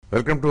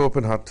Welcome to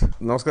open heart.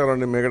 నమస్కారం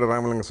అండి, మేగడ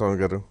రామలింగ స్వామి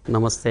గారు.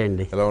 నమస్తే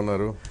అండి. ఎలా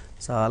ఉన్నారు?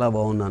 చాలా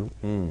బాగున్నాను.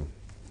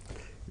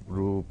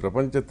 ఇప్పుడు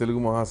ప్రపంచ తెలుగు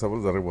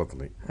మహాసభలు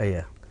జరగబోతున్నాయి.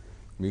 అయ్యా,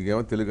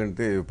 మీకేమో తెలుగు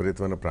అంటే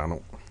విపరీతమైన ప్రాణం.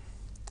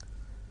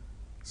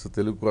 సో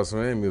తెలుగు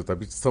కోసమే మీరు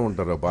తప్పిస్తూ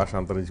ఉంటారు. భాష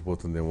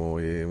అంతరించిపోతుందేమో,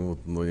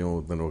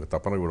 ఏమవుతుందని ఒక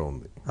తపన కూడా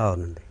ఉంది.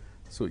 అవునండి.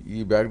 సో ఈ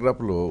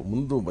బ్యాక్డ్రాప్లో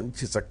ముందు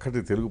మంచి చక్కటి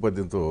తెలుగు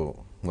పద్యంతో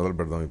మొదలు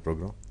పెడదాం ఈ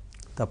ప్రోగ్రాం.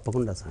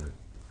 తప్పకుండా సార్.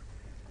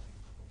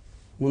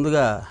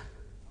 ముందుగా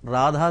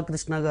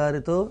రాధాకృష్ణ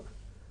గారితో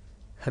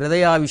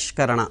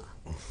హృదయావిష్కరణ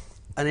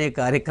అనే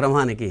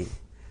కార్యక్రమానికి,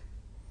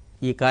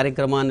 ఈ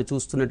కార్యక్రమాన్ని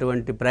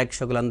చూస్తున్నటువంటి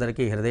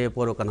ప్రేక్షకులందరికీ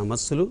హృదయపూర్వక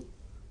నమస్సులు.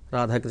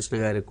 రాధాకృష్ణ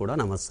గారికి కూడా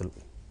నమస్సులు.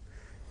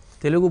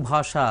 తెలుగు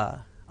భాష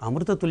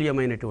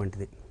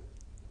అమృతతుల్యమైనటువంటిది.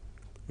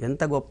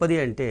 ఎంత గొప్పది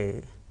అంటే,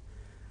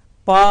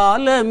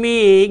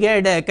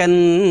 పాలమీగడ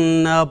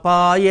కన్న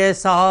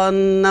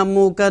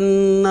పాయసాన్నము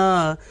కన్నా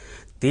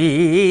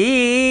తీయనైనది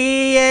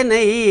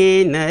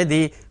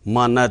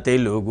మన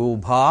తెలుగు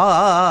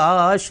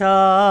భాష.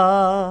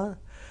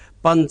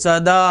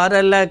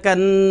 పంచదారల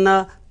కన్నా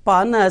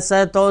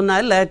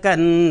పనసతొనల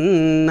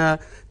కన్నా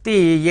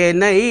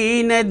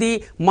తీయనైనది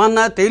మన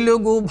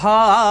తెలుగు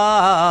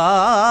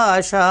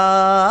భాష.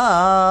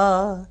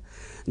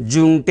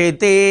 జుంటె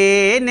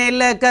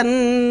తేనెల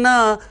కన్నా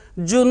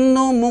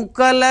జున్ను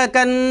ముక్కల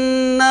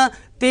కన్నా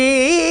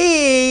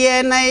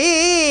తీయనైనది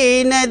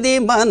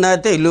మన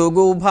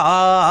తెలుగు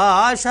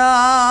భాష.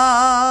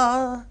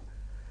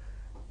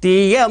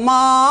 తీయ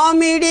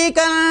మామిడి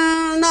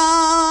కన్నా,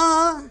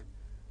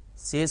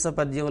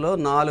 శేషపద్యంలో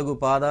 4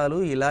 పాదాలు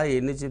ఇలా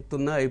ఎన్ని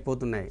చెప్తున్నా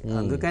అయిపోతున్నాయి.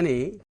 అందుకని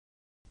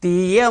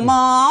తీయ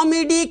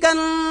మామిడి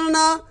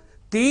కన్నా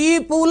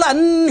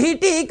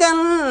తీపులన్నిటి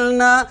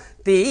కన్నా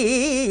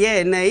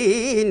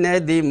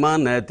తీయనైనది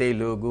మన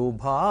తెలుగు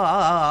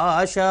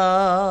భాష.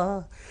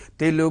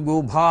 తెలుగు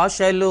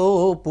భాషలో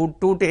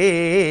పుట్టుటే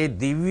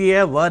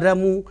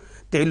దివ్యవరము.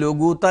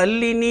 తెలుగు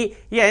తల్లిని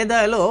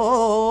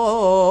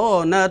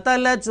ఎదలోన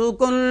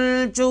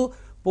తలచుకొల్చు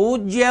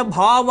పూజ్య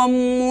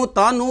భావము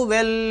తను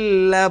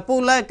వెల్ల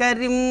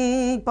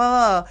పులకరింప.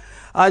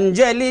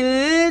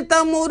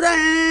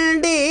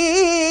 అంజలిల్తమురండి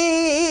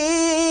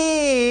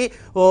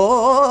ఓ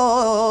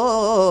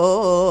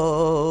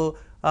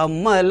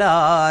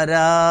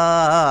అమ్మలారా,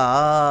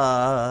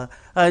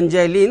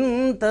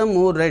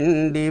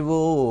 అంజలింతమురండి ఓ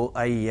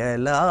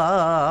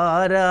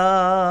అయ్యలారా,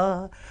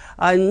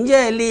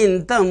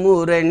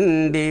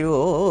 అంజలింతమురండి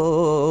ఓ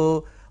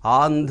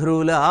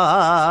ఆంధ్రులారా.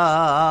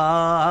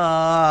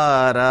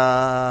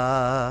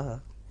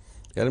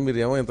 కానీ మీరు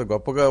ఏమో ఇంత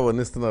గొప్పగా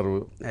వర్ణిస్తున్నారు.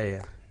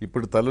 అయ్యా,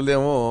 ఇప్పుడు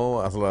తల్లులేమో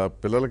అసలు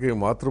పిల్లలకి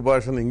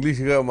మాతృభాషను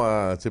ఇంగ్లీష్గా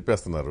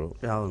చెప్పేస్తున్నారు.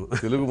 అవును,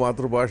 తెలుగు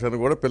మాతృభాషను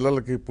కూడా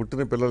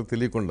పుట్టిన పిల్లలకు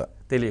తెలియకుండా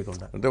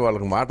అంటే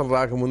వాళ్ళకి మాటలు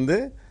రాకముందే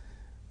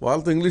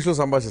వాళ్ళతో ఇంగ్లీష్లో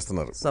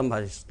సంభాషిస్తున్నారు.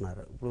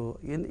 ఇప్పుడు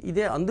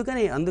ఇదే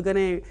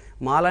అందుకనే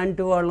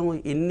మాలాంటి వాళ్ళు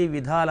ఎన్ని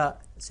విధాల,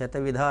 శత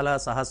విధాల,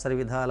 సహస్ర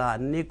విధాల,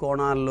 అన్ని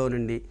కోణాల్లో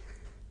నుండి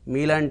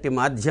మీలాంటి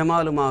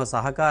మాధ్యమాలు మా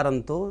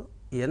సహకారంతో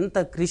ఎంత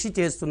కృషి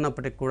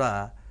చేస్తున్నప్పటికి కూడా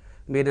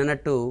మీరు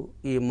అన్నట్టు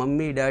ఈ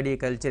మమ్మీ డాడీ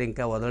కల్చర్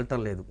ఇంకా వదలటం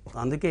లేదు.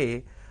 అందుకే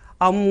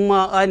అమ్మ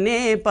అనే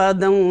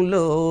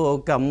పదంలో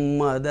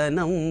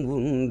కమ్మదనం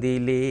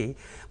ఉందిలే,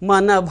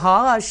 మన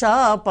భాషా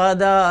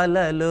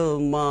పదాలలో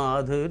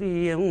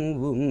మాధుర్యం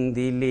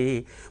ఉందిలే.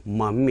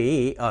 మమ్మీ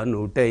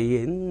అనుట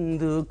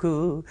ఎందుకు,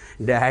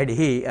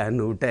 డాడీ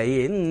అనుట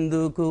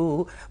ఎందుకు,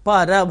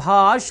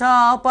 పరభాషా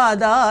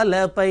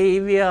పదాలపై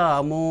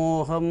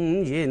వ్యామోహం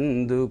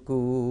ఎందుకు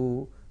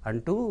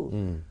అంటూ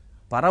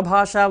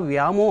పరభాష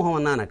వ్యామోహం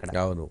అన్నాను అక్కడ.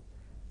 అవును,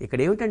 ఇక్కడ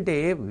ఏమిటంటే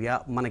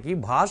మనకి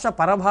భాష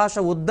పరభాష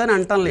వద్దని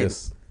అంటం లేదు.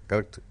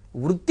 కరెక్ట్.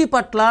 వృత్తి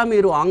పట్ల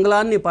మీరు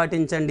ఆంగ్లాన్ని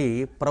పాటించండి,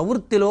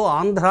 ప్రవృత్తిలో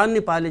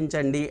ఆంధ్రాన్ని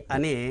పాలించండి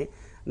అనే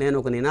నేను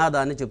ఒక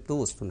నినాదాన్ని చెప్తూ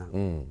వస్తున్నాను.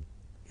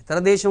 ఇతర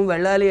దేశం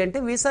వెళ్ళాలి అంటే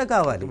వీసా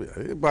కావాలి,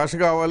 భాష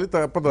కావాలి,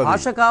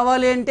 భాష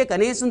కావాలి అంటే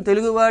కనీసం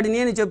తెలుగువాడిని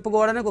అని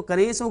చెప్పుకోవడానికి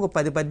కనీసం ఒక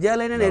 10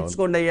 పద్యాలైనా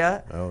నేర్చుకోండి అయ్యా.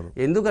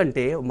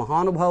 ఎందుకంటే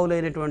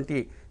మహానుభావులైనటువంటి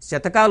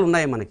శతకాలు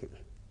ఉన్నాయి మనకి,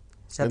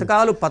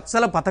 శతకాలు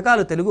పచ్చల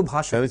పథకాలు తెలుగు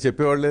భాష.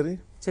 చెప్పేవాళ్ళు లేరు,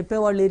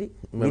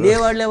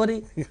 వినేవాళ్ళు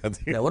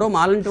ఎవరో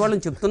మాలంటి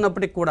వాళ్ళని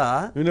చెప్తున్నప్పటికి కూడా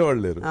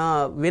వినేవాళ్ళు లేరు.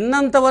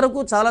 విన్నంత వరకు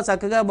చాలా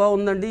చక్కగా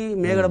బాగుందండి,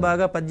 మేగడ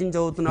బాగా పద్యం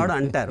చదువుతున్నాడు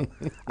అంటారు.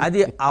 అది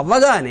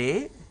అవ్వగానే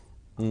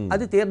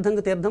అది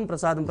తీర్థం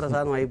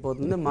ప్రసాదం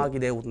అయిపోతుంది, మాకు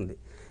ఇది అవుతుంది.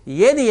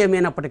 ఏది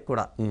ఏమైనప్పటికి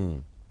కూడా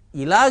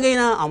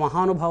ఇలాగైనా ఆ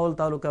మహానుభావుల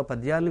తాలూకా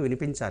పద్యాలను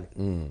వినిపించాలి.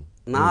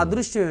 నా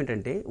అదృష్టం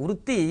ఏమిటంటే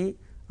వృత్తి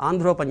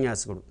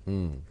ఆంధ్రోపన్యాసకుడు.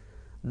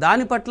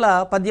 దాని పట్ల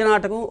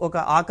పద్యనాటకం ఒక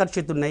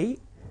ఆకర్షితున్నాయి.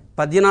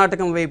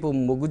 పద్యనాటకం వైపు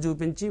మొగ్గు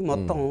చూపించి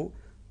మొత్తం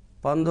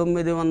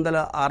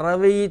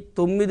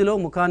 1969లో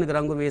ముఖానికి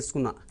రంగు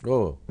వేసుకున్నా.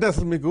 అంటే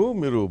అసలు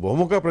మీరు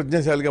బహుముఖ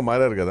ప్రజ్ఞాశాలిగా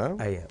మారారు కదా.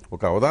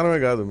 ఒక అవధానమే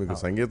కాదు, మీకు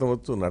సంగీతం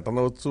వచ్చు, నటన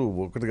వచ్చు,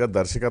 ఒకటిగా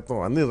దర్శకత్వం,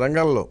 అన్ని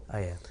రంగాల్లో.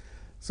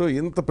 సో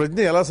ఇంత ప్రజ్ఞ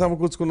ఎలా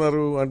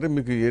సమకూర్చుకున్నారు? అంటే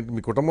మీకు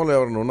మీ కుటుంబంలో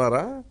ఎవరైనా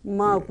ఉన్నారా?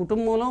 మా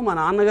కుటుంబంలో మా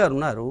నాన్నగారు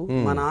ఉన్నారు.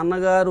 మా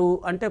నాన్నగారు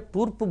అంటే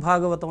తూర్పు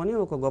భాగవతం అని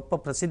ఒక గొప్ప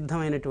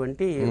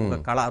ప్రసిద్ధమైనటువంటి ఒక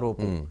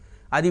కళారూపం.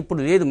 అది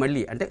ఇప్పుడు లేదు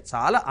మళ్ళీ, అంటే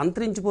చాలా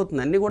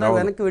అంతరించిపోతుంది, అన్ని కూడా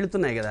వెనక్కి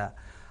వెళుతున్నాయి కదా.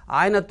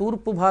 ఆయన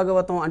తూర్పు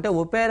భాగవతం అంటే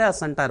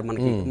ఒపేరాస్ అంటారు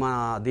మనకి మా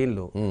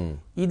దీనిలో.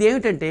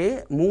 ఇదేమిటంటే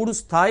 3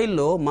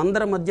 స్థాయిల్లో,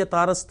 మందర మధ్య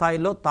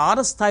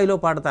తారస్థాయిలో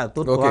పాడతారు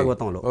తూర్పు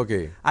భాగవతంలో.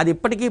 అది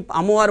ఇప్పటికీ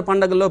అమ్మవారి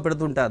పండుగల్లో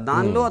పెడుతుంటారు.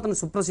 దానిలో అతను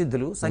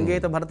సుప్రసిద్ధులు.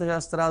 సంగీత భరత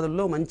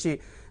శాస్త్రాదుల్లో మంచి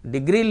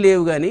డిగ్రీలు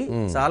లేవు కానీ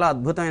చాలా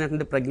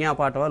అద్భుతమైనటువంటి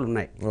ప్రజ్ఞాపాఠవాలు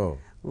ఉన్నాయి.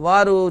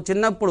 వారు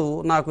చిన్నప్పుడు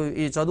నాకు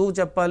ఈ చదువు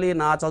చెప్పాలి,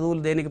 నా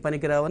చదువులు దేనికి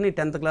పనికిరావని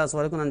 10th క్లాస్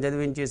వరకు నన్ను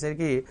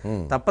చదివించేసరికి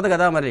తప్పదు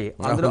కదా మరి,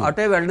 అందులో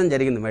అటే వెళ్ళడం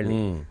జరిగింది. మళ్ళీ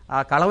ఆ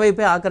కళ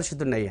వైపే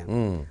ఆకర్షితుడయ్యాను.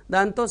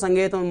 దాంతో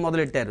సంగీతం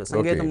మొదలెట్టారు.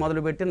 సంగీతం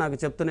మొదలుపెట్టి నాకు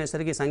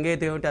చెప్తునేసరికి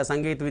సంగీతం ఏమిటి, ఆ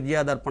సంగీత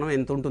విద్యా దర్పణం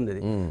ఎంత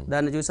ఉంటుంది,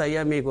 దాన్ని చూసి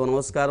అయ్యా మీకు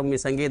నమస్కారం, మీ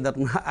సంగీత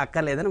దర్పణం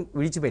అక్కర్లేదని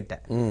విడిచిపెట్టా.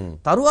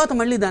 తరువాత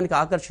మళ్ళీ దానికి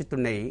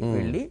ఆకర్షితుడయ్యి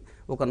వెళ్ళి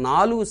ఒక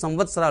 4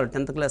 సంవత్సరాలు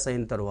 10th క్లాస్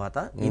అయిన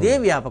తర్వాత ఇదే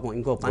వ్యాపకం,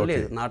 ఇంకో పని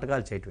లేదు,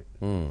 నాటకాలు చేయటమే.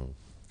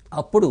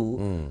 అప్పుడు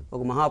ఒక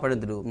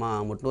మహాపండితుడు మా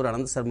ముట్నూరు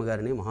అనంత శర్మ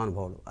గారిని,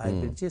 మహానుభావుడు, ఆయన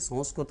పిలిచి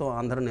సంస్కృతం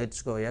అందరూ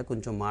నేర్చుకోవయ్యా,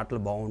 కొంచెం మాటలు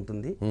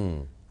బాగుంటుంది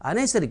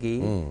అనేసరికి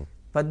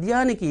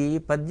పద్యానికి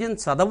పద్యం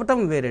చదవటం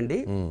వేరండి,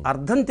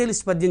 అర్థం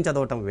తెలిసి పద్యం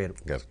చదవటం వేరు.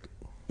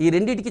 ఈ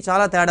రెండింటికి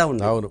చాలా తేడా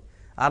ఉంది.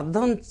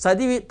 అర్థం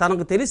చదివి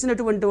తనకు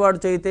తెలిసినటువంటి వాడు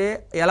చదివితే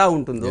ఎలా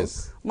ఉంటుందో,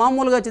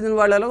 మామూలుగా చదివిన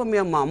వాళ్ళలో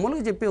మేము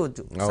మామూలుగా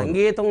చెప్పేవచ్చు.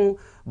 సంగీతం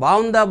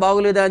బాగుందా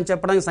బాగులేదా అని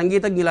చెప్పడానికి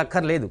సంగీతజ్ఞులు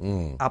అక్కర్లేదు.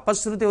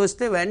 అపశృతి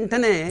వస్తే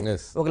వెంటనే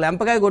ఒక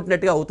లెంపకాయ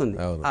కొట్టినట్టుగా అవుతుంది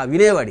ఆ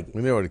వినేవాడికి.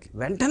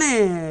 వెంటనే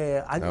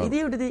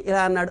ఇదేమిటిది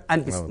ఇలా అన్నాడు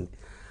అనిపిస్తుంది.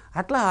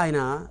 అట్లా ఆయన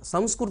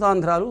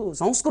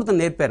సంస్కృతం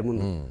నేర్పారు.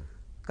 ముందు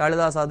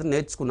కాళిదాసాదులు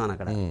నేర్చుకున్నాను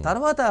అక్కడ.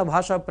 తర్వాత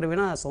భాషా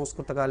ప్రవీణ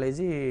సంస్కృత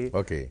కాలేజీ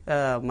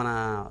మన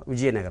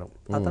విజయనగరం.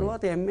 ఆ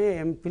తర్వాత ఎంఏ,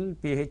 ఎంఫిల్,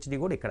 పిహెచ్డి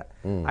కూడా ఇక్కడ.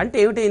 అంటే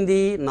ఏమిటైంది,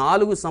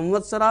 4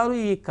 సంవత్సరాలు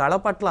ఈ కళ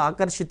పట్ల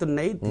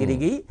ఆకర్షితున్నాయి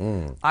తిరిగి.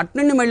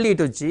 అట్నుండి మళ్ళీ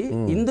ఇటు వచ్చి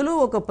ఇందులో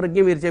ఒక ప్రజ్ఞ,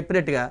 మీరు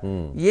చెప్పినట్టుగా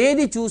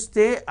ఏది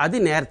చూస్తే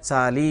అది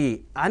నేర్చాలి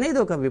అనేది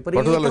ఒక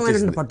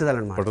విపరీతమైన పట్టుదల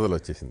అన్నమాట.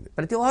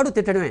 ప్రతివాడు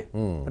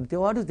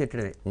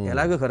తిట్టడమే.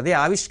 ఎలాగో హృదయ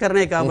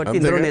ఆవిష్కరణే కాబట్టి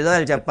ఇందులో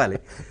నిజాలు చెప్పాలి.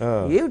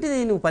 ఏమిటిది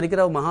నువ్వు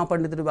పనికిరావు,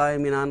 మహాపండితుడు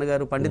మీ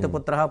నాన్నగారు పండిత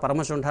పుత్ర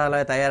పరమశుంఠాల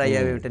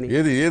తయారయ్యావేమిటని,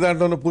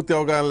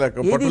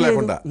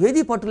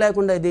 ఏది పట్టు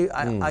లేకుండా ఇది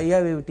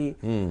అయ్యావేమిటి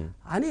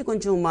అని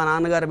కొంచెం మా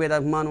నాన్నగారి మీద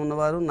అభిమానం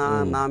ఉన్నవారు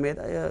నా మీద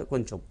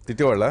కొంచెం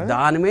తిట్టేవాళ్ళ.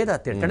 దాని మీద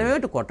తిట్టడం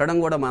ఏమిటి, కొట్టడం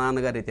కూడా మా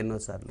నాన్నగారు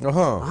ఎన్నోసార్లు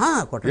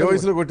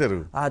కొట్టారు.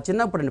 ఆ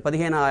చిన్నప్పుడు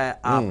 15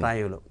 ఆ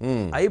ప్రాయంలో.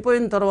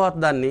 అయిపోయిన తర్వాత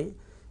దాన్ని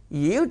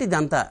ఏమిటి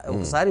ఇదంతా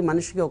ఒకసారి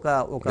మనిషికి ఒక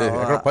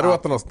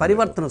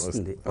పరివర్తన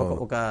వస్తుంది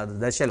ఒక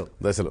దశలో.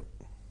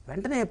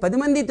 వెంటనే 10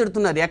 మంది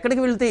తిడుతున్నారు.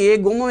 ఎక్కడికి వెళ్తే ఏ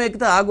గుమ్మం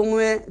ఎక్కితే ఆ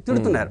గుమ్మమే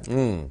తిడుతున్నారు.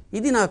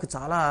 ఇది నాకు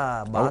చాలా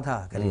బాధ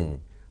కలిగింది.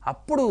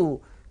 అప్పుడు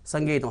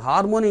సంగీతం,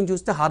 హార్మోనియం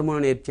చూస్తే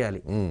హార్మోనియం నేర్చేయాలి.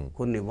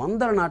 కొన్ని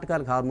 100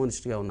 నాటకాలకు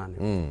హార్మోనిస్ట్ గా ఉన్నాను.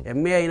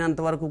 ఎంఏ అయినంత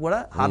వరకు కూడా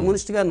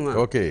హార్మోనిస్ట్ గా ఉన్నాను.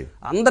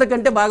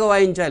 అందరికంటే బాగా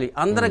వాయించాలి.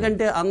 అందరూ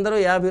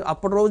 50,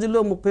 అప్పటి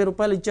రోజుల్లో 30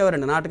 రూపాయలు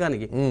ఇచ్చేవారండి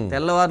నాటకానికి,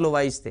 తెల్లవారులు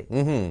వాయిస్తే.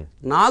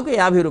 నాకు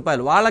 50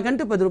 రూపాయలు,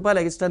 వాళ్ళకంటే 10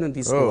 రూపాయలు ఎక్స్ట్రా నేను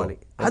తీసుకోవాలి.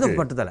 అదొక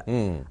పట్టుదల.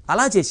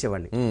 అలా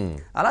చేసేవాడిని.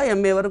 అలా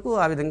ఎంఏ వరకు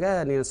ఆ విధంగా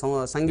నేను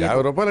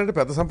సంగీతం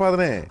పెద్ద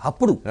సంపాదనే.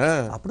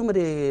 అప్పుడు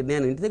మరి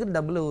నేను ఇంటి దగ్గర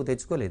డబ్బులు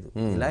తెచ్చుకోలేదు.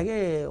 ఇలాగే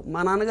మా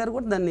నాన్నగారు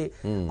కూడా దాన్ని,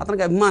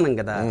 అతనికి అభిమానం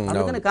కదా,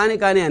 అందుకని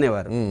కానీ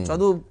అనేవారు.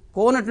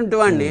 చదువుకోనటువంటి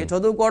వాడిని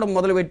చదువుకోవడం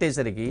మొదలు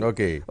పెట్టేసరికి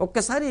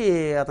ఒక్కసారి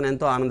అతను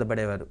ఎంతో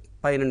ఆనందపడేవారు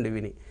పైనుండి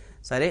విని.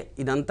 సరే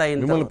ఇదంతా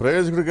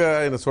ప్రయోజకుడిగా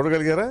ఆయన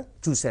చూడగలిగారా?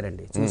 చూశారు.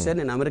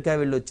 నేను అమెరికా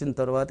వెళ్ళి వచ్చిన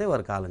తర్వాతే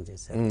వారు కాలం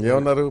చేశారు.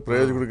 ఏమన్నారు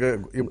ప్రయోజకుడిగా?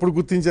 ఎప్పుడు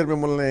గుర్తించారు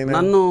మిమ్మల్ని?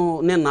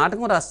 నేను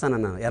నాటకం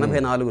రాస్తానన్నాను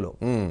 84లో.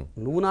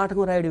 నువ్వు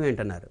నాటకం రాయడం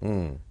ఏంటన్నారు.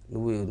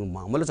 నువ్వు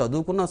మామూలు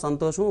చదువుకున్న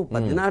సంతోషం,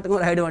 పద్య నాటకం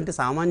రాయడం అంటే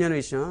సామాన్యమైన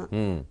విషయం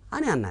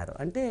అని అన్నారు.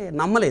 అంటే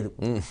నమ్మలేదు.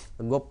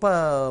 గొప్ప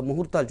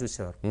ముహూర్తాలు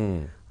చూసేవారు.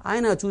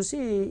 ఆయన చూసి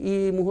ఈ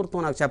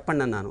ముహూర్తం నాకు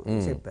చెప్పండి అన్నాను.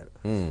 చెప్పారు.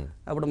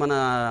 అప్పుడు మన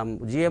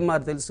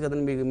జిఎంఆర్ తెలుసు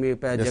కదండి మీకు, మీ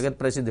జగత్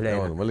ప్రసిద్ధుడే,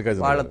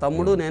 వాళ్ళ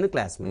తమ్ముడు నేను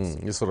క్లాస్మేట్స్.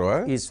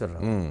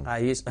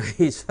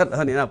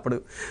 ఈశ్వరరావు నేను అప్పుడు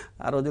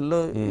ఆ రోజుల్లో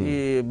ఈ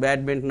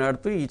బ్యాడ్మింటన్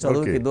ఆడుతూ ఈ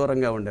చదువుకి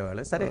దూరంగా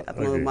ఉండేవాళ్ళు. సరే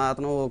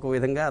అతను ఒక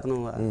విధంగా అతను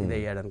ఇది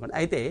అయ్యాడు అనుకోండి.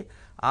 అయితే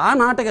ఆ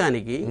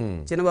నాటకానికి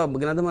చిన్నబాబు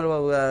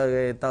గినధమరబాబు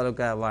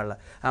తాలూకా వాళ్ళ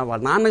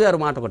నాన్నగారు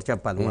మాట ఒకటి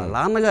చెప్పాలి. వాళ్ళ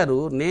నాన్నగారు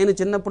నేను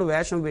చిన్నప్పుడు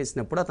వేషం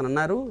వేసినప్పుడు అతను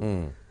అన్నారు,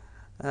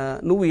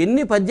 నువ్వు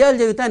ఎన్ని పద్యాలు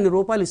చదివితే అన్ని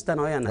రూపాయలు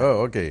ఇస్తాను అన్నారు.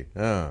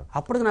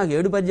 అప్పుడు నాకు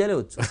 7 పద్యాలే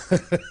వచ్చు.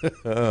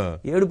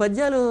 7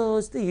 పద్యాలు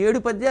వస్తే 7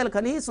 పద్యాలు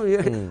కనీసం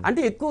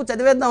అంటే ఎక్కువ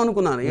చదివేద్దాం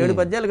అనుకున్నాను. 7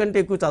 పద్యాల కంటే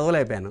ఎక్కువ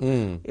చదవలేకపోయాను.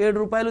 7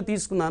 రూపాయలు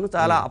తీసుకున్నాను.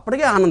 చాలా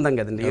అప్పటికే ఆనందం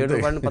కదండి. 7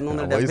 రూపాయలు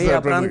 1970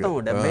 ఆ ప్రాంతం,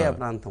 70 ఆ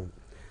ప్రాంతం.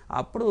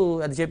 అప్పుడు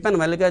అది చెప్పాను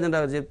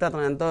మల్లికార్జునరావు చెప్తే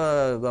అతను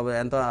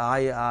ఎంతో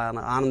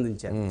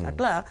ఆనందించారు.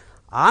 అట్లా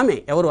ఆమె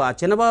ఎవరు, ఆ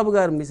చిన్నబాబు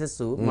గారు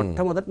మిసెస్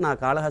మొట్టమొదటి నా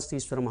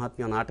కాళహస్తీశ్వర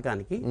మహాత్మ్యం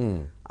నాటకానికి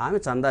ఆమె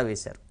చందా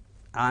వేశారు.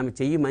 ఆమె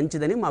చెయ్యి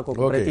మంచిదని మాకు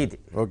ఒక ప్రతీతి.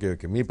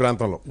 మీ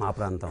ప్రాంతంలో? మా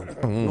ప్రాంతంలో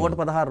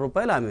 116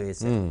 రూపాయలు ఆమె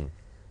వేశారు.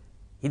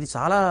 ఇది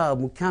చాలా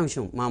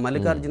ముఖ్యాంశం. మా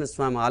మల్లికార్జున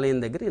స్వామి ఆలయం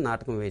దగ్గర ఈ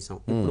నాటకం వేశాం.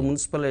 ఇప్పుడు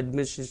మున్సిపల్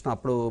అడ్మినిస్ట్రేషన్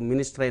అప్పుడు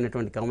మినిస్టర్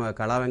అయినటువంటి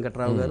కళా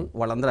వెంకట్రావు గారు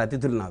వాళ్ళందరూ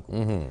అతిథులు. నాకు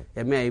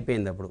ఎంఏ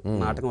అయిపోయింది అప్పుడు.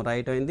 నాటకం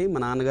రాయటం అయింది,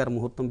 మా నాన్నగారు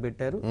ముహూర్తం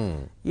పెట్టారు.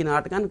 ఈ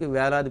నాటకానికి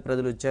వేలాది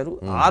ప్రజలు వచ్చారు.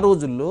 ఆ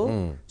రోజుల్లో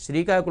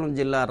శ్రీకాకుళం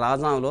జిల్లా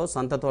రాజాంలో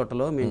సంత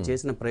తోటలో మేము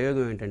చేసిన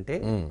ప్రయోగం ఏంటంటే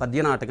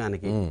పద్య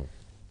నాటకానికి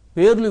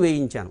పేర్లు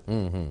వేయించాను.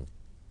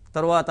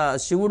 తర్వాత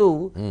శివుడు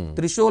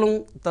త్రిశూలం,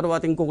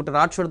 తర్వాత ఇంకొకటి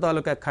రాక్షసుడు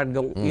తాలూకా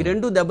ఖడ్గం, ఈ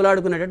రెండు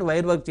దెబ్బలాడుకునేటట్టు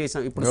వైర్ వర్క్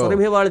చేసాం. ఇప్పుడు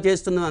సురభి వాళ్ళు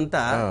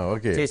చేస్తున్నదంతా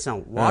చేసాం.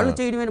 వాళ్ళు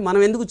చేయడం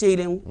మనం ఎందుకు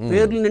చేయలేము,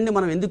 పేర్ల నుండి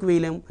మనం ఎందుకు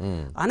వేయలేము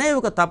అనే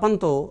ఒక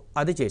తపంతో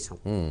అది చేసాం.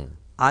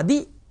 అది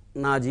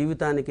నా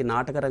జీవితానికి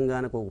నాటక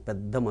రంగానికి ఒక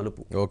పెద్ద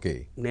మలుపు.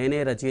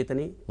 నేనే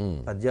రచయితని,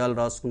 పద్యాలు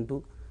రాసుకుంటూ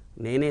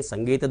నేనే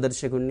సంగీత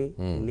దర్శకుడిని,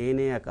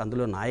 నేనే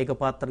అందులో నాయక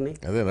పాత్రని,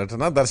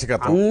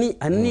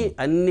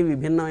 అన్ని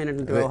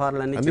విభిన్నమైనటువంటి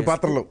వ్యవహారాలన్నీ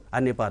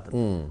అన్ని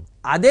పాత్రలు.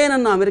 అదే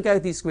నన్ను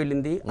అమెరికాకి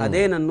తీసుకువెళ్ళింది.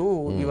 అదే నన్ను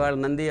ఇవాళ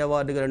నంది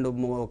అవార్డు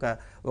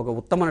ఒక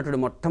ఉత్తమ నటుడు,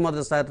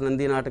 మొట్టమొదటిసారి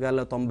నంది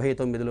నాటకాల్లో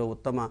 99లో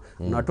ఉత్తమ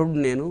నటుడు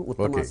నేను,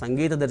 ఉత్తమ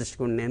సంగీత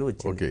దర్శకుడు నేను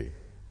వచ్చింది.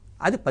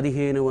 అది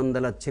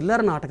 1500 చిల్లర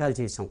నాటకాలు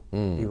చేసాం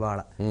ఇవాళ,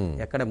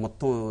 ఎక్కడ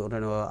మొత్తం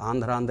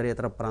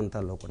ఆంధ్రేతర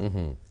ప్రాంతాల్లో కూడా.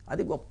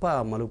 అది గొప్ప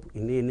మలుపు.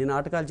 ఎన్ని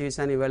నాటకాలు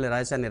చేశాను. ఇవాళ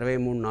రాశాను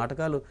 23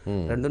 నాటకాలు,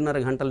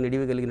 2.5 గంటలు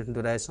నిడివి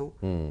కలిగినటువంటి రాశాం.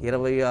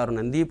 26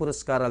 నంది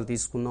పురస్కారాలు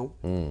తీసుకున్నాం.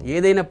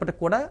 ఏదైనప్పటికీ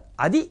కూడా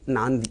అది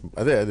నాంది,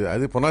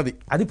 అది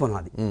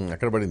పునాది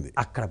అక్కడ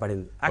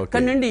పడింది.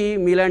 అక్కడి నుండి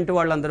మీలాంటి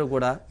వాళ్ళందరూ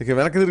కూడా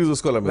వెనక్కి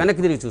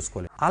తిరిగి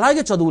చూసుకోవాలి.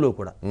 అలాగే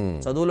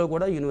చదువులో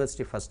కూడా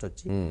యూనివర్సిటీ ఫస్ట్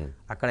వచ్చి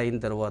అక్కడ అయిన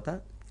తర్వాత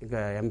ఇక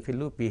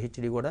ఎంఫిల్,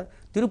 పిహెచ్డి కూడా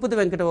తిరుపతి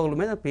వెంకటవాగుల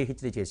మీద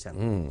పిహెచ్డి చేశాను.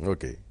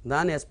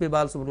 దాన్ని ఎస్పి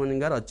బాలసుబ్రహ్మణ్యం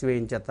గారు అచ్చు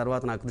వేయించారు.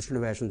 తర్వాత నా కృష్ణుడి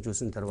వేషం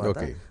చూసిన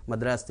తర్వాత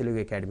మద్రాసు తెలుగు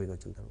అకాడమీకి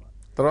వచ్చిన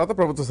తర్వాత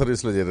ప్రభుత్వ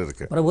సర్వీస్లో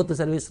చేరారు. ప్రభుత్వ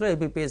సర్వీస్లో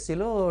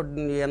ఏపీఎస్సీలో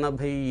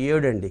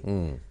 87 అండి.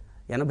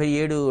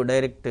 87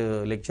 డైరెక్ట్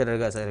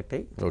లెక్చరర్గా సెలెక్ట్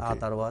అయ్యి, ఆ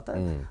తర్వాత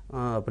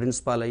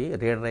ప్రిన్సిపాల్ అయ్యి,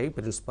 రీడర్ అయ్యి,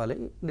 ప్రిన్సిపాల్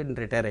అయ్యి, నేను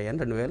రిటైర్ అయ్యాను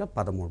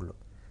 2013లో.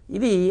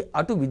 ఇది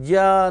అటు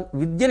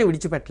విద్యని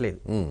విడిచిపెట్టలేదు,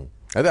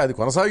 అది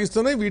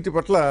కొనసాగిస్తూనే వీటి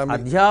పట్ల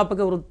అధ్యాపక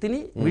వృత్తిని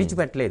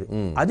విడిచిపెట్టలేదు.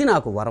 అది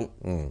నాకు వరం.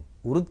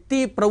 వృత్తి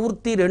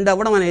ప్రవృత్తి రెండు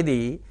అవ్వడం అనేది,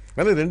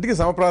 రెండుకి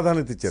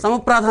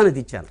సమప్రాధాన్యత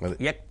ఇచ్చాను.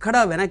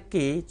 ఎక్కడా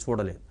వెనక్కి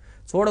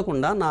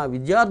చూడకుండా నా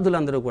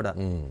విద్యార్థులందరూ కూడా,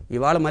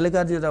 ఇవాళ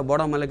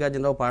బోడా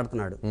మల్లికార్జునరావు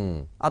పాడుతున్నాడు,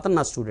 అతను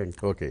నా స్టూడెంట్.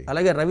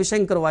 అలాగే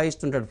రవిశంకర్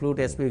వాయిస్తుంటాడు ఫ్లూట్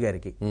ఎస్పీ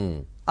గారికి,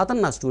 అతను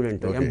నా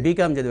స్టూడెంట్.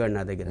 బీకామ్ చదివాడు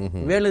నా దగ్గర.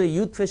 వీళ్ళని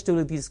యూత్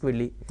ఫెస్టివల్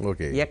తీసుకువెళ్ళి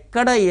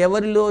ఎక్కడ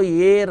ఎవరిలో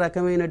ఏ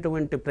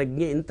రకమైనటువంటి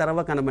ప్రజ్ఞ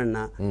ఇంతరవ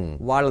కనబడినా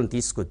వాళ్ళని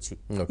తీసుకొచ్చి,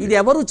 ఇది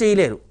ఎవరు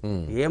చేయలేరు,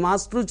 ఏ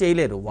మాస్టరు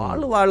చేయలేరు,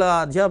 వాళ్ళ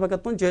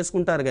అధ్యాపకత్వం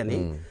చేసుకుంటారు. కానీ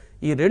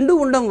ఈ రెండు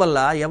ఉండడం వల్ల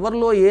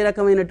ఎవరిలో ఏ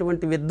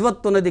రకమైనటువంటి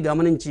విద్వత్తు ఉన్నది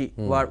గమనించి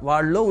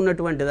వాళ్ళలో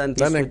ఉన్నటువంటి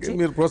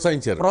దాన్ని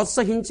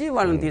ప్రోత్సహించి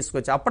వాళ్ళని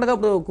తీసుకొచ్చి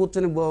అప్పటికప్పుడు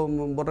కూర్చొని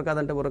బుర్రకథ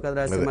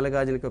రాసి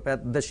మల్లికార్జునకి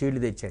పెద్ద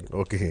షీల్డ్ తెచ్చాడు.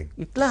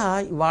 ఇట్లా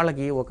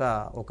వాళ్ళకి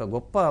ఒక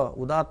గొప్ప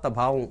ఉదాత్త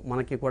భావం,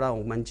 మనకి కూడా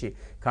ఒక మంచి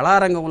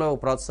కళారంగంలో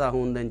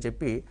ప్రోత్సాహం ఉందని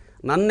చెప్పి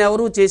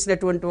నన్నెవరూ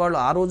చేసినటువంటి వాళ్ళు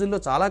ఆ రోజుల్లో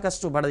చాలా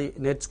కష్టపడి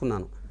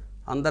నేర్చుకున్నాను.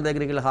 అందరి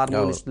దగ్గరికి వెళ్ళి,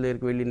 హార్మోనిస్టుల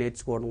దగ్గరికి వెళ్ళి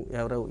నేర్చుకోవడం.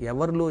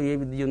 ఎవరిలో ఏ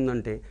విద్య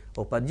ఉందంటే,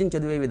 ఓ పద్యం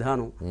చదివే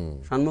విధానం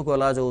షణ్ముఖం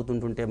ఎలా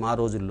చదువుతుంటుంటే మా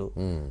రోజుల్లో,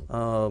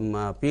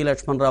 పి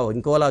లక్ష్మణరావు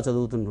ఇంకోలా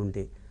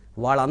చదువుతుంటుంటే,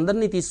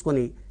 వాళ్ళందరినీ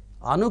తీసుకొని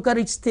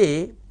అనుకరిస్తే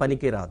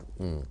పనికి రాదు.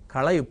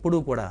 కళ ఎప్పుడూ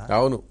కూడా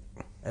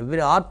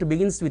every art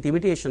begins with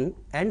imitation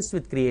ends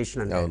with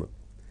creation అంటే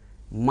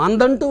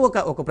మందంటూ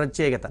ఒక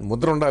ప్రత్యేకత,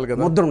 ముద్ర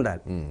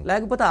ఉండాలి.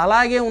 లేకపోతే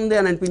అలాగే ఉంది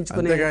అని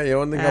అనిపించుకునే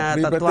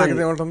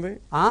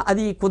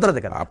అది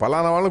కుదరదు కదా.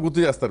 పలానా వాళ్ళని గుర్తు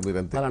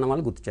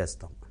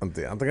చేస్తాం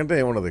అంతే, అంతకంటే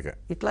ఏముండదు.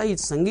 ఇట్లా ఈ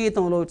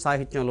సంగీతంలో,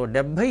 సాహిత్యంలో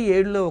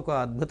 77లో ఒక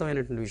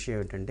అద్భుతమైనటువంటి విషయం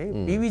ఏంటంటే,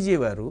 పివిజీ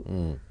వారు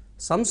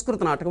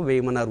సంస్కృత నాటకం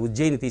వేయమన్నారు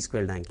ఉజ్జయిని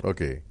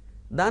తీసుకువెళ్ళడానికి.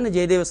 దాన్ని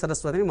జయదేవ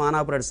సరస్వతిని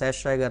మానాపురాడు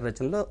శేషరాయ్ గారి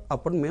రచనలో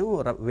అప్పుడు మేము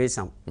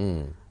వేశాం.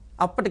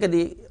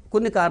 అప్పటికది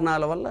కొన్ని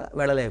కారణాల వల్ల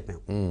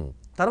వెళ్ళలేకపోయాం.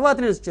 తర్వాత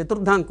నేను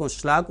చతుర్థాంకం,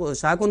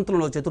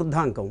 శాకుంతలంలో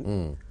చతుర్థాంకం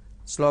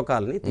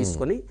శ్లోకాలని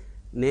తీసుకొని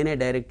నేనే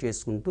డైరెక్ట్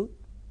చేసుకుంటూ,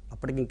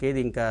 అప్పటికి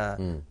ఇంకా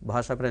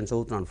భాషా ప్రయాణం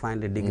చదువుతున్నాను,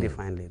 final year, degree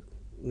final year,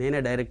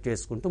 నేనే డైరెక్ట్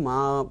చేసుకుంటూ మా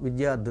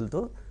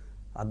విద్యార్థులతో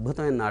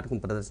అద్భుతమైన నాటకం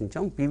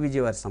ప్రదర్శించాం పివిజీ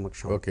వారి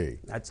సమక్షం.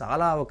 అది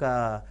చాలా ఒక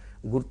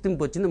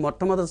గుర్తింపు వచ్చింది.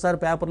 మొట్టమొదటిసారి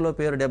పేపర్లో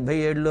పేరు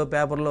 77లో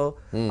పేపర్లో,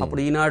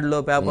 అప్పుడు ఈనాడులో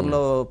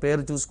పేపర్లో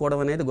పేరు చూసుకోవడం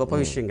అనేది గొప్ప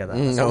విషయం కదా.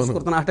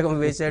 సంస్కృత నాటకం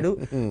వేశాడు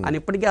అని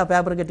ఇప్పటికీ ఆ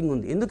పేపర్ కటింగ్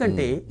ఉంది.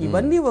 ఎందుకంటే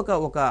ఇవన్నీ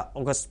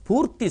ఒక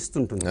స్ఫూర్తి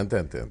ఇస్తుంటుంది.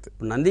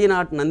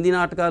 నంది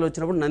నాటకాలు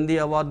వచ్చినప్పుడు, నంది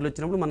అవార్డులు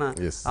వచ్చినప్పుడు మన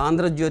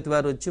ఆంధ్రజ్యోతి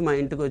వారు వచ్చి మా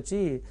ఇంటికి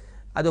వచ్చి,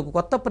 అది ఒక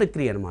కొత్త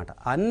ప్రక్రియ అనమాట.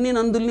 అన్ని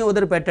నందుల్ని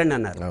వదిలిపెట్టండి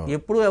అన్నారు.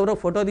 ఎప్పుడు ఎవరో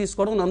ఫోటో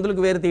తీసుకోవడం,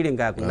 నందులకు వేరు తీయడం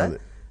కాకుండా,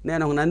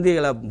 నేను ఒక నంది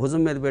ఇలా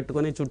భుజం మీద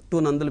పెట్టుకుని చుట్టూ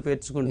నందులు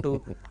పేర్చుకుంటూ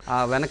ఆ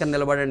వెనక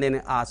నిలబడండి అని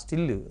ఆ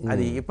స్టిల్,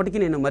 అది ఇప్పటికీ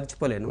నేను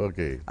మర్చిపోలేను.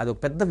 అది ఒక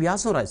పెద్ద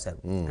వ్యాసం రాశారు.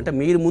 అంటే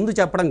మీరు ముందు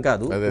చెప్పడం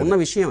కాదు, ఉన్న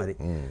విషయం అది.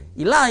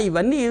 ఇలా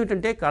ఇవన్నీ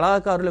ఏమిటంటే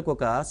కళాకారులకు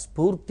ఒక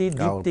స్ఫూర్తి,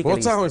 దీప్తి,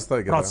 ప్రోత్సాహం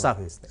ఇస్తాయి.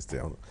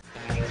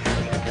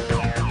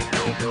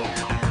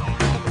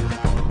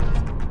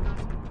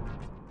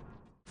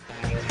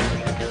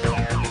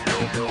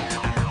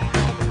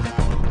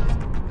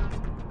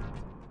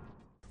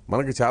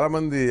 మనకి చాలా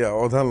మంది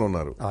అవధానులు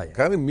ఉన్నారు,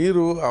 కానీ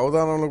మీరు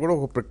అవధానంలో కూడా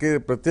ఒక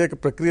ప్రత్యేక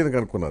ప్రక్రియను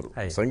కనుక్కున్నారు,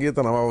 సంగీత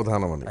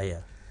నవావధానం అని.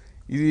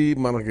 ఇది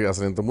మనకి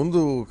అసలు ఇంత ముందు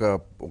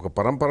ఒక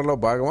పరంపరలో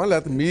భాగమా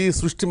లేకపోతే మీ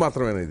సృష్టి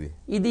మాత్రమేనా?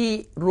 ఇది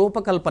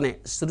రూపకల్పనే,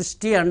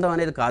 సృష్టి అనడం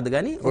అనేది కాదు,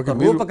 కానీ ఒక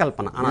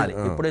రూపకల్పన అనాలి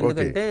ఇప్పుడు.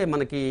 ఎందుకంటే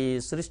మనకి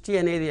సృష్టి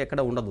అనేది ఎక్కడ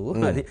ఉండదు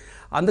అది.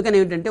 అందుకని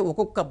ఏంటంటే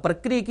ఒక్కొక్క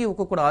ప్రక్రియకి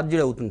ఒక్కొక్కడు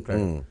ఆద్యుడు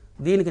అవుతుంటాడు.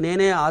 దీనికి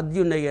నేనే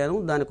ఆద్యుడిని అయ్యాను.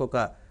 దానికి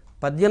ఒక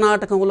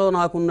పద్యనాటకంలో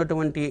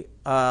నాకున్నటువంటి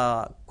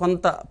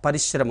కొంత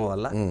పరిశ్రమ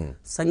వల్ల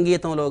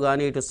సంగీతంలో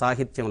కానీ ఇటు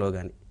సాహిత్యంలో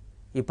కానీ,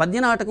 ఈ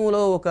పద్యనాటకంలో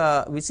ఒక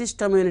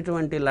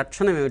విశిష్టమైనటువంటి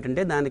లక్షణం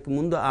ఏమిటంటే, దానికి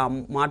ముందు ఆ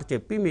మాట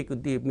చెప్పి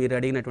మీరు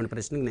అడిగినటువంటి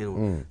ప్రశ్నకి నేను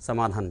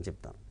సమాధానం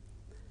చెప్తాను.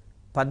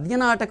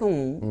 పద్యనాటకం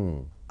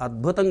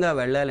అద్భుతంగా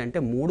వెళ్ళాలంటే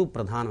 3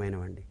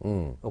 ప్రధానమైనవండి.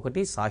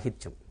 1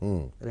 సాహిత్యం,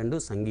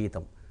 2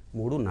 సంగీతం,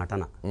 3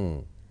 నటన.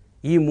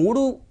 ఈ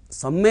 3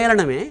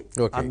 సమ్మేళనమే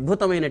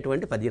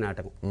అద్భుతమైనటువంటి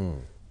పద్యనాటకం.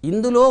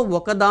 ఇందులో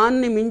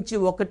ఒకదాన్ని మించి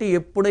ఒకటి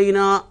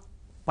ఎప్పుడైనా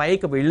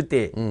పైకి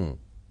వెళితే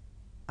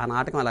ఆ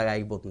నాటకం అలాగే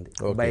ఆగిపోతుంది,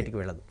 బయటికి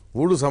వెళ్ళదు.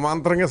 3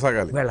 సమాంతరంగా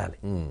వెళ్ళాలి.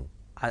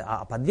 ఆ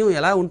పద్యం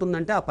ఎలా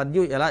ఉంటుందంటే, ఆ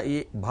పద్యం ఎలా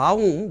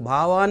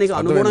భావానికి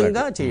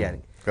అనుగుణంగా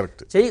చేయాలి.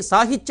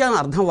 సాహిత్యాన్ని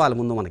అర్థం అవ్వాలి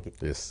ముందు మనకి.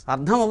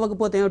 అర్థం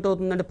అవ్వకపోతే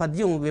ఏమిటవుతుందంటే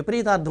పద్యం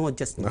విపరీతార్థం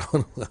వచ్చేస్తుంది,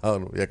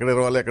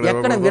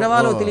 ఎక్కడ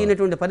విరవాలో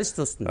తెలియనటువంటి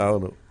పరిస్థితి వస్తుంది.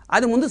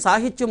 అది ముందు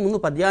సాహిత్యం ముందు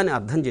పద్యాన్ని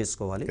అర్థం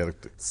చేసుకోవాలి.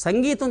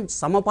 సంగీతం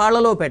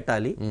సమపాళ్లలో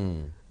పెట్టాలి.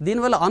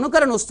 దీనివల్ల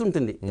అనుకరణ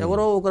వస్తుంటుంది.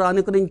 ఎవరో ఒకరు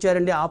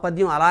అనుకరించారండి, ఆ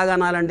పద్యం అలాగా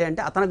అనాలండి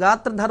అంటే అతని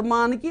గాత్ర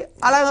ధర్మానికి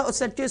అలా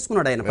సెట్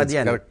చేసుకున్నాడు ఆయన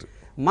పద్యాన్ని.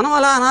 మనం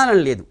అలా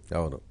అనాలని లేదు.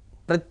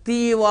 ప్రతి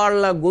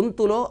వాళ్ళ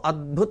గొంతులో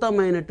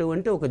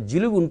అద్భుతమైనటువంటి ఒక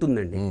జిలుగు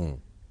ఉంటుందండి.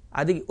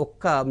 అది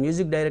ఒక్క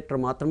మ్యూజిక్ డైరెక్టర్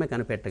మాత్రమే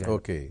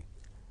కనిపెట్టగలరు,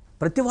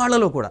 ప్రతి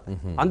వాళ్ళలో కూడా.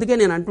 అందుకే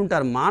నేను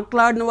అంటుంటాను,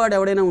 మాట్లాడిన వాడు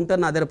ఎవడైనా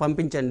ఉంటారు నా దగ్గర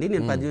పంపించండి,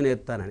 నేను పద్యం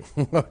నేర్పుతానని.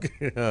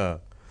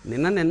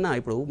 నిన్న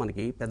ఇప్పుడు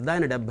మనకి పెద్ద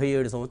ఆయన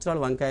 77 సంవత్సరాలు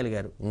వంకాయలు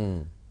గారు.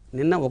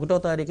 నిన్న 1వ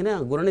తారీఖున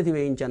గుణనిధి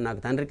వేయించాను, నాకు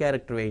తండ్రి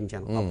క్యారెక్టర్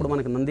వేయించాను. అప్పుడు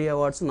మనకి నంది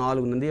అవార్డ్స్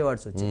 4 నంది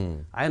అవార్డ్స్ వచ్చాయి.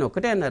 ఆయన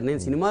ఒక్కటే అన్నారు,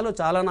 నేను సినిమాలో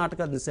చాలా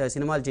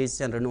సినిమాలు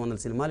చేసాను,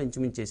 200 సినిమాలు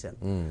ఇంచుమించు చేశాను,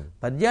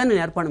 పద్యాన్ని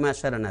నేర్పండి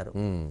మాస్టర్ అన్నారు.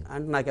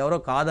 అంటే నాకు ఎవరో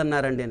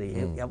కాదన్నారండి అని.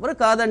 ఎవరు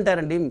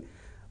కాదంటారండి,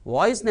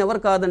 వాయిస్ని ఎవరు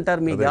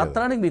కాదంటారు? మీ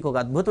గాత్రానికి మీకు ఒక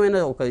అద్భుతమైన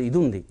ఒక ఇది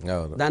ఉంది.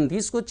 దాన్ని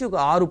తీసుకొచ్చి ఒక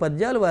 6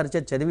 పద్యాలు వారి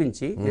చేత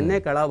చదివించి నిన్నే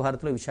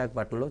కళాభారతిలో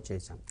విశాఖపట్నంలో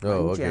చేశాం.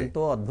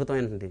 ఎంతో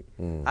అద్భుతమైనది.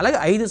 అలాగే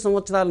 5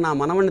 సంవత్సరాలు నా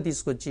మనవణ్ణి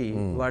తీసుకొచ్చి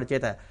వాడి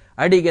చేత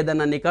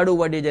అడిగెదనని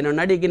కడువడి జన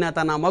నడిగిన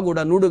తన మగుడ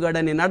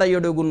నుడుగడని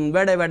నడయొడుగున్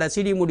వెడవెడ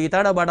సిడిముడి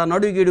తడబడ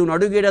నడుగిడు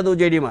నడుగిడదు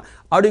జడిమ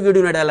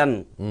అడుగిడు నడలన్.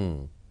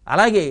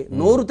 అలాగే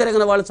నోరు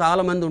తిరగని వాళ్ళు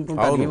చాలా మంది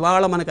ఉంటుంటారు.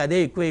 ఇవాళ మనకు అదే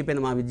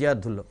ఎక్కువైపోయింది మా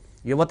విద్యార్థుల్లో,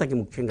 యువతకి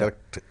ముఖ్యంగా.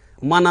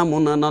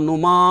 మనమున నను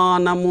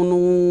మానమును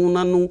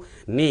నను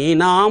నీ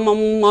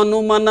నామమ్మను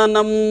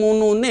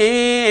మననమ్మును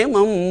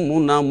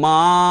నేమమ్మున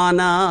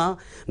మాన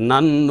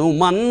నన్ను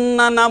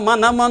మన్నన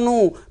మనమను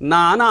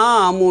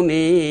నానాము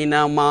నీన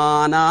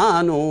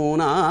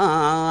మానానునా.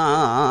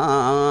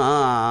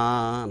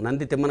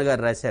 నంది తిమ్మన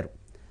గారు రాశారు.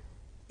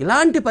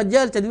 ఇలాంటి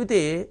పద్యాలు చదివితే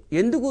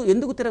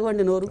ఎందుకు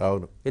తిరగండి నోరు?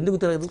 ఎందుకు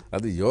తిరగదు?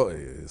 అది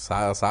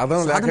సాధన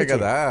లేక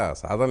కదా,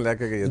 సాధన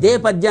లేక. ఇదే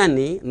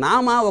పద్యాన్ని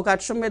నామా ఒక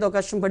అక్షరం మీద ఒక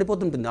అక్షరం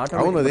పడిపోతుంటుంది.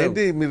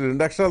 మీరు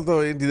 2 అక్షరాలతో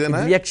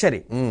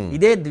ద్వ్యక్షరి,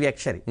 ఇదే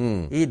ద్వ్యక్షరి.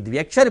 ఈ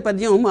ద్వ్యక్షరి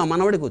పద్యం మా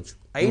మనవడికి వచ్చు.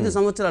 5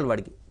 సంవత్సరాలు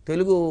వాడికి.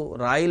 తెలుగు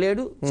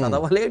రాయలేడు,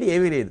 చదవలేడు,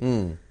 ఏమీ లేదు.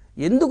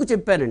 ఎందుకు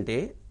చెప్పానంటే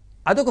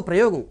అదొక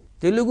ప్రయోగం.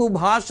 తెలుగు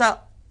భాష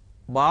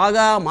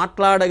బాగా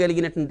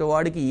మాట్లాడగలిగినటువంటి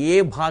వాడికి ఏ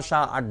భాష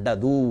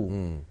అడ్డదు.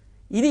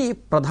 ఇది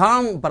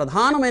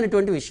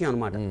ప్రధానమైనటువంటి విషయం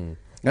అనమాట.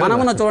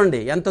 మనమున చూడండి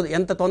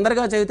ఎంత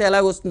తొందరగా చదివితే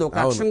ఎలాగొస్తుందో, ఒక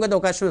అక్షరం కదా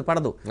ఒక అక్షరం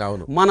పడదు.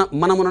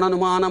 మనమునను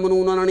మానమును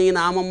ననని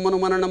నామమ్మను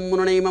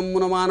మననమ్మున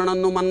నేమమ్మున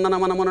మాననన్ను మన్నన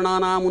మనమున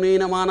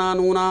నానామునీన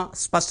మానానూనా.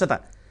 స్పష్టత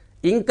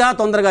ఇంకా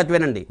తొందరగా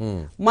వినండి.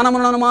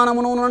 మనమునను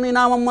మానమును ననని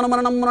నామమ్మున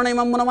మననమ్మున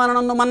నేమమ్మున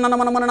మాననన్ను మన్నన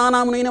మనమున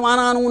నానామునీన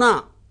మానానూనా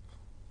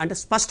అంటే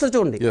స్పష్టత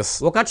చూడండి.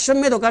 ఒక అక్షరం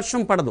మీద ఒక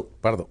అక్షరం పడదు.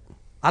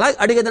 అలా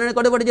అడిగేదని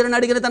కొడబడి జన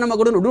అడిగిన తన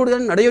మగుడు నుడు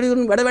అడిగడి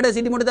వెడబెడ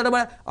సిడిముడి తడబ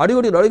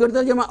అడుగుడి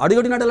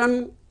అడుగుడి నడలను.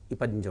 ఈ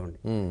పద్యం చూడండి.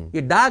 ఈ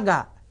డాగా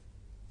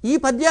ఈ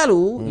పద్యాలు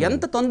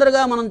ఎంత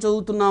తొందరగా మనం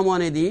చదువుతున్నాము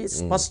అనేది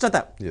స్పష్టత.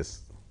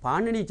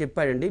 పాణిని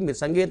చెప్పాడండి. మీరు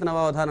సంగీత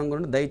నవావధానం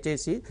గురించి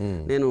దయచేసి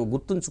నేను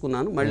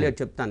గుర్తుంచుకున్నాను, మళ్ళీ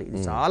చెప్తాను. ఇది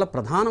చాలా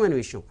ప్రధానమైన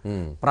విషయం.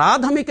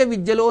 ప్రాథమిక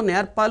విద్యలో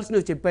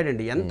నేర్పాల్సినవి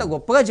చెప్పాడండి. ఎంత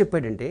గొప్పగా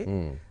చెప్పాడంటే,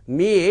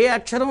 మీ ఏ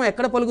అక్షరం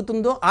ఎక్కడ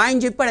పలుకుతుందో ఆయన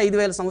చెప్పాడు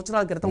 5000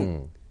 సంవత్సరాల క్రితం.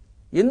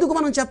 ఎందుకు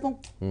మనం చెప్పం?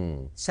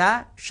 షా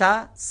షా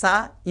సా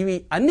ఇవి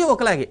అన్నీ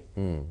ఒకలాగే.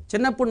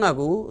 చిన్నప్పుడు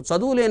నాకు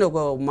చదువు లేని ఒక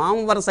మామ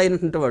వరస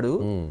అయినటువంటి వాడు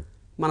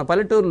మన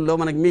పల్లెటూరులో,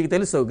 మీకు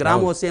తెలుసు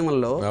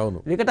గ్రామోత్సవంలో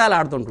వికటాలు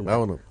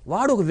ఆడుతుంటాడు.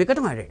 వాడు ఒక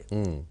వికటం ఆడాడు.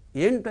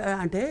 ఏంటి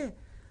అంటే,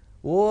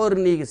 ఓరు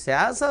నీకు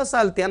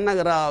శాససాలు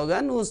తిన్నగా రావుగా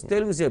నువ్వు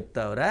తెలుగు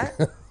చెప్తావురా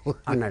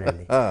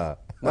అన్నాడండి.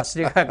 మా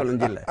శ్రీకాకుళం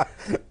జిల్లా.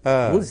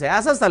 ముందు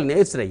శాససాలు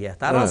నేర్చురయ్యా,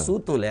 తర్వాత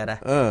సూత్రం లేరా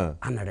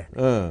అన్నాడండి.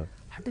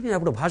 అంటే నేను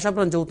అప్పుడు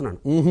భాషాపురం చదువుతున్నాను.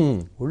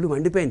 ఒళ్ళు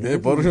మండిపోయింది,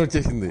 పౌరుషం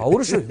వచ్చేసింది.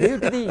 పౌరుషం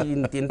ఏంటిది,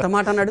 ఇంత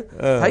మాట అన్నాడు.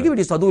 పైకి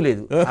వీడి చదువు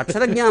లేదు,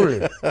 అక్షర జ్ఞానం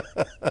లేదు.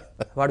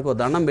 వాడికి ఒక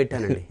దండం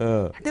పెట్టానండి.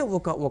 అంటే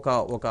ఒక ఒక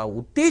ఒక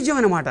ఉత్తేజం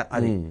అన్నమాట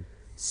అది.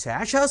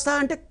 శాశాస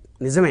అంటే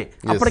నిజమే.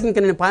 అప్పటికి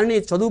ఇంకా నేను పాణిని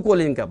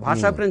చదువుకోలేదు, ఇంకా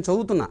భాషాప్రయం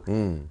చదువుతున్నా.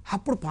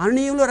 అప్పుడు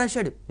పాణినీయంలో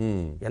రాశాడు.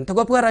 ఎంత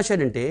గొప్పగా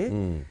రాశాడంటే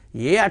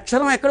ఏ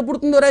అక్షరం ఎక్కడ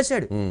పుడుతుందో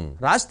రాశాడు.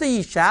 రాస్తే ఈ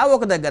షా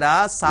ఒక దగ్గర,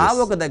 సా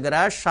ఒక దగ్గర,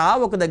 షా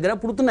ఒక దగ్గర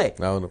పుడుతున్నాయి.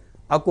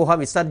 అకుహ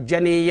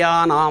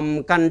విసర్జనీయానాం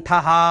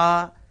కంఠః,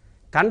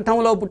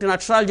 కంఠంలో పుట్టిన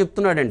అక్షరాలు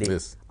చెప్తున్నాడండి.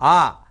 ఆ,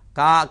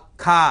 కా,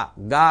 ఖ,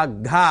 గా,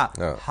 ఘ,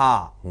 హ.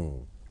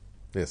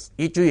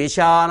 ఇచు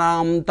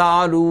ఈశానాం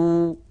తాలు,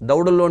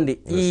 దౌడుల్లోండి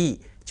ఈ,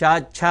 చ,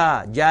 ఛ,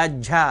 జ,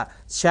 ఝ,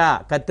 ష,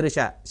 కత్రిష,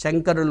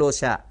 శంకరులో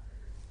ష,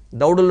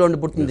 దౌడుల్లోండి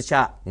పుట్టింది ష.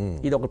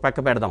 ఇది ఒక పక్క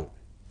పెడదాం.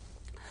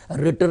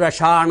 రిటు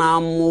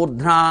రషాణాం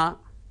మూర్ధ్న,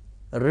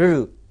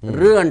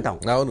 రు అంటాం.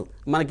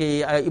 మనకి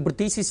ఇప్పుడు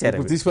తీసేశారు,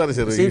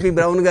 సిపి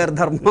బ్రౌన్ గారి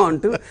ధర్మం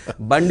అంటూ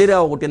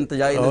బండిరావు ఒకటి ఇంత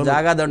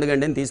జాగా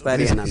దండుగండి అని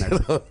తీసిపారి అని అన్నాడు.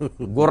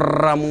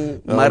 గుర్రము,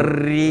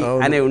 మర్రి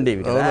అనే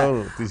ఉండేవి కదా.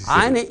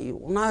 ఆయన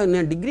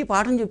నేను డిగ్రీ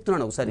పాఠం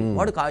చెప్తున్నాను ఒకసారి,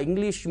 వాడు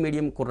ఇంగ్లీష్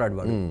మీడియం కుర్రాడు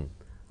వాడు.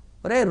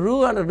 ఒరే రూ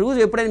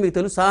ఎప్పుడైనా మీకు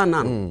తెలుసా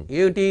అన్నాను.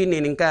 ఏమిటి,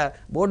 నేను ఇంకా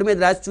బోర్డు మీద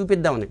రాసి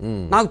చూపిద్దామని.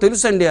 నాకు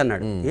తెలుసు అండి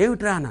అన్నాడు.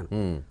 ఏమిట్రా అన్నాను.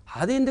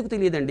 అది ఎందుకు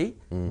తెలియదండి,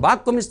 బాగ్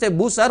కొమిస్తే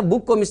బూ సార్,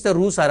 బుక్ కొమిస్తే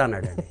రూ సార్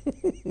అన్నాడు.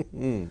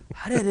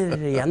 అరే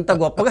ఎంత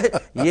గొప్పగా,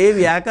 ఏ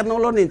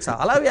వ్యాకరణంలో నేను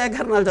చాలా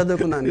వ్యాకరణాలు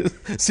చదువుకున్నాను,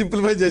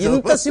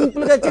 ఇంత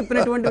సింపుల్ గా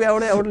చెప్పినటువంటి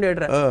ఎవడు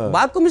లేడరా.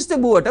 బాగ్ కొమిస్తే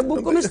బూ అట,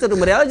 బుక్ కొమిస్తే రూ,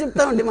 మరి ఎలా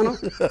చెప్తామండి మనం.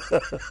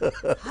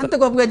 అంత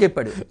గొప్పగా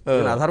చెప్పాడు.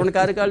 అధర్వణ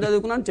కార్యకాలు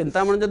చదువుకున్నాను,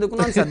 చింతామణి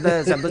చదువుకున్నాను,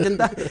 శబ్ద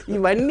చింత,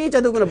 ఇవన్నీ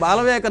చదువుకున్నాను, బాల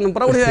వ్యాకరణం,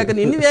 ప్రౌఢ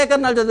వ్యాకరణం, ఇన్ని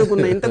వ్యాకరణాలు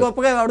చదువుకున్నాను. ఇంత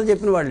గొప్పగా వాడు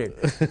చెప్పిన వాడు లేడు.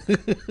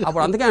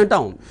 అప్పుడు అందుకే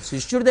అంటాం,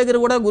 శిష్యుడి దగ్గర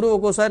కూడా గురువు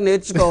ఒక్కోసారి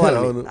నేర్చుకోవాలి.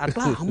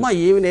 అట్లా అమ్మ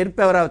ఏమి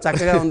నేర్పేవరా,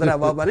 చక్కగా ఉందిరా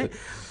బాబు అని.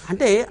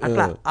 అంటే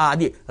అట్లా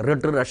అది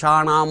రెటు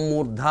రషాణాం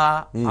మూర్ధ,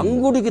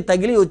 అంగుడికి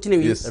తగిలి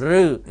వచ్చినవి.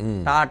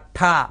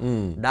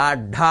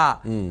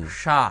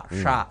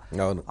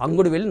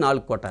 అంగుడు వెళ్ళి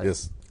 4 కొట్టాలి.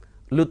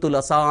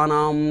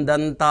 లుతులసానాం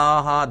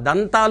దంతాహ,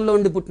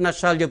 దంతాల్లోండి పుట్టిన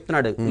అక్షరాలు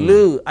చెప్తున్నాడు. లు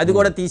అది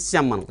కూడా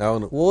తీసాం మనం,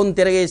 ఓన్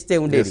తిరగేస్తే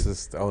ఉండేది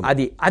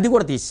అది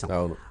కూడా తీసాం.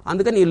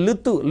 అందుకని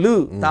లుతు, లు,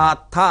 తా,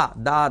 థ,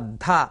 దా,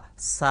 ధ,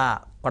 స,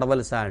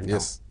 పడవలస అంటే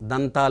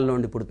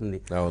దంతాల్లోండి పుడుతుంది.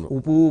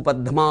 ఉపూ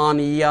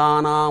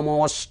పద్మానీయానామోష్టౌ,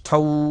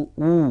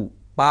 ఊ,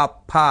 ప,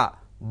 ఫ,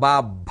 బ,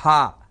 భ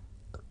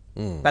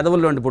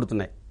పెదవుల్లోండి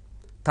పుడుతున్నాయి.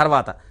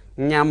 తర్వాత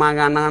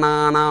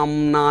జ్ఞమగణనానాం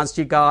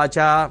నాసికాచ,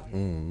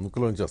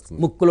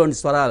 ముక్కులోని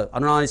స్వరాలు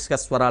అనునాసిక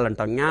స్వరాలు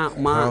అంటాం.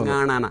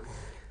 జ్ఞమగణన.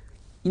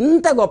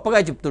 ఇంత గొప్పగా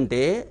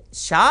చెప్తుంటే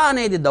షా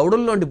అనేది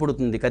దౌడుల్లోండి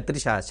పుడుతుంది,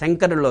 కత్రిష,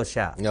 శంకరులో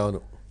షా.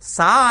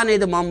 సా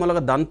అనేది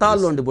మామూలుగా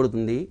దంతాల్లోండి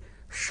పుడుతుంది,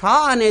 షా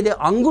అనేది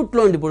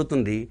అంగుట్లోండి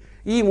పుడుతుంది.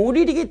 ఈ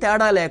మూడింటికి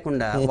తేడా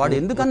లేకుండా వాడు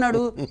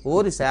ఎందుకన్నాడు,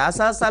 ఓరి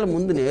శాసాసాలు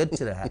ముందు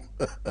నేర్చురా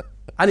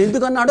అని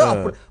ఎందుకన్నాడు.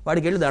 అప్పుడు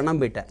వాడికి వెళ్ళి దండం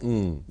పెట్టా.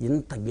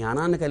 ఇంత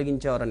జ్ఞానాన్ని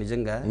కలిగించేవారా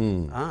నిజంగా.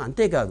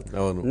 అంతేకాదు,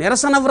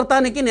 నిరసన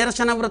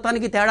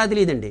వ్రతానికి తేడా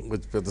తెలియదండి.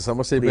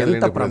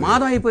 ఎంత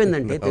ప్రమాదం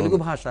అయిపోయిందంటే తెలుగు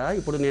భాష.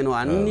 ఇప్పుడు నేను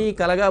అన్ని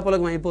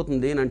కలగాపులగం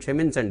అయిపోతుంది, నన్ను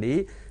క్షమించండి.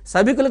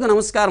 సభికులకు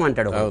నమస్కారం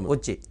అంటాడు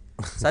వచ్చి.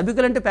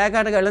 సభికులు అంటే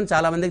పేకాటగాళ్ళని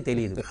చాలా మందికి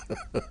తెలియదు.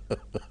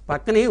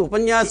 పక్కనే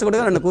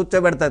ఉపన్యాసకుడుగా నన్ను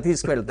కూర్చోబెడతారు,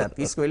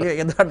 తీసుకువెళ్ళి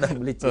ఎదురు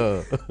డబ్బులు ఇచ్చి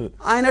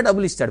ఆయన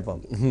డబ్బులు ఇస్తాడు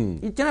పాపం.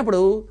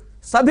 ఇచ్చినప్పుడు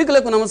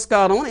సభికులకు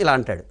నమస్కారం ఇలా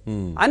అంటాడు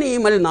అని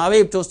మళ్ళీ నా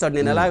వైపు చూస్తాడు,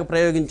 నేను ఎలాగ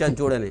ప్రయోగించాను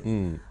చూడని.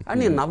 అని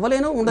నేను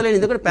నవ్వలేను, ఉండలేను.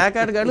 ఎందుకంటే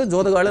పేకాటగాళ్ళు,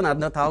 జోదగాళ్ళు,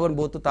 అర్థం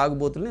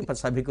తాగుబోతుల్ని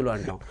సభికులు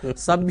అంటాం.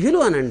 సభ్యులు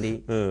అనండి.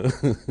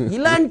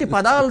 ఇలాంటి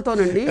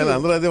పదాలతోనండి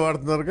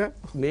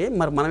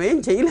మరి మనం ఏం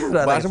చేయలేము.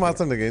 అర్థం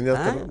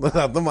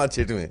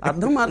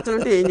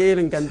మార్చాలంటే ఏం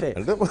చేయలేం, ఇంకంతే.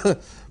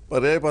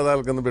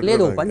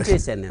 లేదు, పని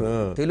చేశాను నేను.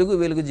 తెలుగు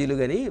వెలుగు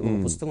జిలుగని ఒక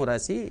పుస్తకం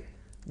రాసి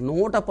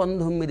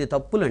 119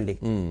 తప్పులండి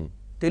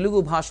తెలుగు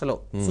భాషలో.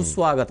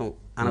 సుస్వాగతం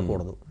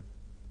అనకూడదు,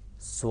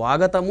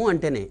 స్వాగతము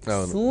అంటేనే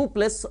సు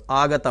ప్లస్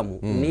ఆగతము,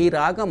 నీ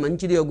రాక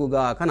మంచిది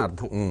యొగుగాక అని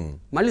అర్థం.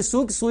 మళ్ళీ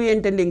సూకి సూ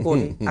ఏంటండి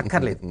ఇంకోటి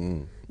అక్కర్లేదు.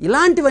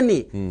 ఇలాంటివన్నీ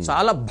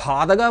చాలా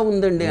బాధగా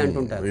ఉందండి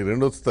అంటుంటారు.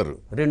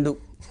 రెండు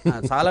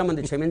చాలా మంది,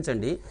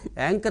 క్షమించండి,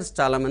 యాంకర్స్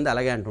చాలా మంది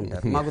అలాగే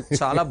అంటుంటారు. మాకు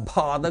చాలా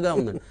బాధగా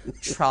ఉందండి.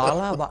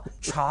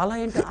 చాలా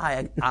ఏంటి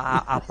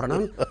ఆ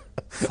ప్రణం,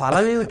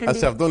 ఫలం ఏమిటండి,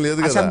 శబ్దం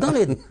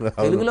లేదు.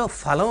 తెలుగులో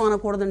ఫలం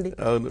అనకూడదండి,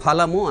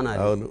 ఫలము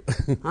అనాలి.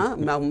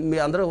 మీ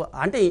అందరూ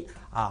అంటే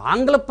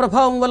ఆంగ్ల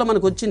ప్రభావం వల్ల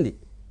మనకు వచ్చింది.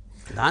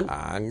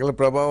 ఆంగ్ల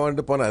ప్రభావం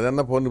అంటే పోనీ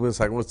అదన్నా పోనీ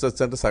సగం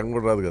వచ్చి అంటే సగం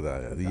కూడా రాదు కదా.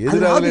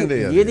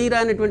 ఏది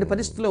రానటువంటి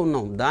పరిస్థితిలో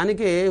ఉన్నాం.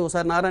 దానికే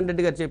ఒకసారి నారాయణ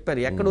రెడ్డి గారు చెప్పారు,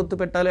 ఎక్కడ ఒత్తు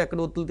పెట్టాలో ఎక్కడ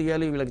ఒత్తులు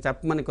తీయాలి వీళ్ళకి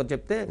చెప్పమని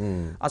చెప్తే,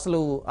 అసలు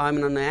ఆమె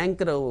నన్ను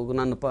యాంకర్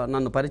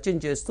నన్ను పరిచయం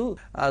చేస్తూ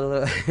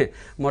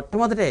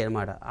మొట్టమొదటే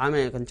అనమాట,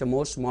 ఆమె కొంచెం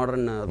మోస్ట్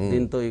మోడర్న్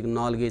దీంతో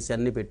 4 వేసి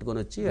అన్ని పెట్టుకొని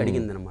వచ్చి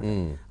అడిగింది అనమాట,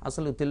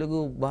 అసలు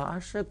తెలుగు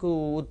భాషకు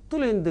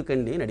ఒత్తులు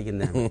ఎందుకండి అని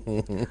అడిగింది.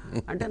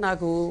 అంటే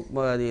నాకు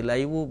అది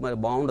లైవ్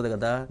బాగుండదు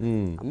కదా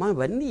అమ్మా,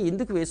 ఇవన్నీ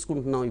ఎందుకు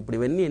వేసుకుంటున్నావు ఇప్పుడు,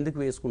 ఇవన్నీ ఎందుకు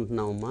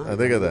వేసుకుంటున్నావమ్మా,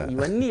 అదే కదా,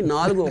 ఇవన్నీ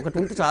 4 ఒకటి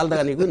ఉంటే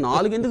చాలదా నీకు,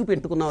 4 ఎందుకు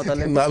పెట్టుకున్నావు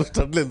తల్లి, 4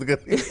 స్టడ్లు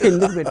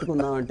ఎందుకు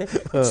పెట్టుకున్నావు అంటే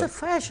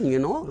ఫ్యాషన్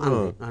యూనో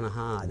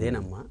అనహా.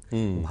 అదేనమ్మా,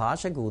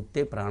 భాషకు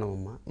ఉత్తే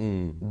ప్రాణమమ్మా.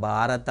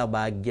 భారత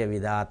భాగ్య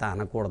విధాత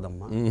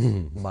అనకూడదమ్మా.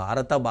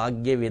 భారత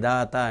భాగ్య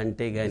విధాత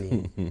అంటే గాని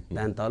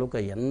దాని తాలూకా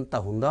ఎంత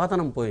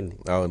హుందాతనం పోయింది.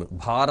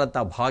 భారత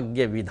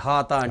భాగ్య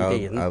విధాత అంటే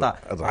ఎంత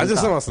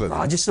రాజస్వం, అసలు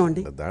రాజస్వం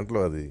అండి దాంట్లో.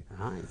 అది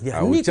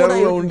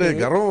ఉండే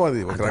గర్వం, అది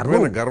ఒక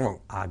రకమైన గర్వం.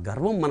 ఆ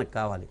గర్వం మనకు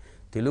కావాలి.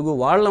 తెలుగు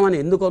వాళ్ళమని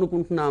ఎందుకు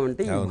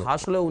అనుకుంటున్నామంటే ఈ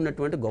భాషలో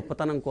ఉన్నటువంటి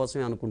గొప్పతనం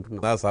కోసమే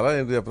అనుకుంటున్నాం. నా సలహా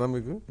ఏంటి చెప్పనా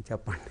మీకు?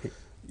 చెప్పండి.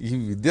 ఈ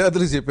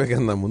విద్యార్థులకు చెప్పే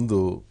కన్నా ముందు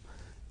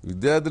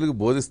విద్యార్థులకు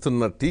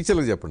బోధిస్తున్న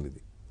టీచర్లకు చెప్పండి.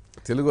 ఇది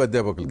తెలుగు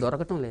అధ్యాపకులు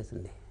దొరకటం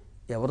లేదండి,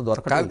 ఎవరు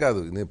దొరకటం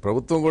కాదు. నేను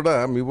ప్రభుత్వం కూడా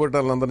మీ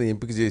బోటాలందరినీ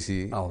ఎంపిక చేసి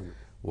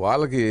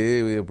వాళ్ళకి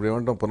ఇప్పుడు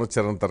ఏమంటాం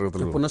పునశ్చరణ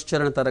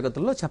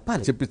తరగతుల్లో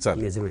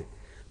చెప్పించాలి. నిజమే.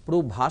 ఇప్పుడు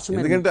భాష,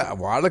 ఎందుకంటే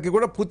వాళ్ళకి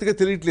కూడా పూర్తిగా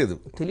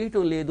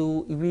తెలియటం లేదు.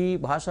 ఇవి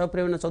భాషా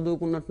ప్రేరణ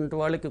చదువుకున్నటువంటి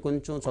వాళ్ళకి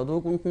కొంచెం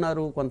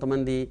చదువుకుంటున్నారు,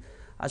 కొంతమంది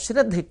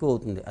అశ్రద్ధ ఎక్కువ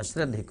అవుతుంది.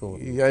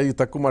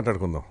 తక్కువ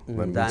మాట్లాడుకుందాం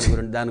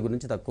దాని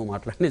గురించి తక్కువ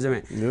మాట్లాడి.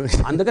 నిజమే.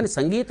 అందుకని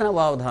సంగీత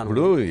నవావధానం,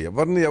 ఇప్పుడు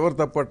ఎవరిని ఎవరు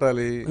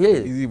తప్పట్టాలి,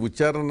 ఇది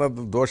ఉచ్చారణ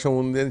దోషం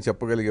ఉంది అని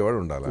చెప్పగలిగేవాడు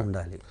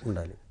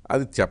ఉండాలి.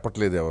 అది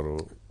చెప్పట్లేదు ఎవరు.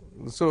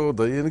 సో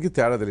దయ్యానికి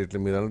తేడా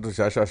తెలియట్లేదు. మీరు అన్నట్టు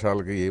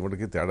శాశాశాలకి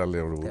ఏమిటికి తేడా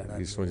లేవు,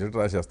 ఇష్టం వచ్చినట్టు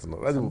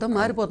రాసేస్తున్నారు. అది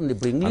మారిపోతుంది.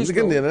 ఇప్పుడు ఇంగ్లీష్,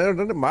 అందుకని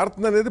నేనేంటంటే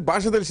మారుతుంది అనేది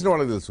భాష తెలిసిన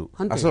వాళ్ళకి తెలుసు,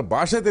 అసలు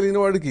భాష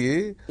తెలియని వాడికి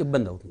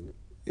ఇబ్బంది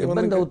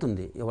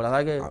అవుతుంది.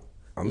 అలాగే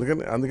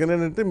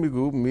అందుకనేంటంటే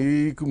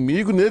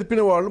మీకు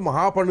నేర్పిన వాళ్ళు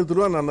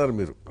మహాపండితులు అని అన్నారు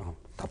మీరు.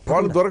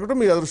 వాళ్ళు దొరకటం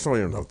మీకు అదృష్టం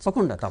అయ్యి ఉండదు.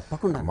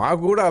 తప్పకుండా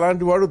మాకు కూడా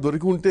అలాంటి వాడు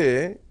దొరికి ఉంటే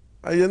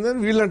అయ్యిందని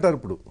వీళ్ళు అంటారు.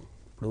 ఇప్పుడు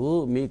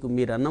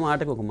మీరు అన్న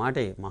మాటకి ఒక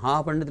మాటే,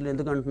 మహాపండితులు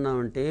ఎందుకు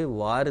అంటున్నామంటే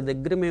వారి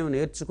దగ్గర మేము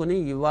నేర్చుకుని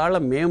ఇవాళ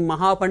మేము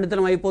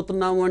మహాపండితులం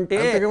అయిపోతున్నాము అంటే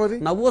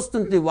నవ్వు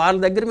వస్తుంది. వాళ్ళ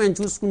దగ్గర మేము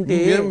చూసుకుంటే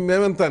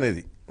మేమెంత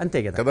అనేది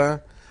అంతే కదా.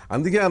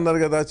 అందుకే అన్నారు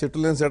కదా, చెట్టు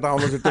లేని చెట్టు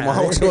ఆమె చెట్టు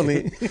మహావృక్షం అని.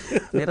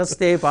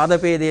 నిరస్తే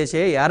పాదపే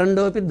దేశే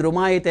యారండోపి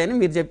ద్రుమాయితే అని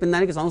మీరు చెప్పిన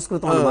దానికి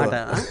సంస్కృతం అన్నమాట.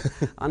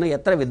 అను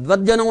ఎత్ర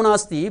విద్వజ్జనం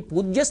నాస్తి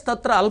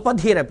పూజ్యస్తత్ర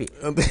అల్పధీరపి.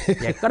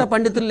 ఎక్కడ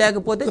పండితులు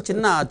లేకపోతే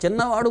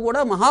చిన్నవాడు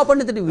కూడా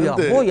మహాపండితుడు,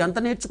 అబ్బో ఎంత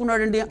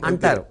నేర్చుకున్నాడండి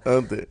అంటారు.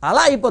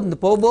 అలా అయిపోతుంది.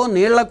 పోబో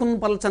నీళ్లకు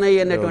పలచనయ్యి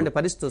అనేటువంటి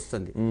పరిస్థితి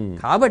వస్తుంది.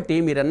 కాబట్టి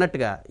మీరు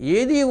అన్నట్టుగా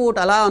ఏది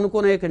ఒకటి అలా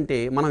అనుకునే కంటే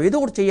మనం ఏదో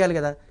ఒకటి చెయ్యాలి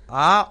కదా.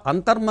 ఆ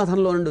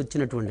అంతర్మథంలో నుండి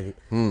వచ్చినటువంటిది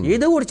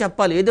ఏదో ఒకటి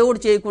చెప్పాలి. ఏదో ఒకటి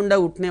చేయకుండా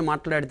ఉట్నే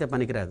మాట్లాడితే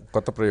పనికిరాదు.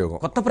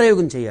 కొత్త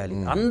ప్రయోగం చేయాలి.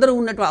 అందరూ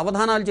ఉన్నట్టు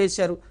అవధానాలు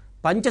చేశారు.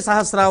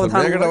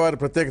 పంచసహస్రావధానం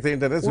ప్రత్యేకత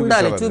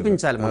ఉండాలి,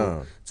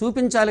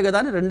 చూపించాలి కదా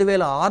అని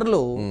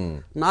 2006లో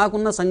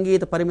నాకున్న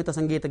పరిమిత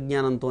సంగీత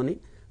జ్ఞానంతో,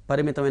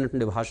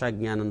 పరిమితమైనటువంటి భాషా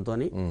జ్ఞానంతో,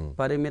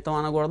 పరిమితం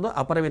అనకూడదు,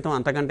 అపరిమితం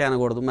అంతకంటే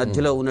అనకూడదు,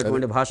 మధ్యలో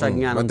ఉన్నటువంటి భాషా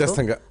జ్ఞానంతో,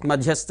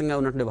 మధ్యస్థంగా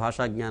ఉన్నటువంటి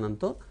భాషా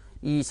జ్ఞానంతో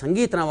ఈ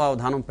సంగీత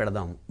నవావధానం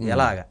పెడదాము.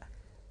 ఎలాగా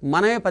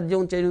మనమే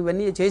పద్యం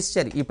ఇవన్నీ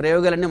చేశారు. ఈ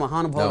ప్రయోగాలన్నీ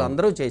మహానుభావులు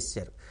అందరూ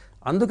చేశారు.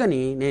 అందుకని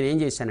నేనేం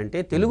చేశానంటే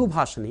తెలుగు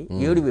భాషని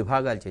 7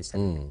 విభాగాలు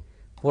చేశాను.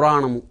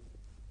 పురాణము,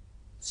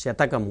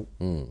 శతకము,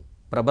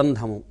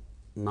 ప్రబంధము,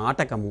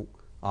 నాటకము,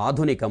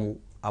 ఆధునికము,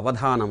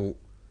 అవధానము,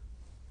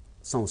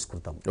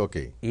 సంస్కృతం.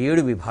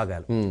 7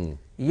 విభాగాలు.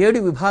 7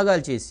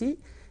 విభాగాలు చేసి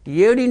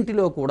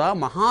 7 కూడా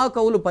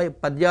మహాకవులు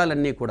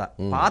పద్యాలన్నీ కూడా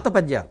పాత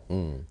పద్యాలు,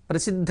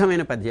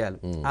 ప్రసిద్ధమైన పద్యాలు.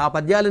 ఆ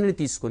పద్యాలన్నీ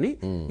తీసుకుని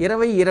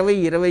 7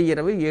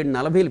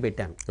 40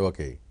 పెట్టాను.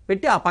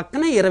 పెట్టి ఆ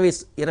పక్కనే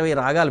 20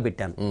 రాగాలు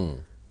పెట్టాను.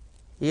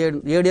 7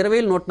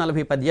 20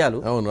 140 పద్యాలు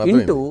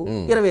ఇంటూ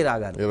 20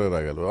 రాగాలు.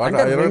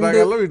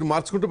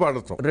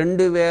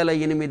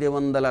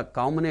 2800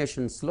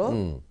 కాంబినేషన్స్ లో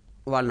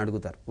వాళ్ళని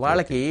అడుగుతారు.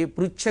 వాళ్ళకి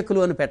పృచ్ఛకులు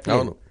అని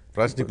పెట్టలేదు,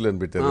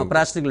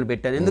 ప్రాశ్నికులు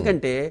పెట్టాను.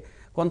 ఎందుకంటే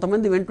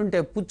కొంతమంది వింటుంటే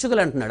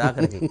పుచ్చుకులు అంటున్నాడు,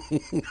 ఆఖరికి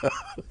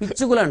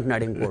పిచ్చుకులు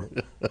అంటున్నాడు ఇంకోడు.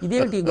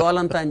 ఇదేమిటి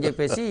గోలంతా అని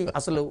చెప్పేసి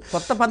అసలు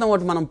కొత్త పదం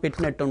ఒకటి మనం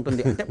పెట్టినట్టు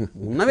ఉంటుంది. అంటే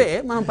ఉన్నవే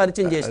మనం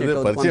పరిచయం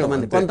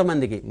చేసినట్టు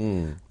కొంతమందికి.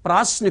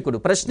 ప్రాశ్నికుడు,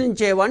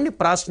 ప్రశ్నించేవాడిని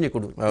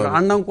ప్రాశ్నికుడు.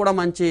 అన్నం కూడా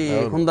మంచి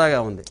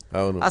హుందాగా ఉంది.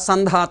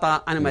 అసంధాత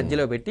అని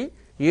మధ్యలో పెట్టి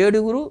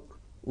 7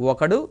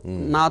 ఒకడు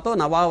నాతో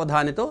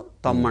నవావధానితో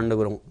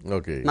 9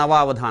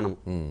 నవావధానం.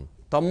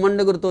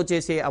 9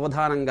 చేసే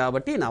అవధానం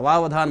కాబట్టి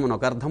నవావధానం అని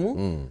ఒక అర్థము.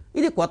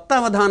 ఇది కొత్త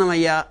అవధానం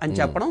అయ్యా అని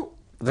చెప్పడం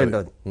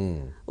రెండోది.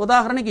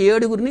 ఉదాహరణకి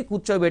 7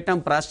 కూర్చోబెట్టాం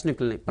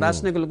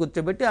ప్రాశ్నికులు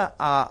కూర్చోబెట్టి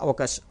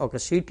ఒక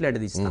షీట్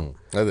లాంటిది ఇస్తాం,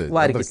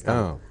 వారికి ఇస్తాం.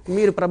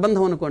 మీరు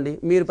ప్రబంధం అనుకోండి,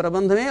 మీరు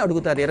ప్రబంధమే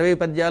అడుగుతారు. 20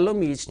 పద్యాల్లో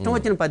మీ ఇష్టం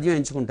వచ్చిన పద్యం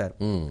ఎంచుకుంటారు,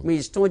 మీ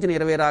ఇష్టం వచ్చిన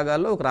 20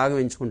 రాగాల్లో ఒక రాగం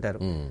ఎంచుకుంటారు.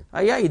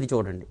 అయ్యా ఇది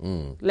చూడండి.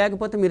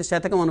 లేకపోతే మీరు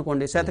శతకం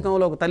అనుకోండి,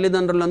 శతకంలో ఒక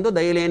తల్లిదండ్రులందు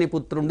దయలేని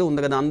పుత్రుండు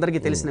ఉంది కదా,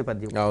 అందరికీ తెలిసిన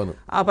పద్యం.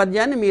 ఆ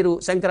పద్యాన్ని మీరు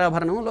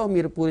శంకరాభరణంలో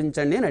మీరు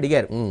పూరించండి అని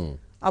అడిగారు.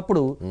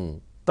 అప్పుడు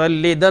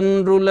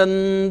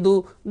తల్లిదండ్రులందు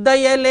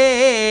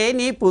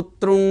దయలేని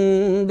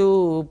పుత్రుండు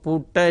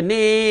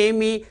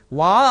పుట్టనేమి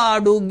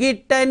వాడు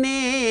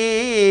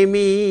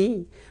గిట్టనేమి,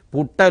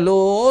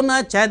 పుట్టలోన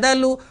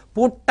చెదలు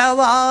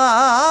పుట్టవా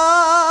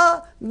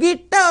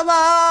గిట్టవా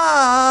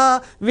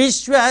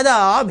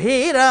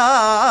విశ్వదాభిరామ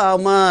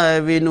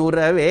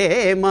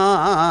వినురవేమా.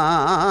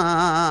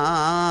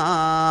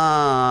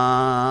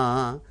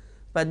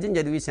 పద్యం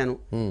చదివేశాను.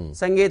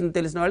 సంగీతం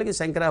తెలిసిన వాళ్ళకి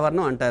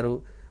శంకరాభరణం అంటారు.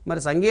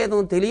 మరి సంగీతం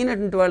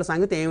తెలియనటువంటి వాళ్ళ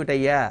సంగతి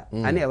ఏమిటయ్యా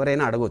అని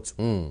ఎవరైనా అడగొచ్చు.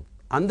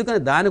 అందుకని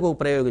దానికి ఒక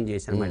ప్రయోగం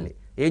చేశాను. మళ్ళీ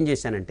ఏం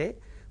చేశానంటే,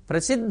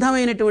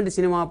 ప్రసిద్ధమైనటువంటి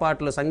సినిమా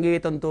పాటలు,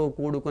 సంగీతంతో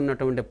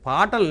కూడుకున్నటువంటి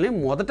పాటల్ని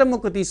మొదట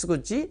ముక్క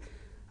తీసుకొచ్చి,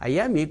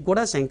 అయ్యా మీకు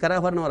కూడా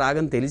శంకరాభరణం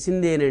రాగం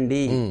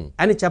తెలిసిందేనండి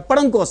అని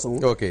చెప్పడం కోసం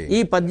ఈ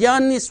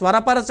పద్యాన్ని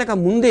స్వరపరచక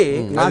ముందే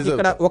నాకు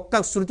ఇక్కడ ఒక్క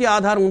శృతి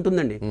ఆధారం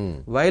ఉంటుందండి.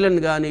 వైలన్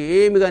గాని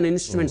ఏమి గాని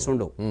ఇన్స్ట్రుమెంట్స్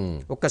ఉండవు,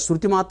 ఒక్క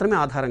శృతి మాత్రమే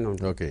ఆధారంగా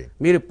ఉంటుంది.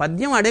 మీరు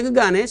పద్యం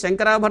అడగగానే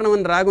శంకరాభరణం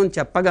అని రాగం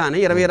చెప్పగానే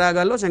 20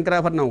 రాగాల్లో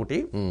శంకరాభరణం ఒకటి,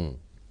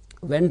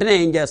 వెంటనే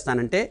ఏం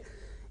చేస్తానంటే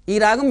ఈ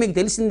రాగం మీకు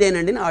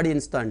తెలిసిందేనండి అని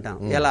ఆడియన్స్తో అంటాను.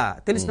 ఎలా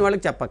తెలిసిన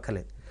వాళ్ళకి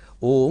చెప్పక్కర్లేదు.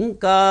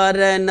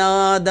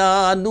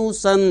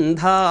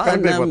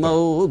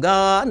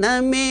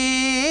 ఓంకారనాదానుసంధానమౌగానమే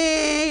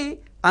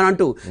అని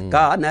అంటూ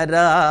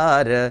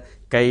కానరార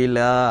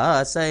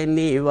కైలాస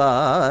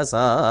నివాస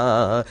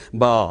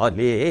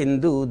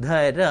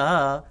బాలేందుధర,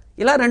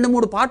 ఇలా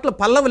 2-3 పాటలు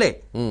పల్లవులే.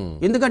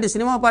 ఎందుకంటే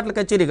సినిమా పాటల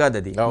కచేరీ కాదు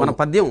అది, మన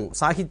పద్యం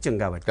సాహిత్యం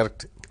కాబట్టి.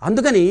 కరెక్ట్.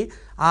 అందుకని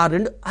ఆ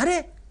 2 అరే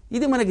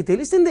ఇది మనకి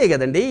తెలిసిందే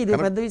కదండి, ఇది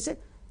పెద్ద విషయం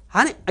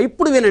అని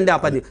ఇప్పుడు వినండి ఆ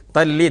పద్యం.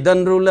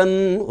 తల్లిదండ్రులన్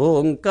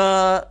ఓంకా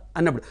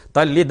అన్నప్పుడు,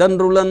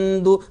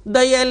 తల్లిదండ్రులందు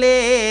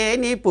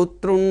దయలేని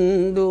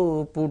పుత్రుండు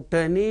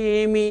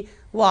పుట్టనేమి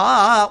వా.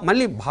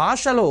 మళ్ళీ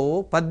భాషలో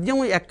పద్యం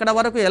ఎక్కడ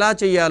వరకు ఎలా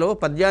చేయాలో,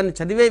 పద్యాన్ని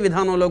చదివే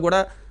విధానంలో కూడా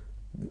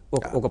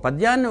ఒక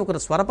పద్యాన్ని ఒకరు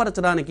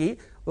స్వరపరచడానికి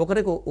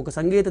ఒకరికి ఒక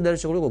సంగీత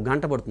దర్శకుడికి 1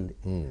 గంట పడుతుంది,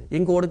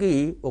 ఇంకోటికి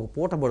 1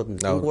 పూట పడుతుంది,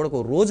 ఇంకోటికి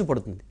 1 రోజు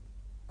పడుతుంది,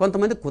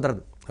 కొంతమంది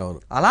కుదరదు.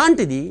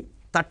 అలాంటిది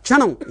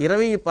తక్షణం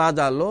 20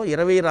 పాదాల్లో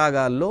 20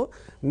 రాగాల్లో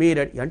మీరు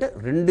అంటే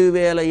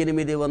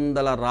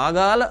 2800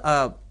 రాగాల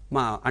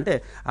అంటే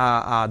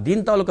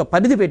దీని తాలూకా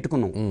పరిధి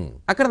పెట్టుకున్నాం.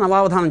 అక్కడ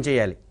నవావధానం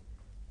చేయాలి.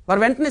 వారు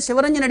వెంటనే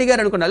శివరంజన్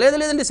అడిగారు అనుకోండి,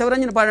 లేదండి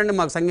శివరంజన్ పాడండి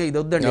మాకు సంగీతం ఇది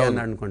వద్దండి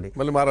అన్నాడు అనుకోండి,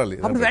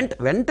 అప్పుడు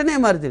వెంటనే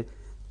మారుతుంది.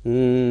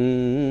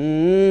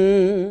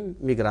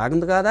 మీకు రాగం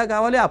కాదా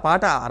కావాలి, ఆ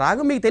పాట ఆ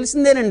రాగం మీకు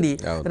తెలిసిందేనండి.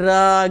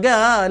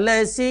 రాగాల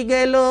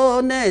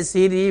సిగలోన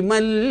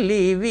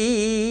సిరిమల్లివి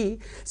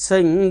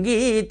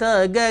సంగీత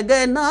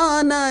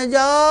గగనాన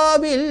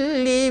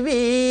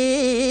జాబిల్లివి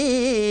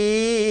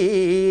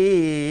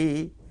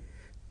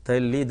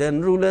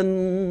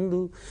తల్లిదండ్రులందు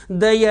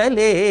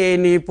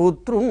దయలేని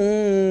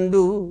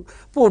పుత్రుండు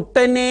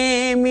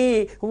పుట్టనేమి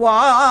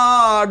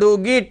వాడు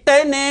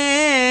గిట్టనేమి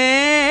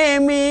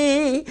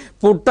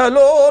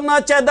పుట్టలోన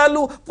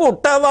చెదలు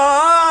పుట్టవా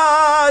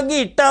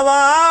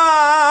గిట్టవా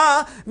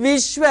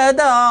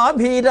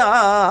విశ్వదాభిరామ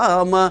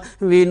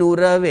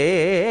వినురవేమా.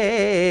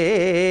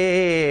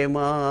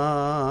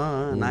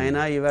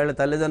 నాయనా ఈవేళ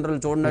తల్లిదండ్రులు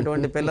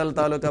చూడనటువంటి పిల్లల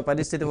తాలూకా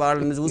పరిస్థితి,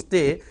 వాళ్ళని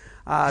చూస్తే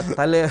ఆ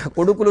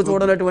కొడుకులు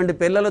చూడనటువంటి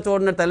పిల్లలు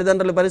చూడని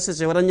తల్లిదండ్రుల పరిస్థితి,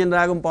 శివరంజన్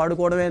రాగం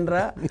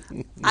పాడుకోవడమేనరా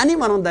అని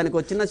మనం దానికి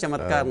వచ్చిన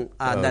చమత్కారం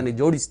దాన్ని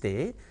జోడిస్తే,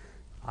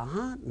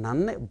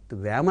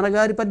 వేమన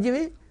గారి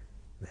పద్యమే,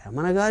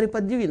 వేమన గారి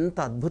పద్యం ఇంత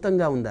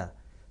అద్భుతంగా ఉందా,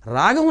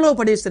 రాగంలో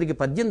పడేసరికి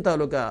పద్యం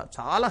తాలూకా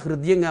చాలా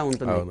హృదయంగా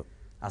ఉంటుంది.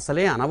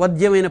 అసలే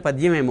అనవద్యమైన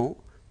పద్యమేమో,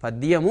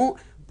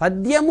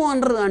 పద్యము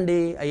అనరు అండి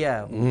అయ్యా,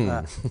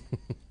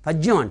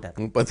 పద్యం అంటారు.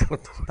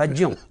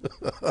 పద్యం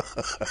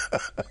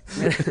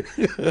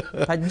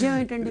పద్యం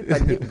ఏంటండి?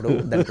 పద్యం ఇప్పుడు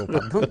దానికి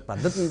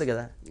పద్ధతి ఉంది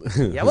కదా,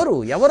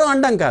 ఎవరు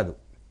అనడం కాదు,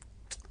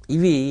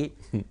 ఇవి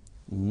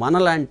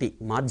మనలాంటి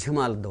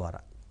మాధ్యమాల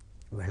ద్వారా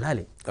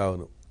వెళ్ళాలి.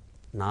 అవును,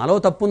 నాలో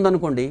తప్పు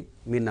ఉందనుకోండి,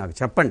 మీరు నాకు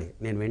చెప్పండి,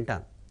 నేను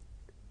వింటాను.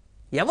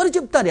 ఎవరు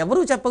చెప్తారు?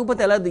 ఎవరు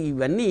చెప్పకపోతే ఎలా?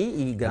 ఇవన్నీ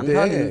ఈ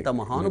గ్రంథాలు ఇంత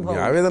మహానుభావం.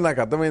 ఆవేదన నాకు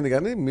అర్థమైంది,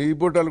 కానీ మీ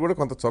పోటాలు కూడా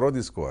కొంత చొరవ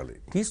తీసుకోవాలి.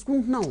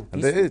 తీసుకుంటున్నాం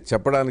అంటే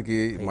చెప్పడానికి,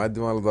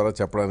 మాధ్యమాల ద్వారా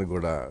చెప్పడానికి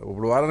కూడా.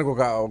 ఇప్పుడు వారానికి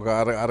ఒక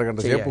అరగంట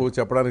సేపు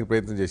చెప్పడానికి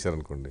ప్రయత్నం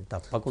చేశారనుకోండి,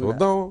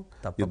 చూద్దాం.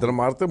 2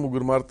 మారుతారు,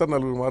 3 మారుతారు,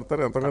 4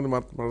 మారుతారు, ఎంతమంది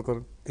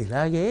మారుతారు.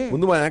 ఇలాగే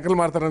ముందు మా యాంకర్లు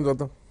మారుతారని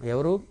చూద్దాం.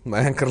 ఎవరు మా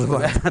యాంకర్లు?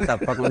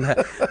 తప్పకుండా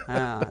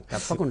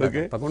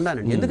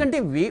తప్పకుండానండి. ఎందుకంటే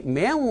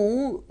మేము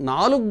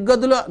 4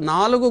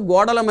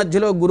 గోడల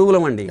మధ్యలో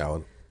గురువులం అండి.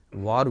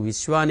 వారు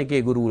విశ్వానికే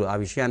గురువులు. ఆ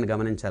విషయాన్ని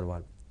గమనించారు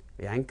వాళ్ళు.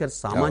 యాంకర్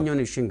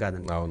సామాన్యమైన విషయం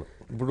కాదండి. అవును.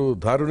 ఇప్పుడు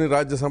దారుని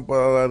రాజ్య సంపద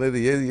అనేది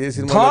ఏ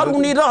సినిమా?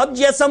 దారుని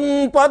రాజ్య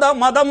సంపద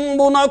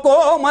మదంబున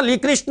కోమలి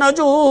కృష్ణ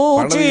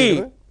చూచి.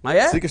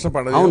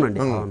 అవునండి.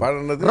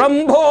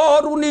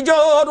 రంభోరు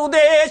నిజోరు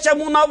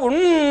దేశమున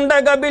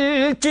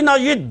ఉండగబిల్చిన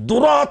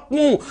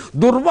ఇద్దురాత్ము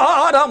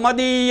దుర్వార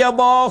మదీయ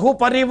బాహు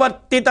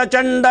పరివర్తిత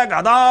చండ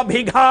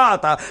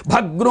గదాభిఘాత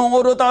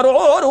భగ్నోరు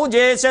తరోరు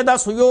చేసెద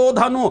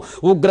సుయోధను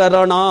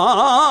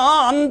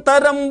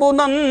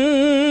ఉగ్రరణాంతరంబునన్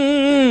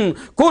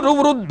కురు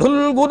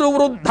వృద్ధుల్ గురు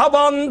వృద్ధ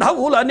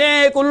బాంధవులనే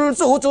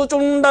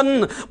కుల్సూచుచుండన్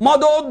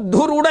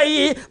మదోద్ధురుడై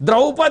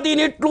ద్రౌపది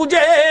నిట్లు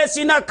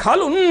చేసిన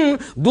ఖలున్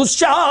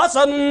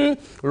దుశ్శాసన్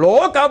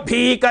లోక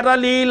భీకర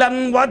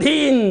లీలన్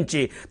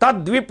వధించి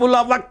తద్విపుల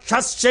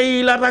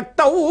వక్షశైల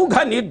రక్తౌఘ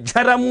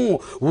నిర్ఝరము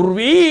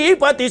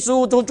ఉర్వీపతి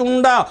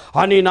సూచుచుండ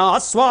అని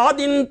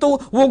నాస్వాదింతు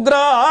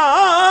ఉగ్రా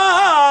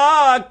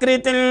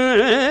ఆకృతి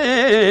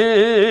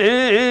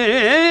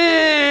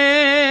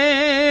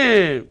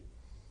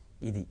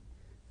ఇది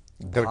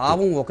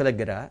భావం ఒక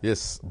దగ్గర,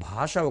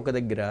 భాష ఒక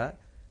దగ్గర,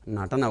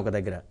 నటన ఒక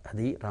దగ్గర.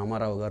 అది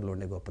రామారావు గారిలో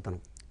ఉండే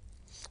గొప్పతనం.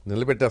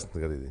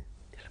 నిలబెట్టేస్తుంది కదా ఇది.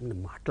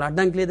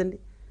 మాట్లాడడానికి లేదండి.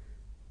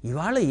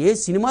 ఇవాళ ఏ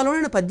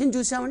సినిమాలోనైనా పద్యం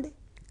చూసామండి?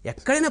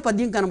 ఎక్కడైనా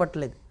పద్యం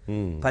కనబట్టలేదు.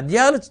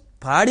 పద్యాలు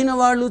పాడిన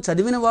వాళ్ళు,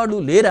 చదివిన వాళ్ళు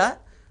లేరా?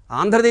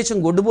 ఆంధ్రదేశం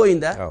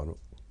గొడ్డుపోయిందా?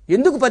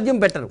 ఎందుకు పద్యం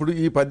పెట్టరు? ఇప్పుడు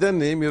ఈ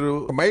పద్యాన్ని మీరు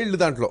మైల్డ్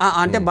దాంట్లో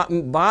అంటే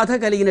బాధ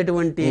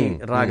కలిగినటువంటి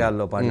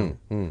రాగాల్లో పాడు.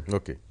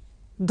 ఓకే.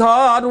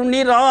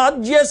 దారుణి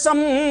రాజ్య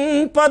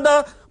సంపద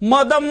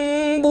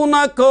మదంబున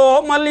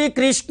కోమలి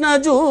కృష్ణ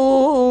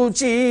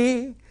జూచి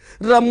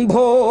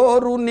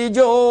రంభోరు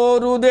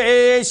నిజోరు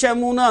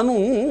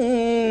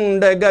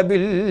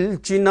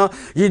దేశముననుండగబిల్చిన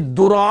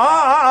ఇద్దురాత్ము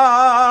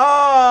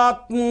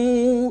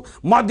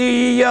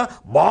మదీయ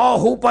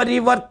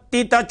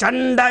బాహుపరివర్తిత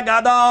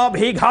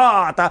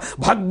చండగదాభిఘాత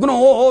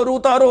భగ్నోరు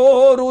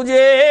తరోరు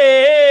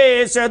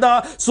జేషద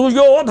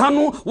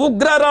సుయోధను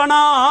ఉగ్రరణాంతరంబున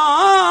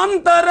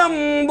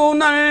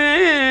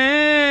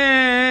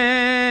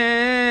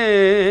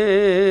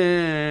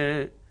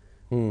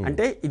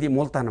అంటే ఇది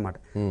మూలత అన్నమాట.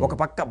 ఒక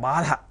పక్క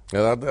బాధ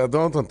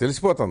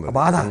తెలిసిపోతుంది,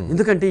 బాధ.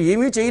 ఎందుకంటే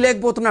ఏమీ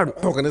చేయలేకపోతున్నాడు,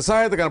 ఒక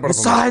నిస్సహాయత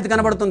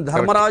కనబడుతుంది.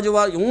 ధర్మరాజు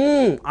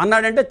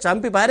అన్నాడంటే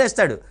చంపి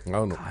పారేస్తాడు.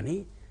 కానీ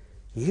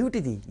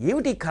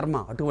ఏమిటి కర్మ?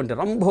 అటువంటి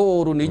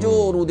రంభోరు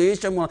నిజోరు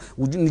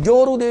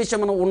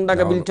దేశమున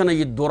ఉండగా పిలిచిన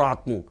ఈ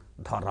దురాత్ము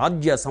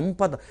రాజ్య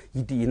సంపద.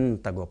 ఇది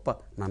ఇంత గొప్ప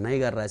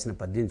నన్నయ్య గారు రాసిన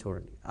పద్యం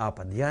చూడండి. ఆ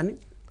పద్యాన్ని,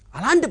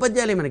 అలాంటి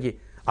పద్యాలే మనకి.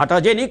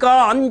 అటజనిక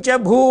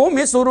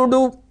అంచభూమి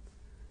సురుడు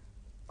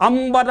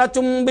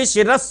అంబరచుంబి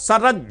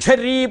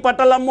శిరస్సరఝరీ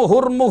పటల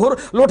ముహుర్ముహుర్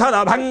లుఠద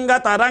భంగ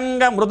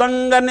తరంగ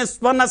మృదంగ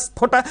నిస్వన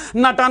స్ఫుట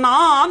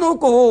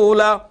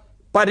నటనానుకూల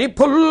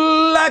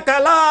పరిఫుల్ల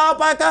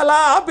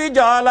కలాపకలాపి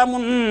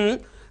జాలమున్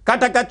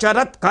కటక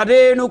చరత్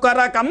కరేణుకర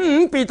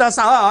కంపిత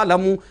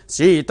సాలము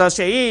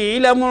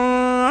శీతశైలము.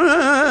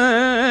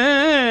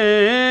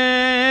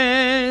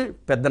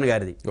 పెద్దన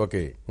గారిది.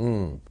 ఓకే.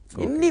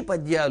 ఎన్ని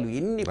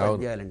పద్యాలండి.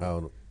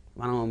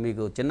 మనం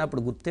మీకు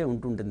చిన్నప్పుడు గుర్తే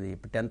ఉంటుంటుంది.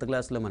 ఇప్పుడు 10th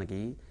క్లాస్లో మనకి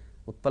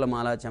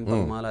ఉత్పలమాల,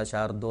 చంపకమాల,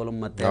 శార్దూలం,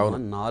 మధ్య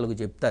 4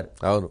 చెప్తారు.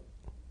 అవును.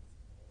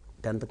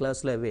 10th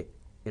క్లాస్లో అవే,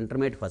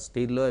 ఇంటర్మీడియట్ ఫస్ట్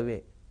ఇయర్లో అవే,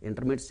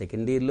 ఇంటర్మీడియట్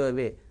సెకండ్ ఇయర్లో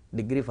అవే,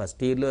 డిగ్రీ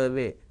ఫస్ట్ ఇయర్లో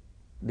అవే,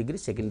 డిగ్రీ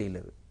సెకండ్ ఇయర్లో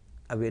అవే.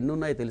 అవి ఎన్ని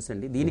ఉన్నాయో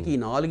తెలుసండి. దీనికి ఈ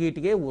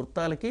 4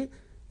 వృత్తాలకి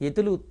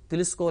ఎతులు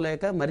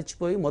తెలుసుకోలేక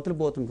మరిచిపోయి మొదలు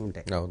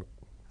పోతుంటుంటాయి. అవును.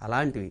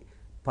 అలాంటివి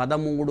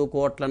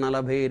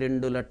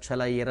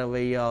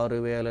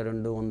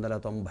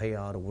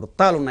 13,42,26,296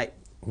 వృత్తాలు ఉన్నాయి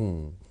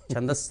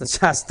ఛందస్సు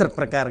శాస్త్ర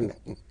ప్రకారంగా.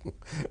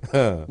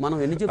 మనం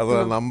ఎన్ని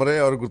చెప్తున్నాం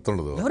ఎవరు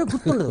గుర్తుండదు.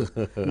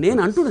 నేను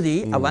అంటున్నది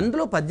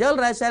అందులో పద్యాలు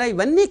రాశారా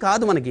ఇవన్నీ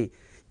కాదు. మనకి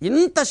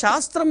ఇంత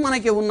శాస్త్రం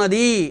మనకి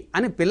ఉన్నది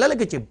అని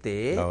పిల్లలకి చెప్తే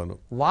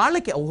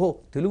వాళ్ళకి ఓహో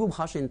తెలుగు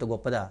భాష ఇంత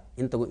గొప్పదా,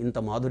 ఇంత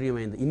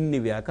మాధుర్యమైనది, ఇన్ని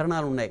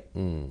వ్యాకరణాలు ఉన్నాయి,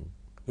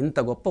 ఇంత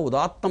గొప్ప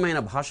ఉదాత్తమైన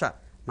భాష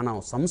మన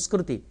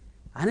సంస్కృతి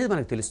అనేది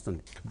మనకు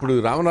తెలుస్తుంది. ఇప్పుడు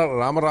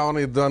రామరావణ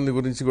యుద్ధాన్ని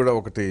గురించి కూడా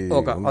ఒక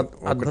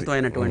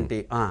అద్భుతమైనటువంటి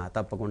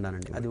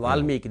తప్పకుండానండి. అది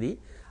వాల్మీకిది.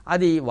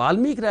 అది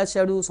వాల్మీకి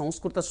రాశాడు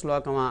సంస్కృత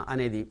శ్లోకమా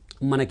అనేది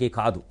మనకి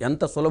కాదు.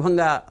 ఎంత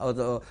సులభంగా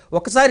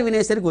ఒకసారి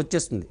వినేసరికి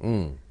వచ్చేస్తుంది.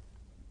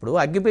 ఇప్పుడు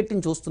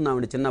అగ్గిపెట్టిని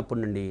చూస్తున్నామండి చిన్నప్పటి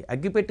నుండి.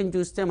 అగ్గిపెట్టిని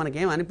చూస్తే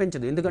మనకేం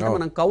అనిపించదు, ఎందుకంటే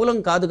మనం కౌలం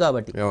కాదు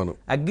కాబట్టి.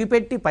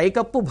 అగ్గిపెట్టి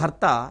పైకప్పు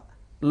భర్త,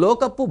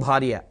 లోకప్పు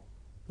భార్య,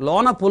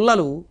 లోన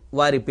పుల్లలు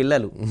వారి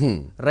పిల్లలు,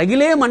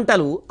 రగిలే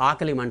మంటలు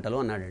ఆకలి మంటలు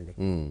అన్నాడండి.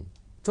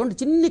 చూడండి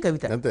చిన్ని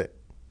కవిత.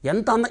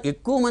 ఎంత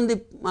ఎక్కువ మంది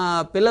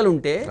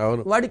పిల్లలుంటే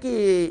వాడికి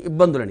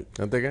ఇబ్బందులని.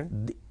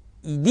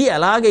 ఇది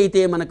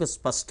ఎలాగైతే మనకు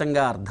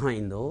స్పష్టంగా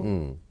అర్థమైందో,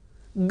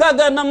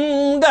 గగనం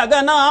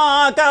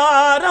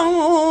గగనాకారం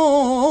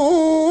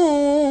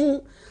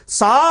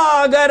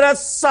సాగర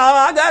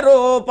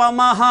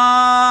సాగరోపమహా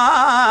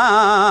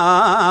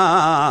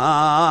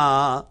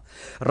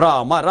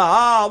రామ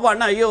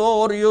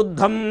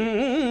రావణయోర్యుద్ధం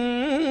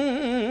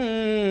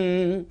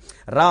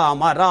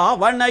రామ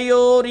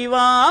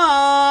రావణయోరివా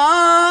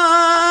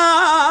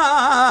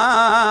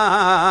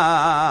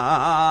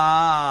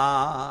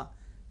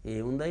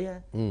ఏముందయ్యా?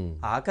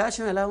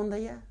 ఆకాశం ఎలా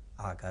ఉందయ్యా?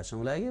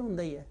 ఆకాశంలాగే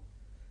ఉందయ్యా.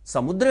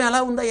 సముద్రం ఎలా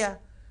ఉందయ్యా?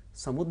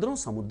 సముద్రం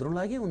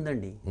సముద్రంలాగే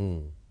ఉందండి.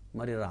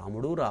 మరి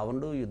రాముడు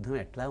రావణుడు యుద్ధం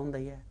ఎట్లా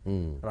ఉందయ్యా?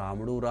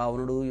 రాముడు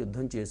రావణుడు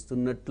యుద్ధం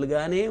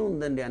చేస్తున్నట్లుగానే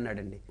ఉందండి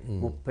అన్నాడండి.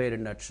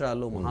 32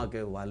 అక్షరాల్లో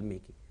మహాకవి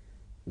వాల్మీకి.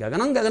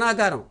 గగనం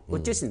గగనాకారం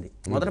వచ్చేసింది,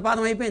 మొదటి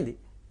పాదం అయిపోయింది.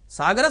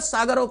 సాగర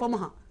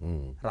సాగరోపమహ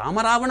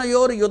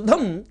రామరావణయోరు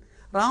యుద్ధం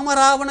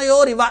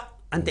రామరావణయోరివ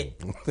అంతే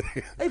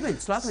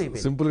అయిపోయింది, శ్లోకం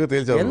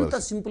అయిపోయింది. ఎంత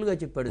సింపుల్ గా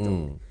చెప్పాడు.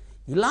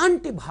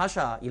 ఇలాంటి భాష,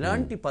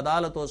 ఇలాంటి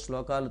పదాలతో,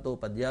 శ్లోకాలతో,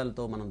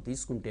 పద్యాలతో మనం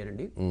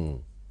తీసుకుంటేనండి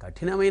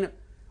కఠినమైన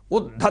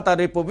ఉద్ధత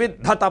రిపు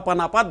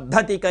విద్ధతపన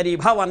పద్ధతి కరి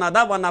భవన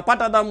దవన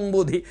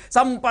పటదంబుధి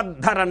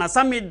సంపద్ధరణ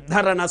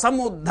సమిద్ధరణ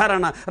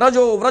సముద్ధరణ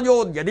రజో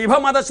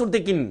వ్రజోద్యదిభమద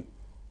శృతికిన్.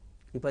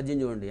 ఈ పద్యం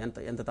చూడండి ఎంత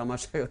ఎంత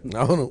తమాషా.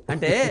 అవును.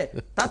 అంటే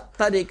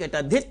తత్తరికిట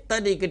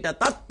ధిత్తరికిట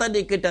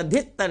తత్తరికిట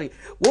ధిత్తరి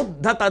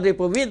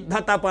ఉద్ధతరిపు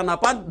విద్ధతపన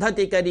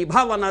పద్ధతి కరి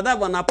భవన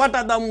దవన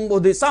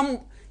పటదంబుది సం.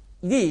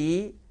 ఇది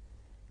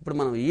ఇప్పుడు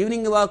మనం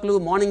ఈవినింగ్ వాక్లు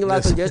మార్నింగ్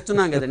వాక్లు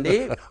చేస్తున్నాం కదండి,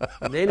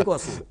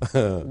 దేనికోసం?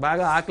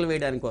 బాగా ఆకలి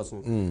వేయడానికి కోసం.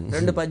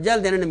 2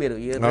 పద్యాలు తినండి మీరు,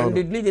 2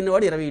 ఇడ్లీ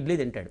తిన్నవాడు 20 ఇడ్లీ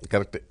తింటాడు.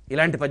 కరెక్ట్.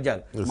 ఇలాంటి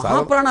పద్యాలు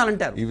మహాప్రాణాలు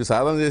అంటారు. ఇవి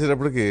సాధన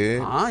చేసేటప్పటికి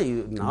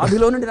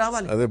నాభిలో నుండి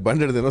రావాలి. అదే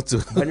బండెడు తినొచ్చు.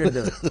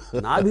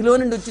 నాభిలో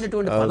నుండి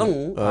వచ్చినటువంటి పదం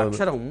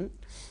అక్షరం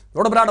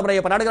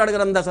లోడబరాడబరయ్య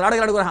పరాడగరాడగరంద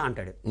సరాడగరాడుగురహ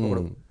అంటాడు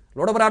ఒకడు.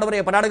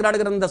 లోడబరాడబరయ్య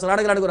పరాడగరాడగరంద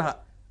సరాడగరాడుగురహ.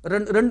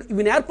 2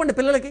 ఇవి నేర్పండి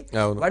పిల్లలకి.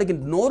 వాడికి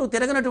నోరు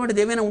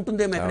తిరగనటువంటిది ఏమైనా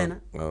ఉంటుందేమో ఎక్కడైనా.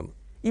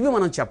 ఇవి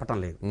మనం చెప్పటం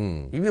లేదు.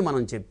 ఇవి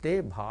మనం చెప్తే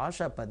భాష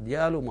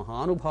పద్యాలు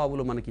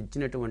మహానుభావులు మనకి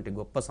ఇచ్చినటువంటి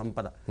గొప్ప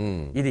సంపద.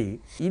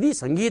 ఇది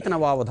సంగీత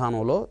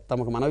నవావధానంలో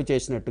తమకు మనవి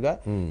చేసినట్టుగా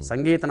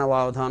సంగీత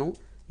నవావధానం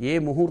ఏ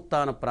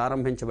ముహూర్తాన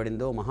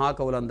ప్రారంభించబడిందో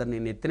మహాకవులందరినీ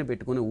నెత్తిన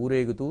పెట్టుకుని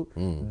ఊరేగుతూ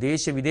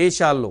దేశ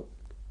విదేశాల్లో,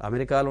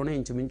 అమెరికాలోనే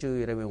ఇంచుమించు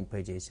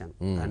 20-30 చేశాను.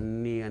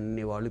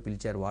 అన్ని వాళ్ళు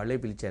పిలిచారు, వాళ్లే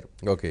పిలిచారు.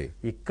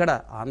 ఇక్కడ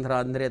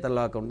ఆంధ్రేతలు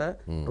కాకుండా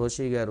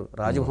రోషి గారు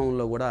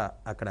రాజభవన్లో కూడా,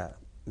 అక్కడ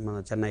మన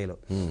చెన్నైలో,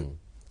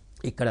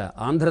 ఇక్కడ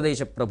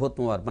ఆంధ్రదేశ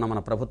ప్రభుత్వం వారు, మన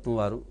ప్రభుత్వం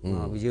వారు,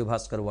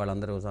 విజయభాస్కర్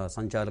వాళ్ళందరూ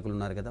సంచాలకులు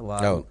ఉన్నారు కదా,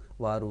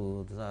 వారు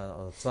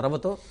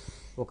చొరవతో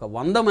ఒక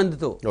 100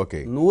 మందితో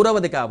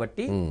 100వది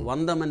కాబట్టి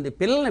 100 మంది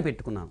పిల్లల్ని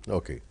పెట్టుకున్నాను.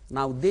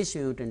 నా ఉద్దేశం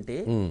ఏమిటంటే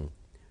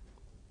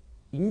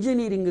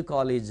ఇంజనీరింగ్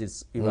కాలేజెస్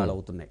ఇవాళ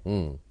అవుతున్నాయి,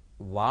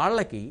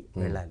 వాళ్ళకి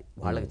వెళ్ళాలి,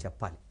 వాళ్ళకి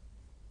చెప్పాలి,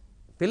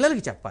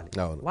 పిల్లలకి చెప్పాలి.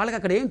 వాళ్ళకి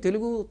అక్కడ ఏం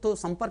తెలుగుతో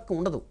సంపర్కం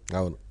ఉండదు.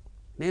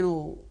 నేను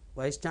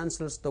వైస్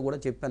ఛాన్సలర్స్తో కూడా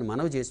చెప్పాను,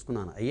 మనవి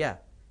చేసుకున్నాను, అయ్యా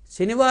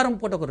శనివారం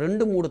పూట ఒక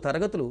 2-3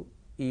 తరగతులు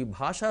ఈ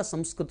భాషా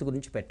సంస్కృతి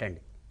గురించి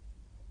పెట్టండి.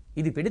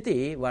 ఇది పెడితే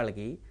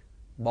వాళ్ళకి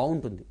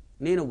బాగుంటుంది.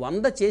 నేను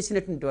 100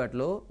 చేసినటువంటి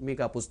వాటిలో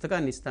మీకు ఆ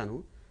పుస్తకాన్ని ఇస్తాను.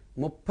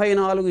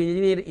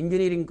 34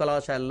 ఇంజనీరింగ్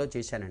కళాశాలలో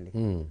చేశానండి.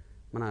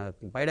 మన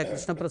పైడా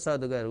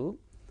కృష్ణప్రసాద్ గారు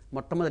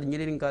మొట్టమొదటి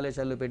ఇంజనీరింగ్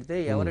కళాశాలలో పెడితే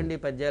ఎవరండి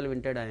పద్యాలు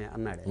వింటాడని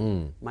అన్నాడు.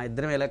 మా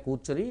ఇద్దరం ఇలా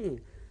కూర్చొని,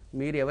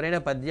 మీరు ఎవరైనా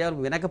పద్యాలు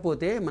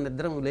వినకపోతే మన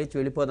ఇద్దరం లేచి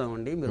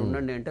వెళ్ళిపోదామండి, మీరు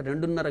ఉండండి అంటే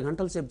 2.5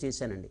 గంటల సేపు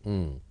చేశానండి.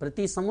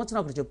 ప్రతి సంవత్సరం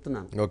అక్కడ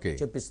చెప్తున్నాను,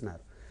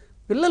 చెప్పిస్తున్నారు.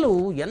 పిల్లలు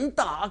ఎంత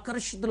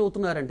ఆకర్షితులు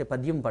అవుతున్నారంటే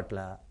పద్యం పట్ల.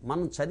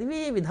 మనం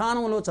చదివే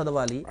విధానంలో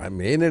చదవాలి.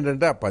 మెయిన్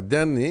ఏంటంటే ఆ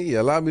పద్యాన్ని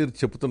ఎలా మీరు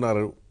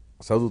చెప్తున్నారు,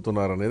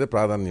 చదువుతున్నారు అనేది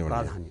ప్రాధాన్యం.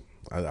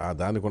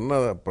 దానికి ఉన్న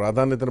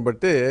ప్రాధాన్యతను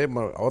బట్టే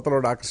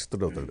అవతలవాడు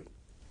ఆకర్షితుడు అవుతాడు.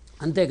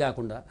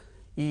 అంతేకాకుండా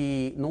ఈ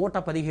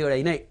 117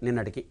 అయినాయి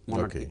నిన్నటికి,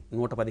 మొన్నటికి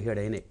 117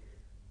 అయినాయి.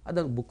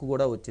 అదొక బుక్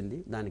కూడా వచ్చింది.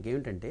 దానికి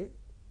ఏమిటంటే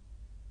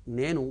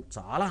నేను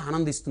చాలా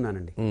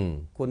ఆనందిస్తున్నానండి.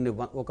 కొన్ని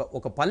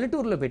ఒక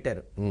పల్లెటూరులో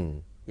పెట్టారు.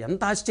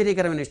 ఎంత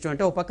ఆశ్చర్యకరమైన విషయం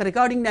అంటే, ఒక పక్క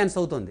రికార్డింగ్ డాన్స్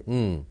అవుతుంది,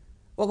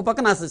 ఒక పక్క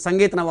నా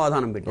సంగీత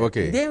నవాధానం పెట్టారు.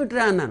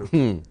 ఇదేమిట్రా అన్నాను.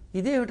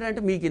 ఇదేమిట్రా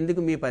అంటే, మీకు ఎందుకు,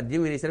 మీ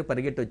పద్యం వినేసరికి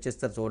పరిగెట్టి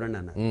వచ్చేస్తారు చూడండి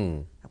అన్నారు.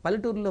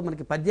 పల్లెటూరులో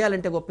మనకి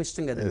పద్యాలంటే గొప్ప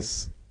ఇష్టం కదా,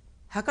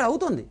 అక్కడ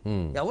అవుతుంది.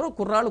 ఎవరో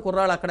కుర్రాళ్ళు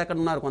అక్కడక్కడ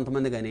ఉన్నారు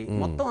కొంతమంది, కానీ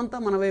మొత్తం అంతా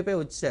మన వైపే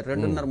వచ్చేసారు.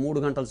 2.5-3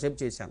 గంటల సేపు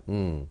చేశాను.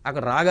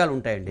 అక్కడ రాగాలు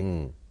ఉంటాయండి.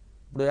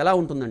 ఇప్పుడు ఎలా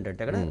ఉంటుందంటే,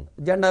 అక్కడ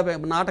జెండాపై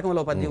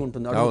నాటకంలో పద్యం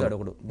ఉంటుంది. అడుగుతాడు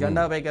ఒకడు,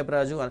 జెండాపై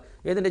కపిరాజు,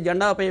 ఏదంటే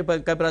జెండాపై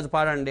కపిరాజు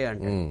పాడండి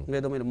అంటే,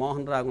 ఏదో మీరు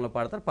మోహన్ రాగంలో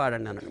పాడతారు,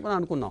 పాడండి అన్నట్టు మనం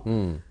అనుకున్నాం.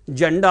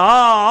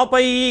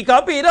 జెండాపై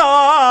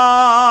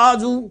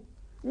కపిరాజు,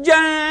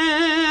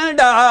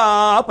 జెండాపై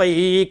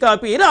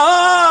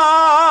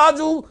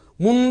కపిరాజు,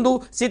 ముందు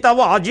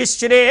సితవాజి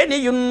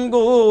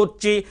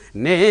శ్రేణియుంగూర్చి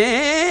నే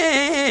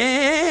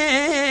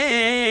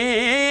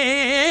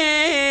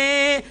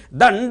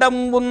దండం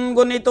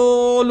ఉంగుని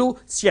తోలు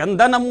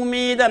స్యందనము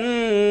మీదన్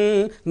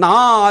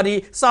నారి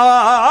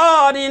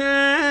సారిల్చుచున్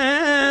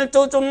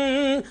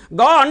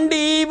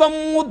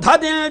గాండీవము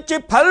ధరిల్చి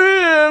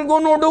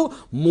ఫల్గునుడు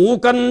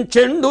మూకన్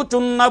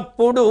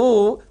చెండుచున్నప్పుడు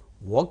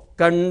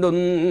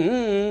ఒక్కండున్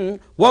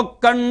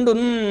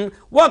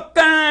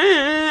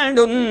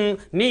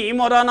నీ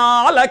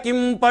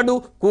మొరనాలకింపడు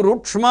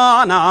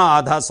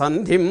కురుక్ష్మానాథ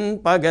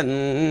సంధింపగన్.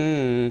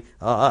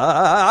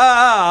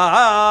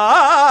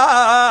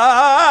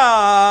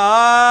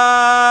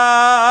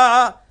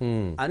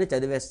 అని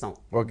చదివేస్తాం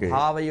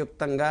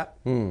భావయుక్తంగా,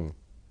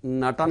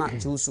 నటన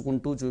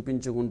చూసుకుంటూ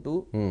చూపించుకుంటూ,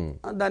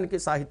 దానికి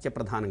సాహిత్య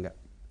ప్రధానంగా.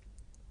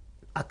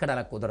 అక్కడ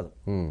అలా కుదరదు.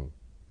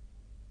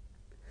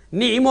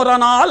 నీ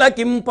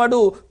మురనాలకింపడు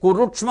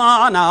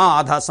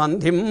కురుక్ష్మానాథ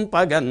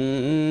సంధింపగన్.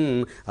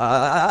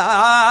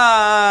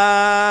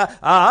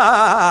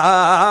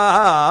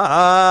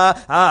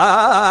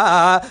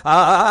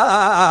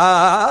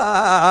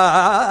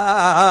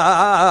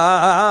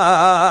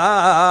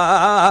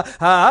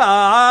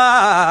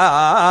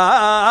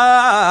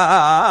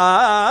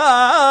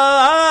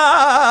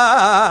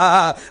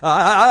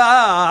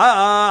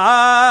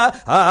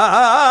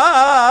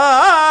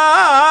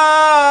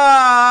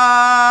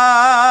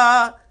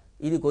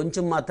 ఇది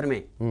కొంచెం మాత్రమే,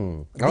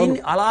 దీన్ని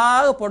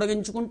అలాగ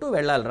పొడిగించుకుంటూ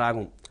వెళ్ళాలి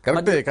రాగం.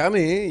 కరెక్టే,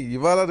 కానీ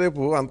ఇవాళ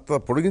రేపు అంత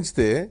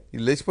పొడిగించితే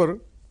లేచిపోరు.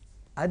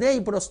 అదే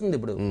ఇప్పుడు వస్తుంది.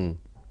 ఇప్పుడు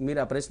మీరు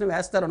ఆ ప్రశ్న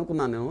వేస్తారు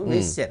అనుకున్నాను,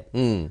 వేసారు.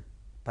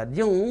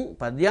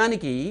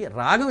 పద్యానికి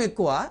రాగం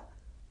ఎక్కువ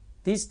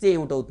తీస్తే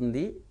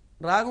ఏమిటవుతుంది,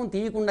 రాగం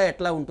తీయకుండా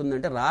ఎట్లా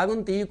ఉంటుందంటే, రాగం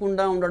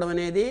తీయకుండా ఉండడం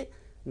అనేది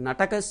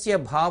నటకస్య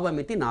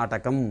భావమితి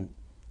నాటకం.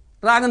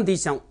 రాగం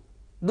తీసాం,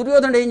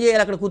 దుర్యోధనుడు ఏం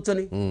చేయాలి అక్కడ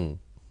కూర్చొని,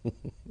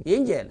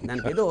 ఏం చేయాలి,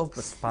 దానికి ఏదో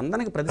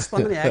స్పందనకి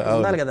ప్రతిస్పందన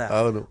ఉండాలి కదా.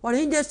 వాడు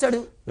ఏం చేస్తాడు,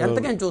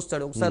 ఎంతకైనా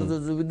చూస్తాడు, ఒకసారి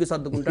విగ్గు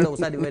సర్దుకుంటాడు,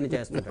 ఒకసారి ఇవన్నీ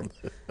చేస్తుంటాడు.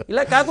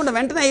 ఇలా కాకుండా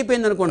వెంటనే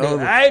అయిపోయింది అనుకోండి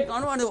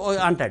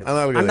అంటాడు.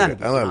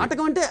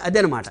 నాటకం అంటే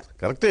అదేనమాట,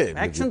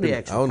 యాక్షన్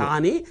రియాక్షన్.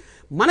 కానీ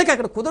మనకి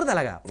అక్కడ కుదరదు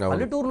అలాగా.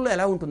 పల్లెటూరులో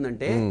ఎలా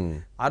ఉంటుందంటే,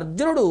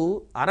 అర్జునుడు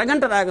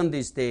అరగంట రాగం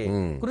తీస్తే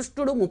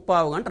కృష్ణుడు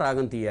 30 గంట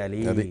రాగం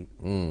తీయాలి.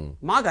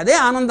 మాకు అదే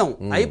ఆనందం.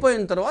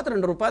 అయిపోయిన తర్వాత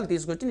 2 రూపాయలు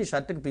తీసుకొచ్చి నీ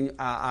షర్ట్కి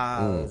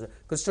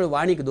కృష్ణుడు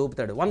వాణికి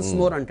దోపుతాడు, వన్స్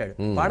మోర్ అంటాడు.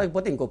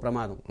 పాడకపోతే ఇంకో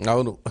ప్రమాదం.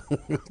 అవును.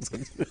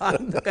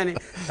 అందుకని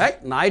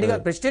నాయుడు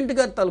గారు ప్రెసిడెంట్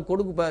గారు తన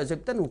కొడుకు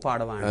చెప్తే నువ్వు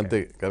పాడవా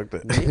అంతే. కరెక్ట్.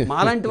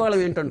 మాలాంటి వాళ్ళం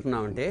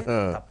ఏంటంటున్నామంటే,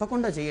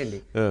 తప్పకుండా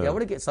చేయండి.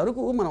 ఎవరికి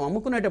సరుకు మనం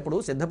అమ్ముకునేటప్పుడు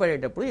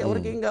సిద్ధపడేటప్పుడు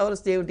ఎవరికి ఏం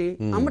కావాల్సి ఏమిటి,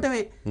 అమ్మటమే.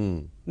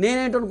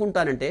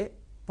 నేనేంటనుకుంటానంటే,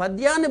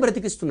 పద్యాన్ని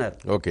బ్రతికిస్తున్నారు.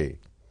 ఓకే.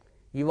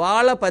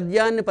 ఇవాళ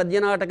పద్య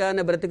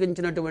నాటకాన్ని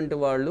బ్రతికించినటువంటి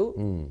వాళ్ళు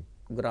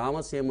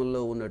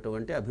గ్రామసీమల్లో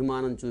ఉన్నటువంటి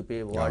అభిమానం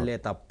చూపే వాళ్లే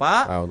తప్ప,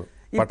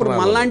 ఇప్పుడు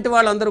మనలాంటి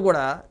వాళ్ళందరూ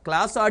కూడా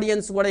క్లాస్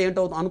ఆడియన్స్ కూడా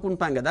ఏంటవుతుంది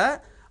అనుకుంటాం కదా.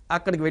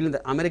 అక్కడికి వెళ్ళింది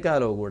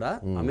అమెరికాలో కూడా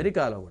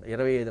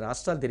 25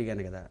 రాష్ట్రాలు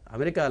తిరిగాను కదా.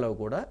 అమెరికాలో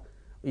కూడా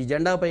ఈ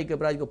జెండా పైకి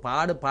ప్రాజెక్టు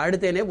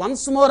పాడితేనే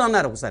వన్స్ మోర్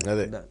అన్నారు ఒకసారి.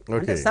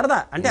 అంటే సరదా,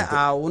 అంటే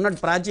ఆ ఉన్న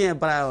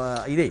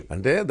ఇది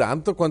అంటే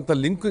దాంతో కొంత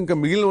లింక్ ఇంకా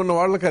మిగిలిన ఉన్న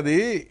వాళ్ళకి అది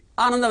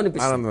ఆనందం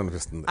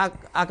అనిపిస్తుంది.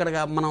 అక్కడ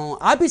మనం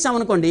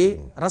ఆపేసామనుకోండి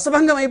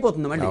రసభంగం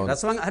అయిపోతుంది. మళ్ళీ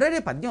రసభంగం, అరే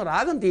పద్యం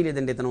రాగం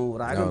తీయలేదండి ఇతను,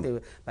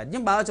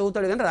 పద్యం బాగా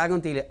చదువుతాడు కానీ రాగం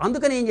తీయలేదు.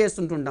 అందుకని ఏం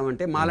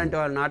చేస్తుంటుంటామంటే, మాలాంటి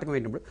వాళ్ళ నాటకం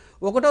ఏంటప్పుడు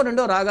 1,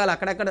 2 రాగాలు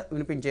అక్కడక్కడ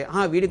వినిపించే,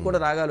 వీడికి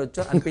కూడా రాగాలు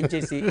వచ్చో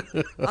అనిపించేసి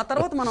ఆ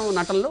తర్వాత మనం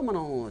నటనలో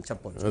మనం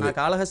చెప్పవచ్చు. నా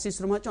కాళహస్తి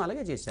శ్రీమాచం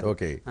అలాగే చేశారు.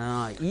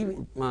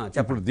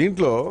 ఇప్పుడు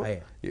దీంట్లో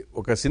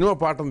ఒక సినిమా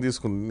పాటను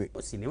తీసుకుంది.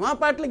 సినిమా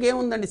పాటలకు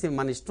ఏముందండి,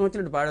 మన ఇష్టం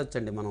వచ్చినట్టు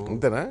పాడవచ్చండి మనం.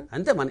 అంతేనా?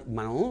 అంతే.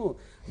 మనం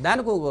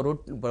దానికి ఇప్పుడు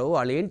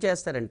వాళ్ళు ఏం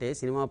చేస్తారంటే,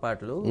 సినిమా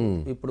పాటలు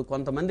ఇప్పుడు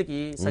కొంతమందికి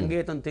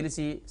సంగీతం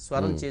తెలిసి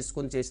స్వరం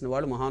చేసుకుని చేసిన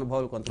వాళ్ళు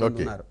మహానుభావులు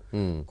కొంతమంది ఉన్నారు.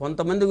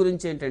 కొంతమంది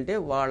గురించి ఏంటంటే,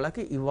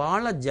 వాళ్ళకి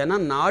ఇవాళ జన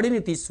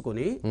నాడిని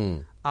తీసుకుని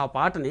ఆ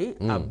పాటని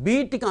ఆ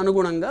బీట్ కి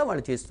అనుగుణంగా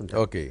వాళ్ళు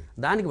చేస్తుంటారు.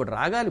 దానికి ఇప్పుడు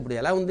రాగాలు ఇప్పుడు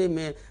ఎలా ఉంది,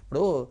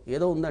 ఇప్పుడు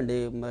ఏదో ఉందండి,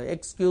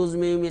 ఎక్స్క్యూజ్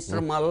మీ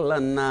మిస్టర్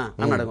మల్లన్న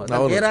అన్నాడు,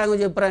 ఏ రాగం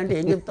చెప్పరా అంటే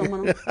ఏం చెప్తాం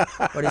మనం,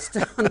 వాడు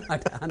ఇష్టం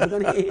అన్నమాట.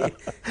 అందుకని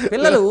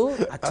పిల్లలు,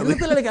 ఆ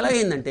చిన్నపిల్లలకి ఎలా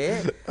అయిందంటే,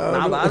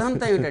 నా బాధ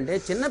అంతా ఏమిటంటే,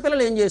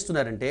 చిన్నపిల్లలు ఏం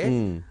చేస్తున్నారంటే,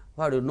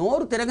 వాడు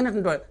నోరు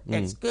తిరగనటువంటి వాడు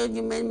ఎక్స్క్యూజ్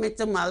మీ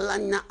మిస్టర్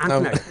మల్లన్న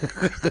అంటున్నాడు.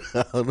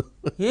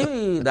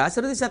 ఏమి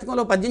దాశరథి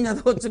శతకంలో పద్యం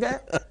చదవచ్చుగా,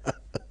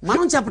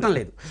 మనం చెప్పటం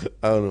లేదు.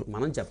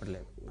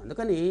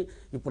 అందుకని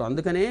ఇప్పుడు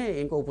అందుకనే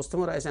ఇంకో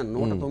పుస్తకం రాశాను,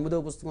 109వ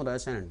పుస్తకం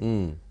రాశానండి.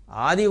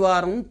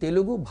 ఆదివారం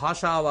తెలుగు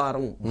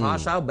భాషావారం,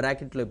 భాషా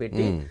బ్రాకెట్లో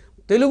పెట్టి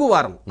తెలుగు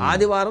వారం,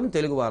 ఆదివారం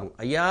తెలుగు వారం.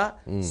 అయ్యా,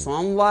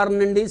 సోమవారం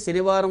నుండి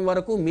శనివారం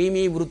వరకు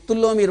మీ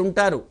వృత్తుల్లో మీరు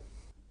ఉంటారు.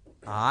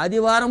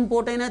 ఆదివారం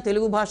పూటైనా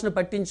తెలుగు భాషను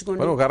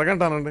పట్టించుకోండి.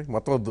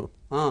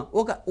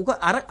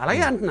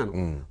 అలాగే అంటున్నాను.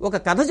 ఒక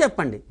కథ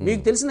చెప్పండి,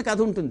 మీకు తెలిసిన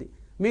కథ ఉంటుంది,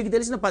 మీకు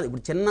తెలిసిన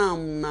ఇప్పుడు చిన్న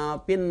అమ్మ,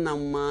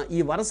 పిన్నమ్మ,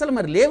 ఈ వరసలు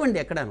మరి లేవండి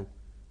ఎక్కడాను.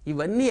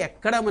 ఇవన్నీ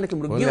ఎక్కడ మనకి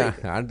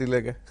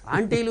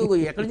ఆంటీలు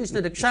ఎక్కడ చూసిన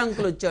రిక్షా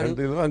అంకులు వచ్చాడు,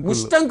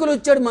 ముష్టంకులు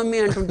వచ్చాడు మమ్మీ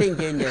అంటుంటే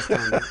ఇంకేం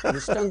చేస్తాను.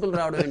 ముష్టంకులు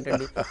రావడం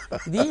ఏంటండి,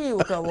 ఇది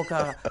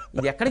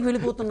ఇది ఎక్కడికి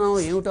వెళ్ళిపోతున్నావు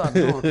ఏమిటో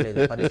అర్థం అవ్వట్లేదు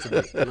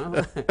పరిస్థితి.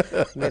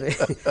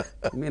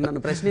 మీరు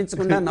నన్ను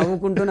ప్రశ్నించకుండా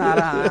నవ్వుకుంటూనే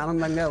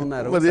ఆనందంగా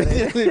ఉన్నారు.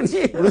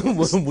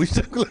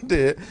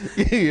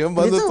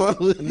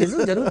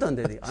 నిజం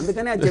జరుగుతుంది అది.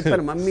 అందుకనే అది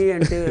చెప్పాను, మమ్మీ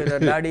అంటే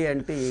డాడీ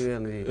అంటే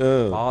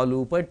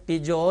పాలు పట్టి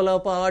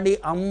జోలపాడి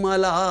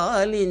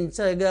అమ్మలాలి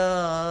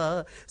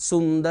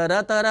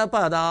సుందరతర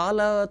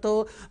పదాలతో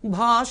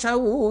భాష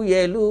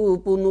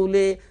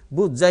ఊయలుపునులే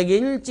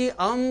బుజ్జగించి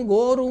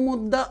గోరు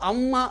ముద్ద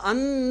అమ్మ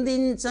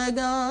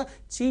అందించగా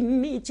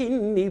చిన్ని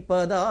చిన్ని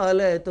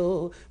పదాలతో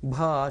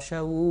భాష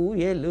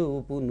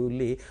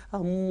ఊయలుపునులే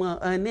అమ్మ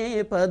అనే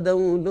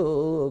పదంలో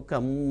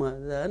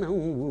కమ్మదనం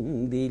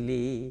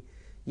ఉందిలే.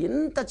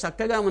 ఎంత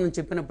చక్కగా మనం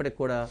చెప్పినప్పటికి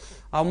కూడా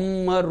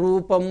అమ్మ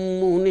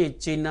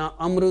రూపమునిచ్చిన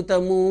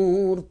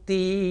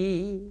అమృతమూర్తి.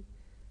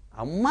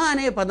 అమ్మ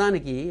అనే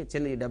పదానికి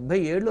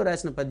 77లో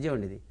రాసిన పద్యం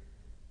అండి ఇది.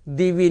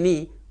 దివిని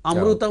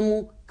అమృతము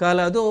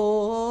కలదో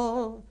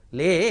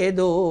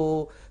లేదో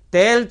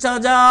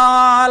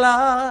తేల్చజాల.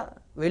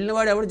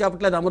 వెళ్ళినవాడు ఎవడు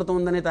చెప్పట్లేదు అమృతం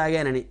ఉందని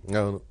తాగానని.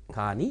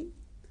 కానీ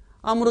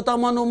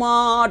అమృతమను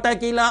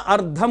మాటకిల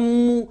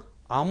అర్థము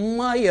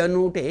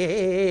అమ్మయనుటే,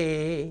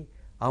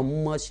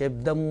 అమ్మ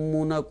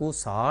శబ్దమునకు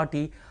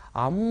సాటి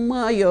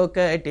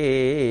అమ్మయొకటే.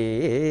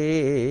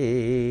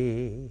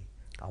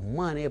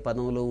 అమ్మ అనే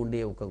పదంలో ఉండే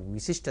ఒక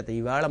విశిష్టత.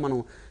 ఈవేళ మనం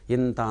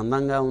ఇంత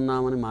అందంగా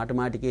ఉన్నామని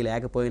మాటిమాటికి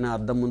లేకపోయినా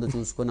అద్దం ముందు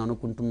చూసుకొని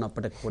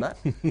అనుకుంటున్నప్పటికి కూడా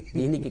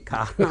దీనికి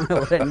కారణం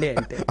ఎవరండి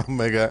అంటే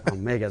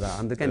అమ్మే కదా.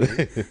 అందుకని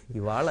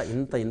ఇవాళ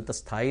ఇంత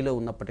స్థాయిలో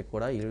ఉన్నప్పటికి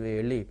కూడా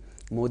వెళ్ళి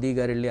మోదీ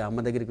గారు వెళ్ళి అమ్మ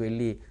దగ్గరికి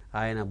వెళ్ళి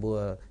ఆయన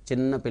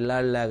చిన్న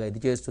పిల్లాడిలాగా ఇది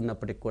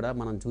చేస్తున్నప్పటికి కూడా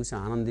మనం చూసి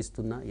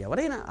ఆనందిస్తున్నా.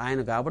 ఎవరైనా ఆయన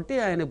కాబట్టి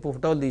ఆయన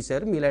ఫోటోలు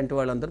తీశారు, మీలాంటి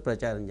వాళ్ళందరూ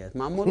ప్రచారం చేస్తారు.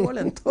 మామూలు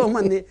వాళ్ళు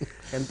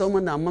ఎంతో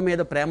మంది అమ్మ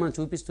మీద ప్రేమను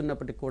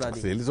చూపిస్తున్నప్పటికి కూడా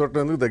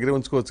దగ్గర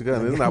ఉంచుకోవచ్చు.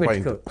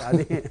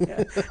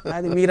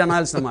 అది మీరు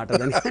అనాల్సిన మాట.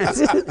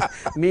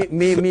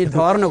 మీ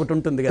ధోరణి ఒకటి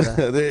ఉంటుంది కదా.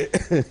 అదే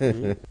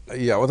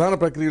ఈ అవధాన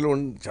ప్రక్రియలో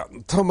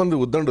ఎంతో మంది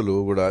ఉద్దండులు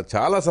కూడా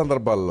చాలా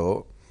సందర్భాల్లో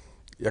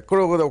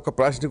ఎక్కడో ఒక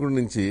ప్రాశ్నికుడి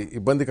నుంచి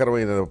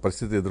ఇబ్బందికరమైన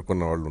పరిస్థితి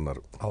ఎదుర్కొన్న వాళ్ళు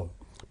ఉన్నారు.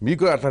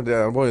 మీకు అట్లాంటి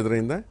అనుభవం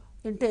ఎదురైందా?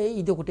 అంటే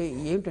ఇది ఒకటి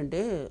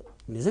ఏంటంటే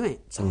నిజమే,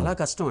 చాలా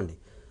కష్టం అండి.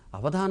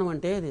 అవధానం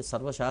అంటే అది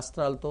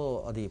సర్వశాస్త్రాలతో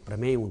అది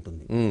ప్రమేయం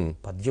ఉంటుంది,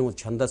 పద్యం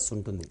ఛందస్సు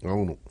ఉంటుంది.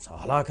 అవును,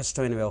 చాలా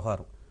కష్టమైన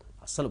వ్యవహారం.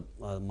 అసలు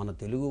మన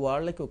తెలుగు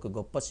వాళ్ళకి ఒక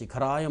గొప్ప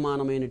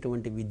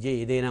శిఖరాయమానమైనటువంటి విద్య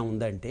ఏదైనా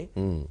ఉందంటే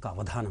ఒక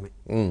అవధానమే.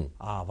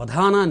 ఆ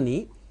అవధానాన్ని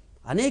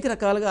అనేక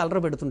రకాలుగా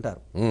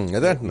అలరబెడుతుంటారు.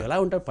 ఎలా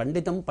ఉంటారు?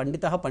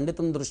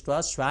 పండితం దృష్ట్యా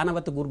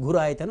శ్వానవతి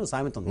గుర్ఘురాయిత అని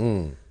సామెత ఉంది.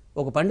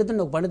 ఒక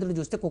పండితుడు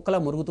చూస్తే కుక్కలా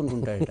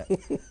మురుగుతుంటుంటాడట.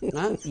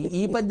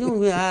 ఈ పద్యం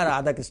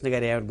రాధాకృష్ణ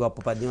గారు గొప్ప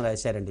పద్యం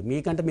రాశారండి,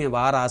 మీకంటే మేము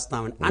బాగా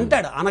రాస్తామని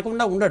అంటాడు,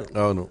 అనకుండా ఉండడు.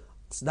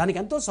 దానికి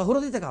ఎంతో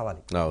సహృదయత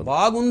కావాలి,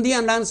 బాగుంది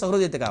అనడానికి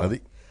సహృదయత కావాలి.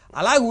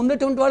 అలాగే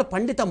ఉన్నటువంటి వాడు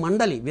పండిత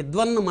మండలి,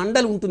 విద్వన్న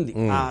మండలి ఉంటుంది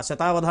ఆ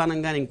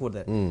శతావధానంగా.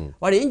 ఇంకోటి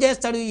వాడు ఏం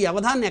చేస్తాడు, ఈ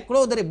అవధాన్ని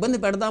ఎక్కడో దగ్గర ఇబ్బంది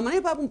పెడదామని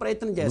పాపం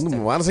ప్రయత్నం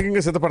చేస్తాడు,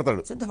 మానసికంగా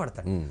సిద్ధపడతాడు.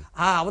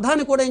 ఆ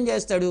అవధాని కూడా ఏం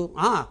చేస్తాడు,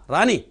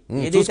 రాని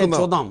ఏదైతే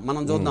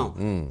మనం చూద్దాం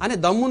అని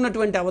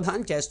దమ్మున్నటువంటి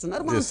అవధానం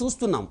చేస్తున్నారు, మనం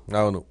చూస్తున్నాం.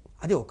 అవును,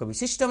 అది ఒక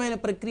విశిష్టమైన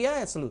ప్రక్రియ.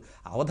 అసలు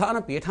అవధాన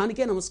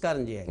పీఠానికే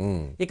నమస్కారం చేయాలి.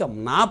 ఇక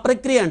నా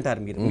ప్రక్రియ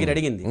అంటారు మీరు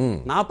అడిగింది.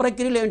 నా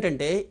ప్రక్రియలో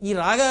ఏంటంటే ఈ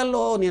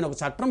రాగాల్లో నేను ఒక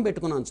చట్టం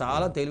పెట్టుకున్నాను,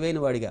 చాలా తెలివైన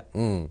వాడిగా.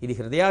 ఇది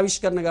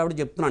హృదయావిష్కరణ కాబట్టి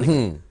చెప్తున్నాను.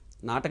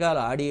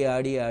 నాటకాలు ఆడి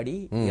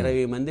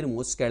 20 మందిని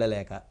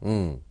మోసుకెళ్ళలేక,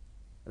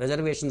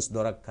 రిజర్వేషన్స్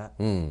దొరక్క,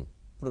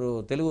 ఇప్పుడు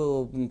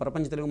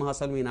ప్రపంచ తెలుగు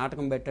మహాసభలు మీ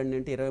నాటకం పెట్టండి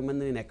అంటే 20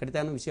 మంది నేను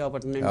ఎక్కడితేనో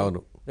విశాఖపట్నం,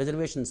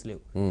 రిజర్వేషన్స్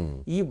లేవు.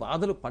 ఈ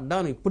బాధలు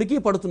పడ్డాను, ఇప్పటికీ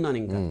పడుతున్నాను.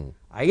 ఇంకా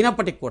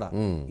అయినప్పటికి కూడా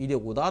ఇది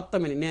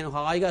ఉదాత్తమైన, నేను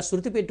హాయిగా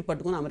శృతి పెట్టి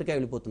పట్టుకుని అమెరికా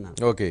వెళ్ళిపోతున్నాను.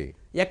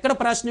 ఎక్కడ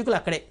ప్రాశ్నికులు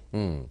అక్కడే.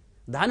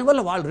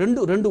 దానివల్ల వాళ్ళు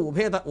రెండు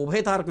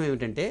ఉభయతారకం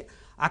ఏమిటంటే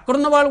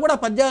అక్కడున్న వాళ్ళు కూడా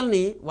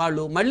పద్యాలని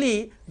వాళ్ళు మళ్ళీ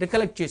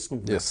రికలెక్ట్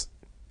చేసుకుంటారు.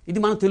 ఇది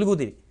మన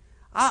తెలుగుది.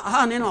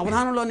 నేను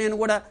అవధానంలో నేను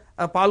కూడా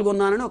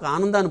పాల్గొన్నానని ఒక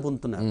ఆనందాన్ని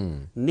పొందుతున్నాను.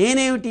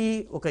 నేనేమిటి,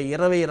 ఒక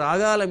 20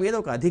 రాగాల మీద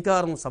ఒక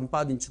అధికారం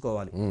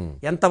సంపాదించుకోవాలి.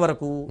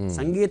 ఎంతవరకు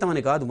సంగీతం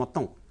అని కాదు,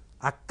 మొత్తం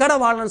అక్కడ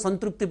వాళ్ళని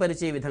సంతృప్తి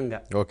పరిచే విధంగా.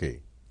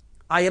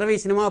 ఆ 20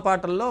 సినిమా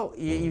పాటల్లో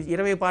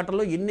 20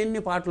 పాటల్లో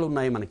ఎన్నెన్ని పాటలు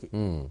ఉన్నాయి మనకి,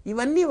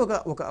 ఇవన్నీ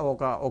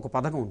ఒక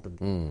పథకం ఉంటుంది.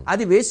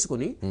 అది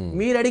వేసుకుని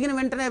మీరు అడిగిన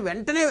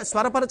వెంటనే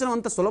స్వరపరచడం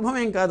అంత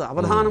సులభమేం కాదు.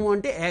 అవధానము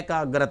అంటే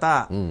ఏకాగ్రత.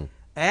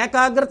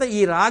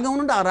 ఈ రాగం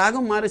నుండి ఆ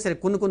రాగం మారేసరి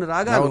కొన్ని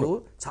రాగాలు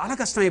చాలా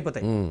కష్టం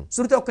అయిపోతాయి.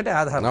 శృతి ఒక్కటే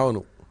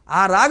ఆధారం.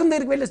 ఆ రాగం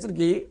దగ్గరికి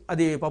వెళ్ళేసరికి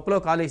అది పప్పులో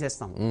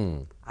కాలేసేస్తాం.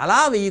 అలా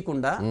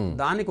వేయకుండా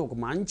దానికి ఒక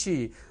మంచి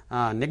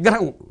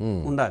నిగ్రహం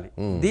ఉండాలి.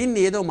 దీన్ని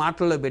ఏదో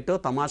మాటల్లో పెట్టో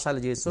తమాషాలు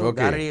చేసో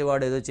గారడీ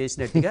వాడు ఏదో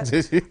చేసినట్టుగా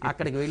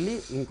అక్కడికి వెళ్ళి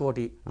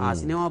ఇంకోటి ఆ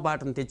సినిమా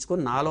పాటను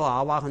తెచ్చుకొని నాలో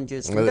ఆవాహన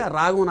చేసుకుంటే ఆ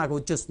రాగం నాకు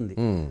వచ్చేస్తుంది.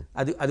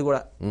 అది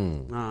కూడా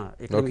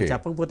ఇక్కడ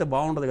చెప్పకపోతే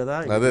బాగుండదు కదా,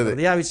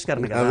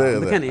 హృదయావిష్కరణ కదా,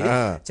 అందుకని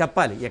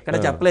చెప్పాలి. ఎక్కడ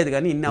చెప్పలేదు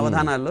కానీ ఇన్ని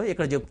అవధానాల్లో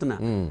ఇక్కడ చెప్తున్నా.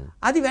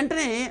 అది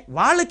వెంటనే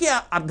వాళ్ళకి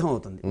అర్థం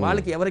అవుతుంది,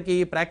 వాళ్ళకి ఎవరికి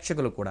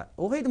ప్రేక్షకులకు కూడా.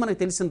 ఓహో, ఇది మనకు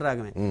తెలిసిన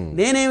రాగమే.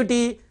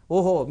 నేనేమిటి,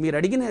 ఓహో మీరు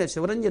అడిగిన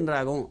శివరంజన్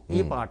రాగం ఈ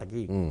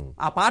పాటకి,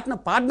 ఆ పాటను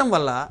పాడడం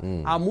వల్ల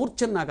ఆ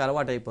మూర్ఛన నాకు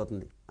అలవాటు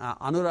అయిపోతుంది.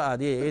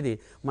 అది ఏది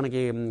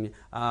మనకి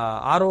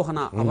ఆరోహణ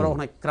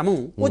అవరోహణ క్రమం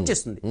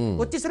వచ్చేస్తుంది.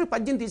 వచ్చేసరికి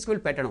పద్యం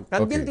తీసుకువెళ్ళి పెట్టడం.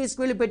 పద్యం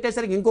తీసుకువెళ్ళి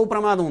పెట్టేసరికి ఇంకో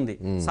ప్రమాదం ఉంది,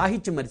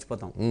 సాహిత్యం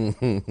మర్చిపోతాం.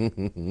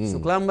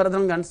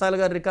 శుక్లాంబరధరం ఘంటసాల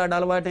గారి రికార్డు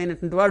అలవాటు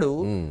అయినటువంటి వాడు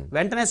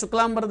వెంటనే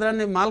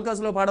శుక్లాంబరధరాన్ని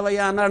మాల్కాసులో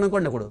పాడవయ్యా అన్నాడు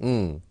అనుకోండి, ఒకడు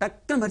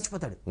టక్కున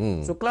మర్చిపోతాడు.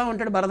 శుక్లాం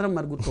అంటాడు, భరధరం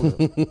మరి గుర్తుండదు.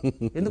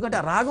 ఎందుకంటే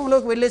ఆ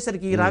రాగంలోకి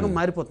వెళ్ళేసరికి ఈ రాగం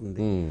మారిపోతుంది.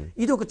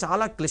 ఇది ఒక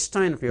చాలా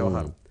క్లిష్టమైన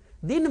వ్యవహారం.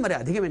 దీన్ని మరి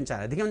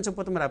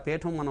అధిగమించకపోతే మరి ఆ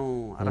పీఠం మనం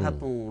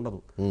అర్హత్వం ఉండదు.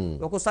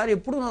 ఒక్కోసారి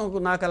ఎప్పుడు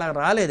నాకు అలా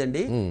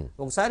రాలేదండి.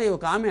 ఒకసారి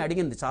ఒక ఆమె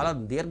అడిగింది, చాలా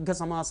దీర్ఘ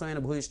సమాసమైన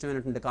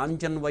భూయిష్టమైనటువంటి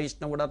కాంచన్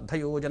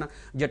వైష్ణవుడర్థయోజన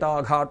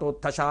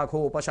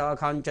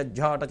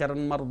జటాఘాటోత్థశాఖోపశాఖాంచాట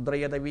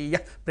చరన్మరుద్రయదవీయ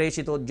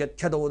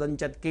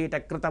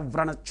ప్రేషితోజ్యథ్యదోదంచత్కీటకృత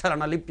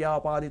వ్రణచ్చరణ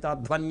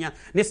లిప్యాపాదితాధ్వన్య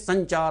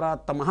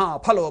నిస్సంచారాత్త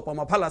మహాఫలోపమ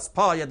ఫల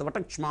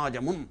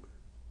స్ఫాయద్వటక్ష్మాజముం.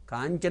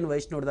 కాంచన్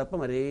వైష్ణవుడు తప్ప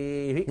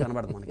మరేమీ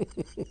కనబడదు మనకి.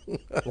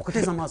 ఒకటే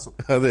సమాసం,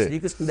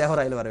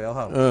 శ్రీకృష్ణదేవరాయల వారి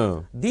వ్యవహారం.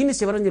 దీన్ని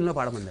శివరంజన్లో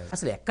పాడమంది.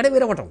 అసలు ఎక్కడ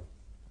విరవటం,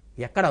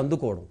 ఎక్కడ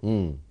అందుకోవడం,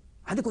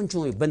 అది కొంచెం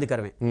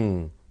ఇబ్బందికరమే.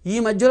 ఈ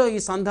మధ్యలో ఈ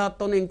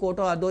సంధాత్వం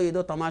ఇంకోటో అదో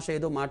ఏదో తమాషా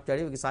ఏదో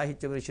మాట్లాడి ఒక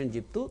సాహిత్య విషయం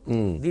చెప్తూ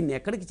దీన్ని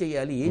ఎక్కడికి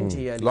చేయాలి, ఏం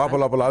చేయాలి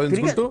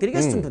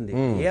తిరిగేస్తుంటుంది.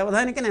 ఏ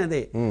అవధానికనే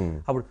అదే.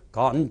 అప్పుడు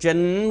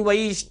కాంచన్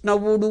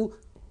వైష్ణవుడు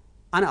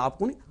అని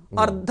ఆపుకుని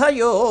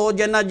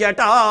అర్ధయోజన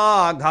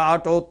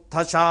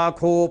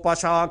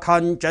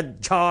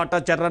జటాఘాటోత్థశాఖోపశాఖాంచాట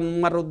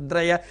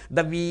చరన్మరుద్రయ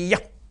దవీయ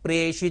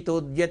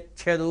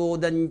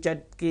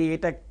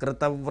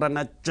ప్రేషితోద్యథ్యదోదంచత్కీటకృత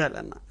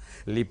వ్రణచ్చలన.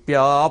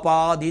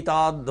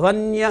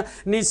 లిప్యాపాదితాధ్వన్య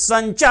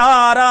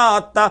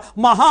నిస్సంచారాత్త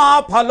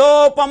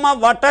మహాఫలోపమ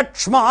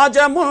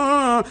వటక్ష్మాజము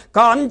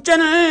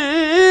కాంచన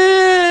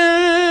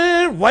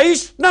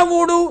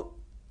వైష్ణవుడు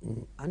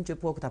అని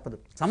చెప్పుకోక తప్పదు.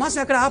 సమాసం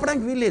ఎక్కడ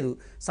ఆపడానికి వీల్లేదు.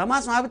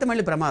 సమాసం ఆపితే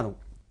మళ్ళీ ప్రమాదం.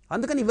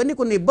 అందుకని ఇవన్నీ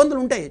కొన్ని ఇబ్బందులు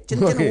ఉంటాయి.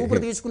 చిన్న చిన్న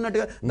ఊపిరి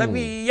తీసుకున్నట్టుగా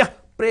దవీయ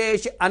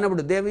ప్రేషి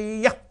అన్నప్పుడు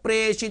దేవీయ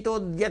ప్రేషితో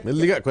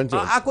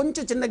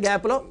కొంచెం చిన్న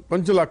గ్యాప్ లో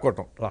కొంచెం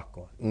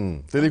లాక్కోవాలి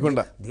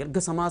తెలియకుండా దీర్ఘ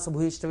సమాస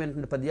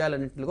భూయిష్టమైనటువంటి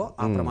పద్యాలన్నింటిలో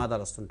ఆ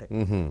ప్రమాదాలు వస్తుంటాయి.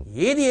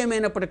 ఏది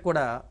ఏమైనప్పటికీ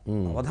కూడా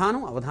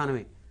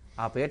అవధానమే.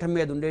 ఆ పీఠం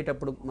మీద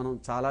ఉండేటప్పుడు మనం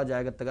చాలా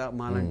జాగ్రత్తగా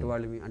మాలాంటి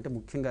వాళ్ళని, అంటే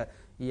ముఖ్యంగా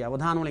ఈ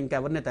అవధానంలో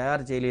ఇంకెవరిని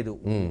తయారు చేయలేదు.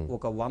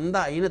 ఒక 100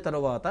 అయిన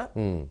తర్వాత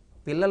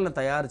పిల్లల్ని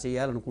తయారు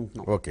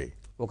చేయాలనుకుంటున్నాం.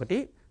 ఒకటి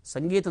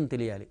సంగీతం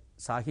తెలియాలి,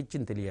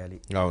 సాహిత్యం తెలియాలి.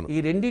 ఈ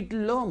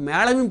రెండిట్లో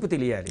మేళవింపు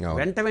తెలియాలి.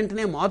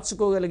 వెంటనే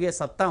మార్చుకోగలిగే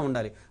సత్తా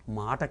ఉండాలి.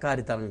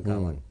 మాటకారితనం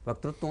కావాలి,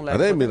 వక్తృత్వం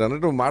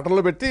మీరు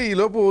మాటల్లో పెట్టి ఈ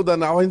లోపు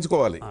దాన్ని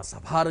ఆవహించుకోవాలి.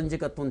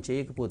 సభారంజకత్వం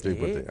చేయకపోతే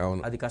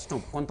అది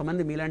కష్టం.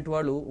 కొంతమంది మీలాంటి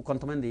వాళ్ళు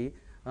కొంతమంది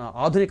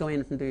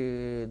ఆధునికమైనటువంటి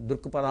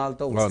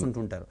దృక్పథాలతో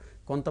వస్తుంటుంటారు,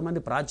 కొంతమంది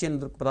ప్రాచీన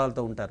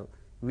దృక్పథాలతో ఉంటారు.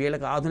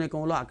 వీళ్ళకి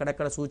ఆధునికంలో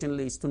అక్కడక్కడ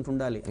సూచనలు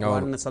ఇస్తుంటుండాలి,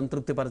 వాడిని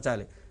సంతృప్తి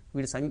పరచాలి.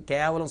 వీడు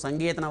కేవలం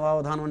సంగీత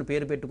నవావధానం అని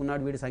పేరు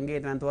పెట్టుకున్నాడు, వీడి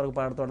సంగీతం ఎంతవరకు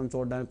పాడుతాడని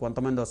చూడడానికి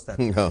కొంతమంది వస్తారు.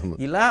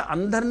 ఇలా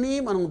అందరినీ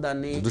మనం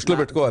దాన్ని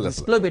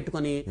దృష్టిలో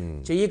పెట్టుకొని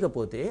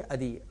చెయ్యకపోతే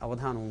అది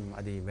అవధానం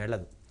అది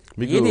వెళ్ళదు.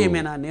 ఏది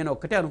ఏమైనా నేను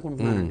ఒక్కటే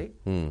అనుకుంటున్నానండి,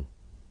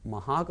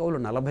 మహాకవులు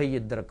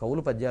 42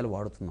 కవులు పద్యాలు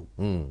వాడుతున్నాం.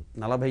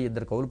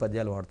 42 కవులు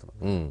పద్యాలు వాడుతున్నాం.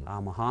 ఆ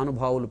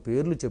మహానుభావులు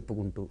పేర్లు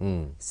చెప్పుకుంటూ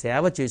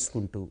సేవ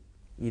చేసుకుంటూ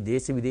ఈ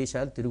దేశ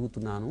విదేశాలు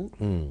తిరుగుతున్నాను.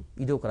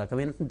 ఇది ఒక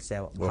రకమైనటువంటి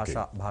సేవ,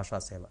 భాషా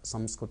సేవ.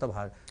 సంస్కృత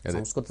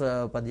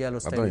పద్యాలు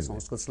వస్తాయి,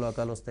 సంస్కృత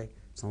శ్లోకాలు వస్తాయి.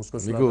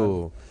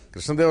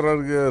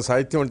 కృష్ణదేవరాయ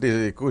సాహిత్యం అంటే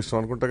ఎక్కువ ఇష్టం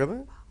అనుకుంటా కదా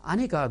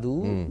అని కాదు.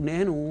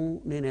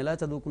 నేను ఎలా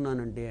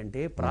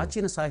చదువుకున్నానంటే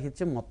ప్రాచీన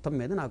సాహిత్యం మొత్తం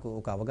మీద నాకు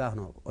ఒక అవగాహన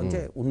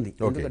ఉంది.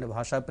 ఎందుకంటే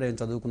భాషాప్రయం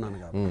చదువుకున్నాను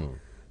కాబట్టి,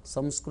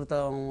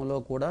 సంస్కృతంలో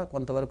కూడా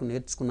కొంతవరకు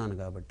నేర్చుకున్నాను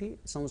కాబట్టి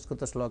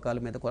సంస్కృత శ్లోకాల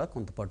మీద కూడా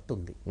కొంత పట్టు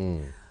ఉంది.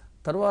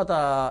 తర్వాత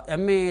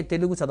ఎంఏ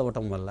తెలుగు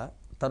చదవటం వల్ల,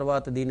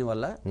 తర్వాత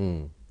దీనివల్ల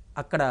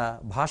అక్కడ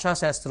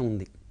భాషాశాస్త్రం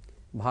ఉంది,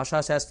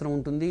 భాషాశాస్త్రం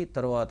ఉంటుంది.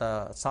 తర్వాత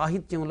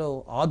సాహిత్యంలో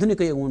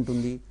ఆధునిక యుగం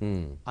ఉంటుంది,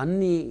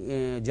 అన్ని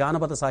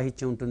జానపద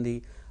సాహిత్యం ఉంటుంది.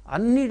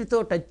 అన్నిటితో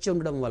టచ్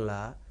ఉండడం వల్ల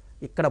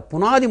ఇక్కడ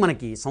పునాది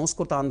మనకి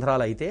సంస్కృత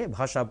ఆంధ్రాలు అయితే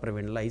భాషా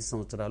ప్రవీణలో 5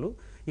 సంవత్సరాలు,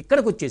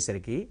 ఇక్కడికి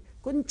వచ్చేసరికి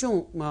కొంచెం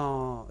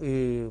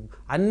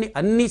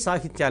అన్ని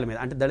సాహిత్యాల మీద,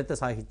 అంటే దళిత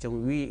సాహిత్యం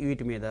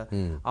వీటి మీద,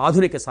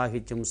 ఆధునిక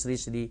సాహిత్యం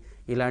శ్రీశ్రీ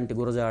ఇలాంటి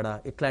గురజాడ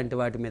ఇట్లాంటి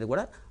వాటి మీద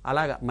కూడా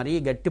అలాగా మరీ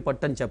గట్టి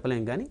పట్టని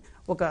చెప్పలేం. కానీ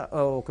ఒక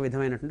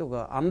విధమైనటువంటి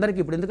అందరికీ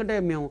ఇప్పుడు, ఎందుకంటే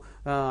మేము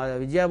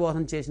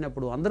విద్యాబోధన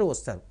చేసినప్పుడు అందరూ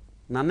వస్తారు.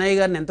 నన్నయ్య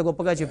గారిని ఎంత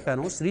గొప్పగా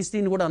చెప్పానో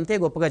శ్రీశ్రీని కూడా అంతే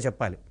గొప్పగా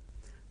చెప్పాలి.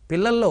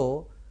 పిల్లల్లో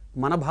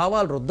మన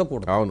భావాలు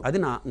రుద్దకూడదు, అది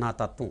నా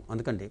తత్వం.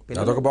 అందుకంటే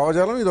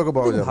భావజాలం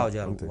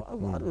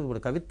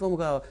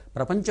కవిత్వముగా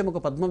ప్రపంచముక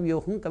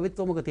పద్మవ్యూహం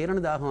కవిత్వముక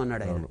తీరని దాహం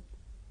అన్నాడు ఆయన.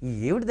 ఈ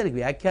ఏమిటి దానికి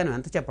వ్యాఖ్యానం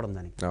ఎంత చెప్పడం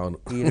దానికి?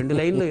 ఈ 2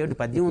 లైన్లో ఏమిటి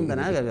పద్యం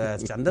ఉందనా,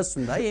 ఛందస్సు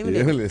ఉందా, ఏమి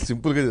లేదు,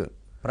 సింపుల్గా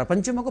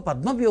ప్రపంచముక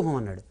పద్మవ్యూహం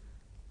అన్నాడు,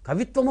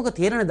 కవిత్వముక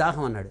తీరని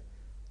దాహం అన్నాడు.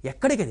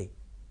 ఎక్కడికి అది?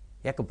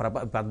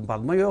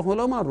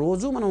 పద్మవ్యూహంలో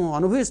మనం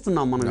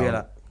అనుభవిస్తున్నాం మనం వేళ.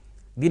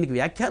 దీనికి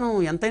వ్యాఖ్యానం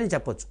ఎంతైనా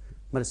చెప్పొచ్చు.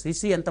 మరి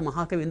శ్రీశ్రీ ఎంత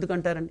మహాకవి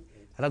ఎందుకంటారండి?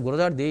 అలా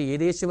గురజాడ ఏ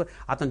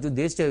అతను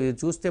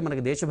చూస్తే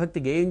మనకి దేశభక్తి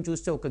గేయం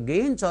చూస్తే ఒక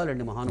గేయం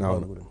చాలండి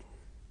మహానుభావుల గురించి.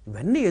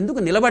 ఇవన్నీ ఎందుకు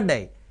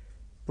నిలబడ్డాయి?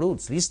 ఇప్పుడు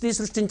శ్రీశ్రీ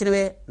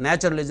సృష్టించినవే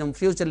నేచురలిజం,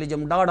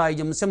 ఫ్యూచరలిజం,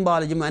 డాడాయిజం,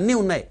 సింబాలిజం అన్నీ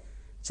ఉన్నాయి.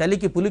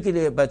 చలికి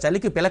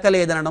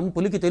పిలకలేదనడం,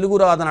 పులికి తెలుగు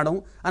రాదనడం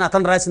అని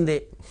అతను రాసిందే.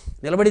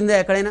 నిలబడిందే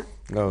ఎక్కడైనా?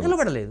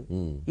 నిలబడలేదు.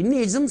 ఇన్ని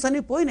ఇజమ్స్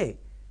అన్నీ పోయినాయి.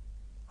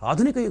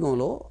 ఆధునిక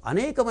యుగంలో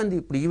అనేక మంది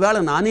ఇప్పుడు ఈవేళ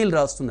నానీలు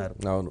రాస్తున్నారు,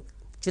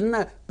 చిన్న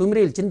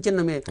టుమిరీలు,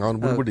 చిన్న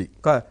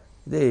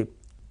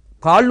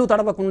కాళ్ళు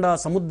తడవకుండా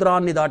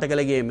సముద్రాన్ని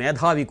దాటగలిగే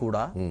మేధావి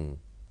కూడా,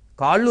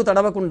 కాళ్ళు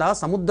తడవకుండా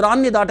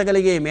సముద్రాన్ని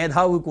దాటగలిగే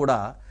మేధావి కూడా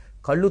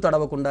కళ్ళు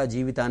తడవకుండా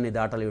జీవితాన్ని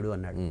దాటలేడు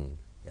అన్నాడు.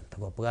 ఎంత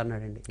గొప్పగా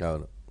అన్నాడండి.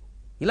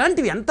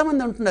 ఇలాంటివి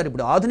ఎంతమంది అంటున్నారు.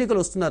 ఇప్పుడు ఆధునికులు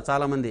వస్తున్నారు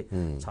చాలామంది,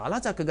 చాలా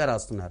చక్కగా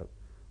రాస్తున్నారు.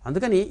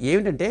 అందుకని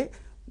ఏమిటంటే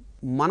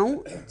మనం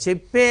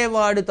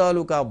చెప్పేవాడి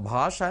తాలూకా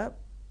భాష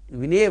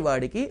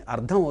వినేవాడికి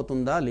అర్థం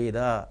అవుతుందా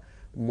లేదా.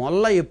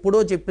 మొల్ల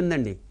ఎప్పుడో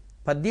చెప్పిందండి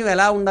పద్యం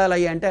ఎలా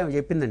ఉండాలి అంటే ఆమె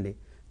చెప్పిందండి,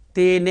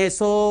 తేనె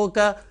సోక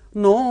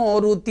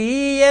నోరు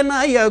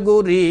తీయనయగు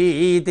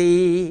రీతి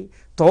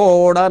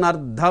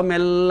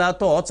తోడనర్థమెల్ల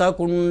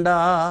తోచకుండా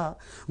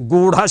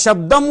గూఢ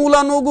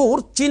శబ్దములను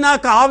గూర్చిన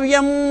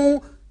కావ్యము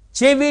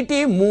చెవిటి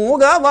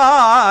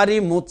మూగవారి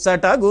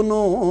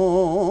ముచ్చటగును.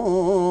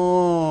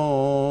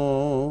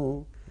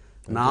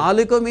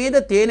 నాలుక మీద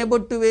తేనె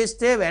బొట్టు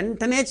వేస్తే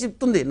వెంటనే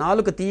చెప్తుంది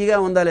నాలుక తీయగా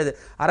ఉందా లేదా.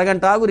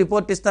 అరగంట ఆగు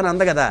రిపోర్ట్ ఇస్తాను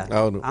అంద కదా,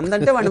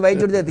 అందంటే వాడిని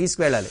వైద్యుడి దగ్గర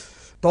తీసుకువెళ్ళాలి.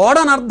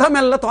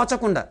 తోడనర్థమెల్ల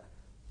తోచకుండా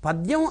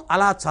పద్యం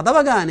అలా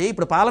చదవగానే,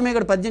 ఇప్పుడు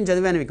పాలమేగడ పద్యం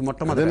చదివాను మీకు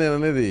మొట్టమొదటి నేను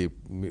అనేది.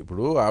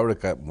 ఇప్పుడు ఆవిడ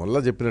మొల్ల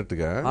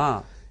చెప్పినట్టుగా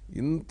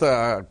ఇంత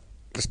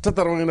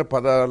క్లిష్టతరమైన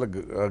పదాల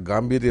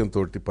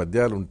గాంభీర్యంతో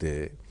పద్యాలు ఉంటే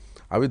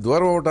అవి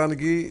దూరం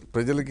అవడానికి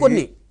ప్రజలకి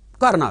కొన్ని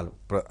కారణాలు,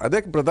 అదే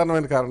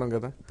ప్రధానమైన కారణం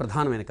కదా.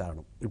 ప్రధానమైన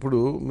కారణం. ఇప్పుడు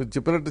మీరు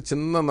చెప్పినట్టు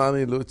చిన్న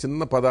నాణీలు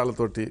చిన్న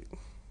పదాలతోటి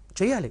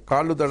చేయాలి,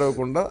 కాళ్ళు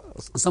తడవకుండా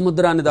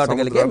సముద్రాన్ని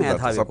దాటగలిగే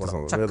మేధావి కూడా.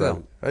 చక్కగా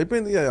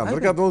అయిపోయింది,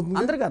 అందరికీ అర్థమవుతుంది,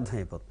 అందరికీ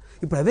అర్థమైపోతుంది.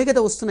 ఇప్పుడు అవే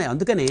కదా వస్తున్నాయి.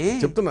 అందుకనే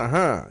చెప్తున్నా,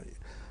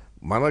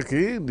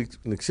 మనకి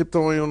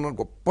నిక్షిప్తమై ఉన్న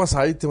గొప్ప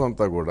సాహిత్యం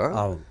అంతా కూడా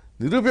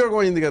నిరుపయోగం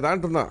అయింది కదా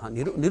అంటున్నా.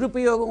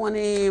 నిరుపయోగం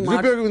అనే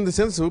నిరుపయోగం ఇన్ ది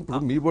సెన్స్, ఇప్పుడు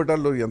మీ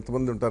బోటాల్లో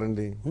ఎంతమంది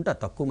ఉంటారండి? ఉంటారు,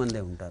 తక్కువ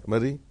మందే ఉంటారు.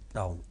 మరి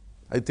అవును,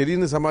 అది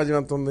తెలియని సమాజం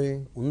ఎంత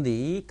ఉంది.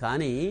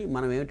 కానీ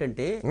మనం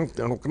ఏమిటంటే,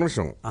 ఒక్క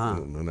నిమిషం,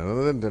 నేను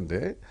అన్నది ఏంటంటే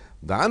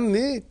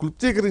దాన్ని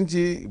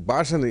క్లుప్తీకరించి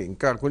భాషని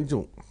ఇంకా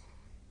కొంచెం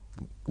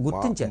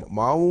గుర్తించారు,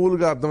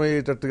 మామూలుగా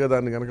అర్థమయ్యేటట్టుగా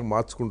దాన్ని కనుక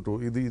మార్చుకుంటూ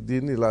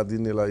దీన్ని ఇలా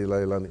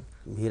అని.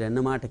 మీరన్న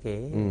మాటకే,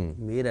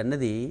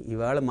 మీరన్నది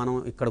ఇవాళ మనం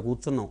ఇక్కడ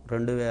కూర్చున్నాం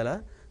 2000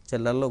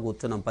 చిల్లర్లో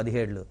కూర్చున్నాం,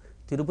 17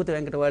 తిరుపతి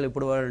వెంకట వాళ్ళు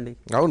ఇప్పుడు వాడండి.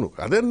 అవును,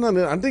 అదే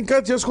అంటే ఇంకా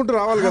చేసుకుంటూ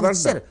రావాలి కదా.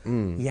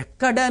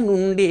 ఎక్కడ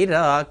నుండి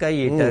రాక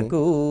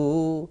ఇటకు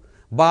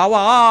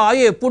బావా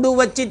ఎప్పుడు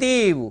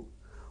వచ్చితీవు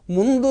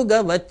ముందుగా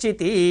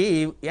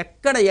వచ్చితీవు.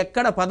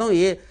 ఎక్కడ పదం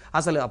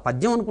అసలు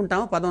పద్యం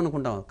అనుకుంటామా పదం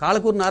అనుకుంటామా?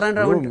 కాళకూరు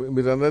నారాయణరావు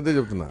మీరు అన్నదే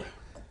చెప్తున్నా.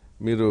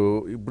 మీరు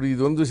ఇప్పుడు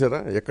ఇది ఉంది చూసారా,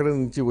 ఎక్కడ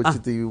నుంచి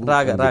వచ్చి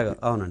రాగా.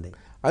 అవునండి,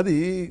 అది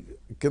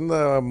కింద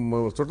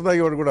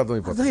చుట్టదాగేవాడు కూడా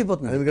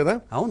అర్థమైపోతుంది కదా.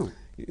 అవును,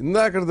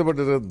 ఇందాక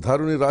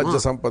ధరుని రాజ్య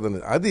సంపదని,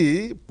 అది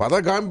పద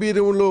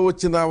గాంభీర్యంలో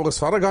వచ్చిన ఒక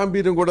స్వర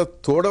గాంభీర్యం కూడా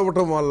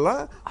తోడవటం వల్ల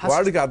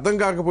వాడికి అర్థం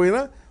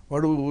కాకపోయినా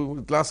వాడు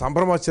ఇట్లా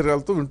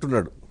సంభ్రమాశ్చర్యాలతో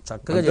వింటున్నాడు.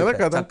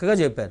 చక్కగా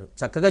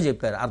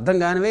చెప్పారు. అర్థం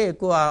కానివే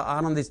ఎక్కువ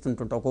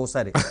ఆనందిస్తుంటుంటా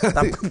ఒక్కోసారి.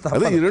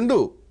 అదే ఈ రెండు,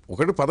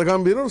 ఒకటి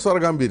పదగాంభీర్యం,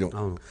 స్వరగాంభీర్యం,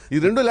 ఈ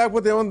రెండు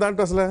లేకపోతే ఏమన్నా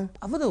దాంట్లో అసలు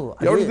అవ్వదు.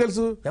 ఎవరికి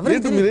తెలుసు?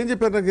 మీరేం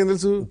చెప్పారు నాకేం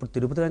తెలుసు? ఇప్పుడు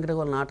తిరుపతి వెంకట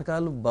వాళ్ళ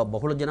నాటకాలు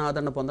బహుళ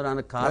జనాదరణ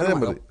పొందడానికి కారణం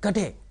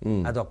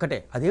అదొక్కటే.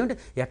 అదేమిటి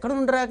ఎక్కడ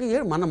ఉండరాక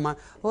మన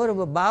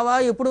బావా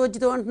ఎప్పుడు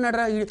వచ్చితో అంటున్నాడు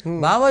రా,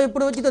 బావా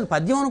ఎప్పుడు వచ్చితో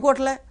పద్యం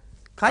అనుకోవట్లే.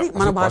 కానీ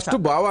మన భాష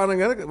బావా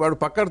అనగానే వాడు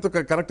పక్కడితో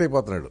కనెక్ట్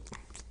అయిపోతున్నాడు.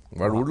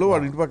 వాడు ఊళ్ళో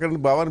వాడు ఇంటి పక్కన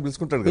బావాని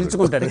పిలుచుకుంటాడు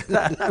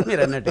కదా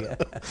మీరు అన్నట్టుగా.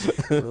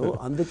 ఇప్పుడు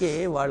అందుకే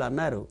వాళ్ళు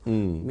అన్నారు,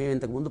 మేము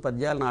ఇంతకు ముందు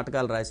పద్యాలు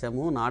నాటకాలు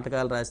రాసాము,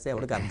 నాటకాలు రాస్తే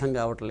ఎవరికి అర్థం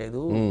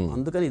కావట్లేదు,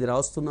 అందుకని ఇది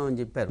రాస్తున్నాం అని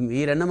చెప్పారు.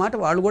 మీరన్న మాట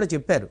వాళ్ళు కూడా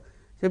చెప్పారు.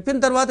 చెప్పిన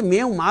తర్వాత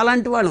మేము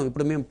మాలాంటి వాళ్ళం,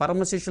 ఇప్పుడు మేము పరమ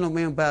శిష్యులు,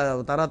 మేము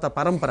తర్వాత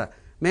పరంపర,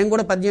 మేము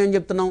కూడా పద్యం ఏం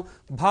చెప్తున్నాం.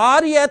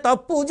 భార్య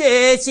తప్పు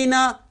చేసిన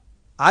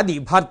అది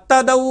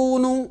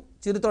భర్తదవును,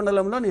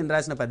 చిరుతొండలంలో నేను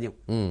రాసిన పద్యం.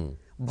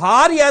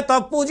 భార్య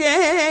తప్పు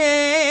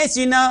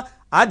చేసిన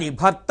అది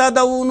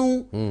భర్తదవును,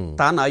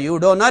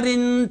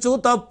 తనయుడొనరించు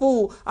తప్పు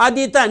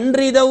అది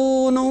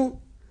తండ్రిదవును,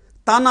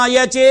 తనయ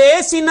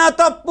చేసిన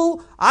తప్పు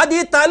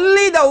అది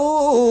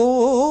తల్లిదవును,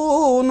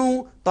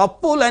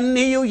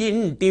 తప్పులన్నీయు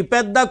ఇంటి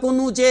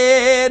పెద్దకును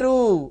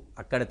చేరు.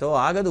 అక్కడితో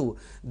ఆగదు,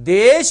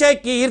 దేశ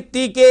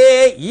కీర్తికే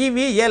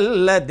ఇవి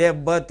ఎల్ల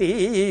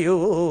దెబ్బతీయు.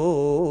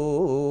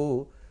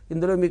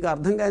 ఇందులో మీకు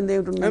అర్థం కానిది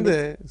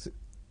ఏమిటి?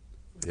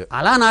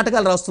 అలా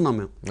నాటకాలు రాస్తున్నాం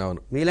మేము. అవును,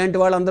 మీలాంటి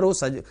వాళ్ళందరూ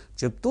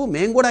చెప్తూ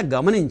మేము కూడా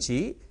గమనించి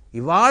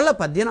ఇవాళ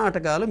పద్య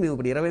నాటకాలు మేము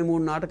ఇప్పుడు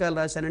 23 నాటకాలు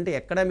రాశానంటే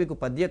ఎక్కడ మీకు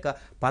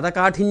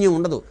పదకాఠిన్యం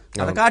ఉండదు.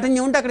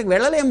 పదకాఠిన్యం ఉంటే అక్కడికి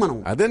వెళ్ళలేము మనం.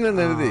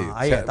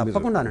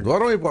 తప్పకుండా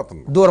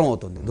దూరం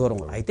అవుతుంది.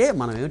 అయితే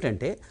మనం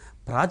ఏమిటంటే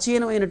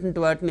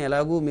ప్రాచీనమైనటువంటి వాటిని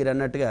ఎలాగూ మీరు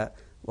అన్నట్టుగా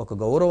ఒక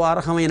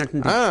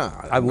గౌరవార్హమైనటువంటి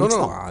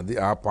అది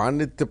ఆ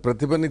పాండిత్య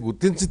ప్రతిభని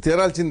గుర్తించి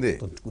తీరాల్సిందే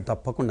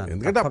తప్పకుండా.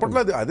 ఎందుకంటే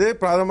అప్పట్లో అదే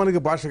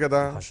ప్రామాణిక భాష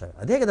కదా.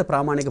 అదే కదా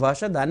ప్రామాణిక భాష,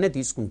 దాన్నే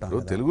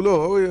తీసుకుంటారు. తెలుగులో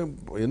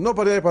ఎన్నో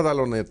పర్యాయ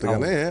పదాలు ఉన్నాయి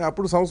ఎత్తగానే,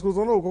 అప్పుడు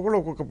సంస్కృతంలో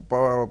ఒక్కొక్క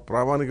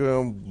ప్రామాణిక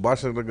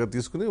భాషగా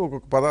తీసుకుని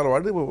ఒక్కొక్క పదాలు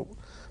వాడి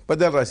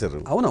పద్యాలు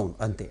రాశారు. అవునవును,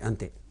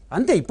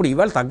 అంతే. ఇప్పుడు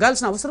ఇవాళ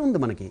తగ్గాల్సిన అవసరం ఉంది,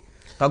 మనకి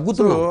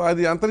తగ్గుతుంది.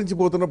 అది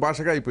అంతరించిపోతున్న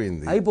భాషగా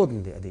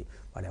అయిపోతుంది. అది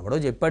వాడు ఎవడో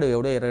చెప్పాడు,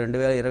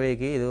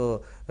 2020కి ఏదో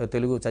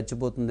తెలుగు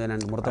చచ్చిపోతుంది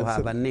అని, మృత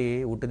అవన్నీ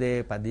ఉట్టిదే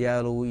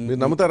పద్యాలు.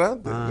 నమ్ముతారా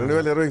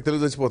 2020కి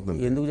తెలుగు చచ్చిపోతుంది?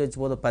 ఎందుకు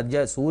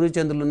చచ్చిపోతుంది?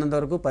 సూర్యచంద్రులు ఉన్నంత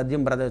వరకు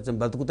పద్యం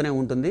బ్రతుకుతూనే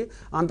ఉంటుంది,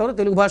 అంతవరకు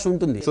తెలుగు భాష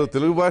ఉంటుంది. సో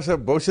తెలుగు భాష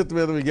భవిష్యత్తు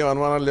మీద మీకు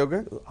అనుమానాలు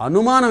లేవు?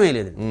 అనుమానమే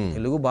లేదు.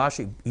 తెలుగు భాష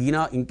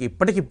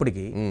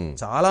ఇప్పటికిప్పటికి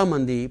చాలా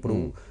మంది, ఇప్పుడు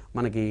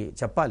మనకి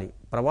చెప్పాలి,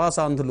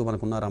 ప్రవాసాంధ్రులు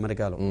మనకున్నారు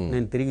అమెరికాలో,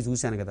 నేను తిరిగి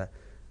చూశాను కదా.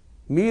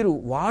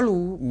 వాళ్ళు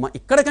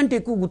ఇక్కడ కంటే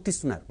ఎక్కువ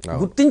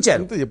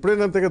గుర్తించారు.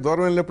 ఎప్పుడైనా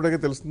దూరం వెళ్ళినప్పుడే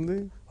తెలుస్తుంది.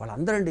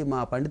 వాళ్ళందరండి మా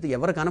పండితు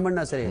ఎవరు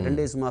కనబడినా సరే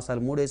 2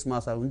 మాసాలు 3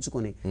 మాసాలు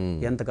ఉంచుకొని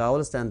ఎంత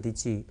కావలిస్తే అంత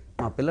ఇచ్చి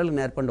మా పిల్లలకు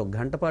నేర్పండి, 1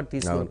 గంట పాటు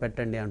తీసుకొని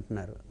పెట్టండి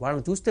అంటున్నారు.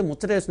 వాళ్ళని చూస్తే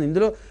ముచ్చటేస్తుంది.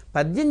 ఇందులో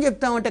పద్యం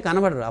చెప్తామంటే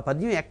కనబడరు. ఆ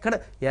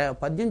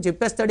పద్యం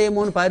చెప్పేస్తాడేమో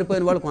అని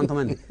పారిపోయిన వాళ్ళు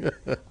కొంతమంది.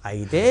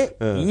 అయితే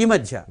ఈ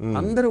మధ్య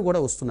అందరూ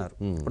కూడా వస్తున్నారు.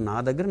 ఇప్పుడు నా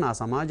దగ్గర, నా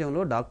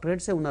సమాజంలో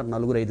డాక్టరేట్సే ఉన్నారు,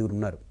 4-5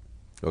 ఉన్నారు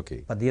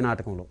పద్య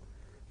నాటకంలో.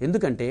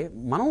 ఎందుకంటే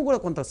మనం కూడా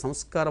కొంత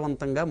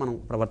సంస్కారవంతంగా మనం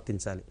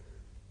ప్రవర్తించాలి.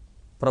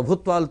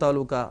 ప్రభుత్వాల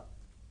తాలూకా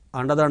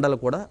అండదండలు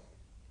కూడా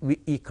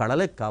ఈ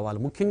కళలకు కావాలి,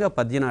 ముఖ్యంగా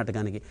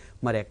పద్యనాటకానికి.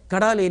 మరి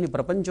ఎక్కడా లేని,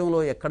 ప్రపంచంలో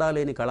ఎక్కడా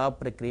లేని కళా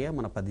ప్రక్రియ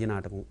మన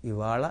పద్యనాటకం.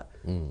 ఇవాళ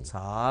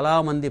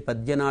చాలామంది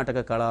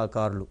పద్యనాటక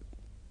కళాకారులు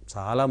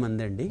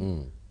చాలామంది అండి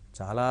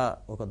చాలా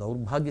ఒక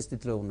దౌర్భాగ్య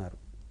స్థితిలో ఉన్నారు.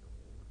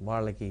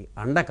 వాళ్ళకి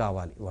అండ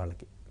కావాలి.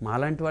 వాళ్ళకి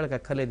మాలాంటి వాళ్ళకి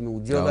అక్కర్లేదు, మేము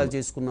ఉద్యోగాలు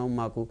చేసుకున్నాం,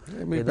 మాకు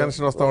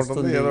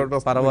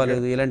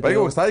పర్వాలేదు, ఇలాంటి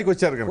ఒక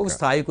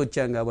స్థాయికి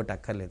వచ్చాం కాబట్టి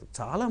అక్కర్లేదు.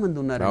 చాలా మంది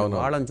ఉన్నారు,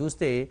 వాళ్ళని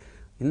చూస్తే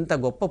ఇంత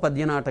గొప్ప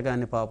పద్య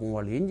నాటకాన్ని పాపం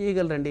వాళ్ళు ఏం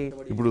చేయగలరండి.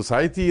 ఇప్పుడు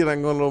సాహితీ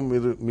రంగంలో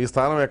మీరు మీ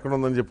స్థానం ఎక్కడ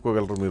ఉందని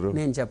చెప్పుకోగలరు మీరు?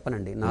 నేను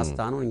చెప్పనండి, నా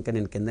స్థానం ఇంకా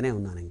నేను కిందనే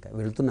ఉన్నాను, ఇంకా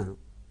వెళ్తున్నాను.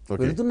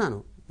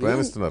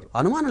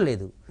 అనుమానం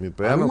లేదు.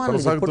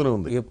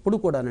 ఎప్పుడు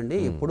కూడానండి,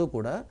 ఎప్పుడు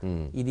కూడా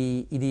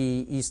ఇది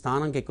ఈ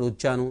స్థానంకి ఇక్కడ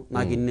వచ్చాను,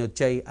 నాకు ఇన్ని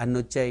వచ్చాయి అన్ని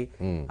వచ్చాయి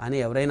అని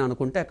ఎవరైనా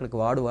అనుకుంటే అక్కడికి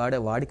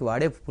వాడికి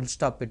వాడే ఫుల్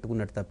స్టాప్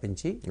పెట్టుకున్నట్టు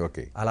తప్పించి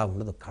అలా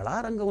ఉండదు.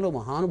 కళారంగంలో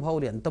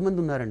మహానుభావులు ఎంతమంది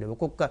ఉన్నారండి,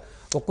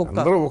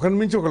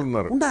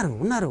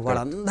 ఉన్నారు.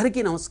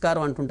 వాళ్ళందరికీ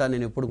నమస్కారం అంటుంటాను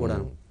నేను ఎప్పుడు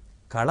కూడాను.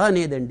 కళ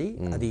అనేదండి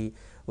అది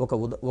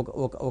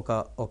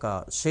ఒక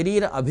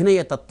శరీర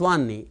అభినయ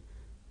తత్వాన్ని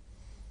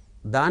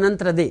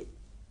దానంతరదే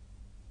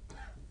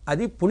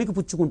అది పుణికి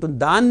పుచ్చుకుంటుంది.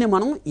 దాన్ని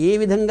మనం ఏ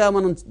విధంగా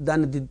మనం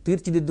దాన్ని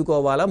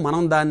తీర్చిదిద్దుకోవాలో,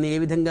 మనం దాన్ని ఏ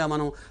విధంగా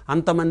మనం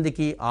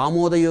అంతమందికి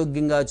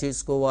ఆమోదయోగ్యంగా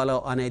చేసుకోవాలో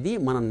అనేది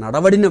మన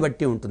నడవడిని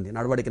బట్టి ఉంటుంది.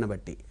 నడవడికను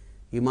బట్టి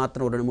ఈ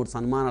మాత్రం 2-3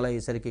 సన్మానాలు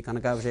అయ్యేసరికి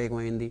కనకాభిషేకం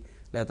అయింది,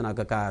 లేకపోతే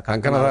నాకు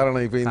కంకణాలు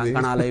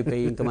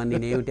అయిపోయి ఇంకా మన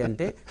నేనేమిటి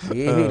అంటే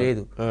ఏమీ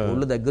లేదు.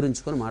 ఒళ్ళు దగ్గర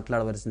ఉంచుకొని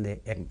మాట్లాడవలసిందే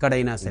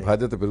ఎక్కడైనా సరే.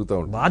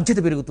 బాధ్యత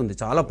పెరుగుతుంది,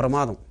 చాలా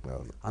ప్రమాదం.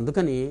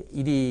 అందుకని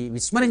ఇది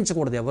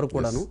విస్మరించకూడదు ఎవరు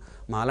కూడాను.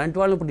 మాలాంటి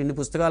వాళ్ళు ఇప్పుడు ఇన్ని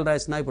పుస్తకాలు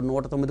రాసినా, ఇప్పుడు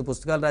 109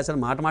 పుస్తకాలు రాసిన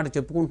మాట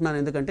చెప్పుకుంటున్నాను,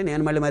 ఎందుకంటే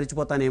నేను మళ్ళీ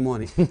మర్చిపోతానేమో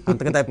అని.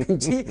 అంతగా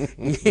తప్పించి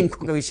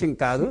ఇంకొక విషయం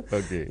కాదు.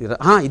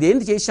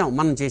 ఇదేంటి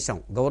మనం చేశాం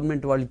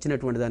గవర్నమెంట్ వాళ్ళు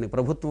ఇచ్చినటువంటి దాన్ని,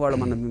 ప్రభుత్వం వాళ్ళు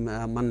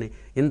మనని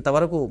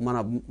ఇంతవరకు మన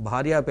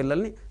భార్యా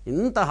పిల్లల్ని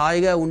ఇంత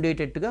హాయిగా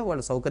ఉండేటట్టుగా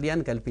వాళ్ళ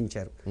సౌకర్యాన్ని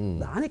కల్పించారు.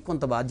 దానికి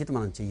కొంత బాధ్యత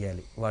మనం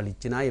చెయ్యాలి. వాళ్ళు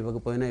ఇచ్చినా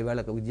ఇవ్వకపోయినా ఇవాళ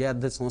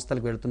విద్యార్థి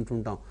సంస్థలకు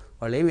వెళ్తుంటుంటాం,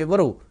 వాళ్ళు ఏమి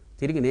ఇవ్వరు,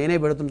 తిరిగి నేనే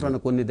పెడుతుంటాను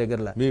కొన్ని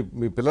దగ్గరలో.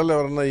 మీ పిల్లలు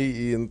ఎవరన్నా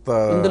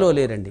ఇందులో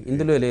లేరండి,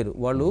 ఇందులో లేరు.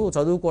 వాళ్ళు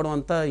చదువుకోవడం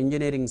అంతా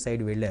ఇంజనీరింగ్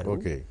సైడ్ వెళ్ళారు,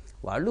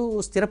 వాళ్ళు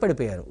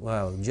స్థిరపడిపోయారు,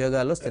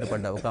 ఉద్యోగాల్లో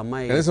స్థిరపడ్డారు. ఒక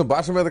అమ్మాయి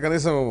భాష మీద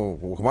కనీసం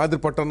ఒక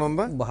మాదిరి పట్టణ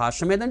ఉందా? భాష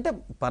మీద అంటే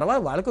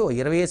పర్వాలేదు, వాళ్ళకు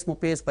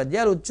 20-30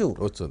 పద్యాలు వచ్చు,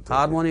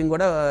 హార్మోనియం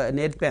కూడా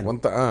నేర్పాను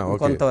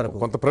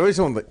కొంతవరకు, కొంత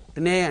ప్రవేశం ఉంది.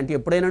 అంటే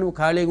ఎప్పుడైనా నువ్వు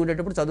ఖాళీగా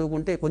ఉండేటప్పుడు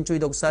చదువుకుంటే కొంచెం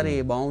ఇది ఒకసారి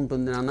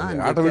బాగుంటుంది నాన్న,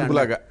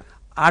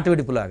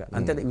 ఆటవిడుపులాగా.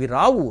 అంతే, ఇవి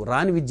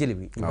రాని విద్యలు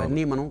ఇవి.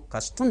 ఇవన్నీ మనం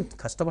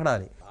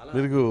కష్టపడాలి.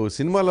 మీకు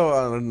సినిమాలో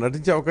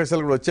నటించే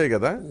అవకాశాలు కూడా వచ్చాయి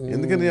కదా,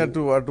 ఎందుకని అటు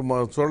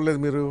చూడలేదు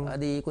మీరు?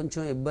 అది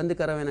కొంచెం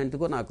ఇబ్బందికరమైన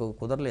నాకు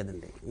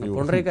కుదరలేదండి.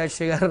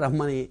 పుండరీకాక్షి గారు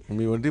రమ్మని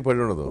మీ వంటి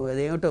పడి ఉండదు,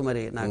 అదేమిటో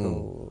మరి. నాకు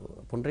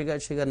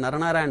పుండరీకాక్షి గారు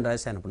నరనారాయణ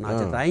రాశాను, ఇప్పుడు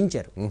నాకు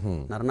రాయించారు.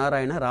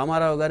 నరనారాయణ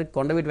రామారావు గారికి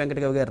కొండవీటి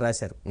వెంకటకవి గారు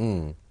రాశారు,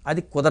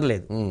 అది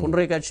కుదరలేదు.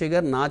 పుండరీకాక్షి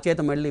గారు నా చేత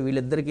మళ్ళీ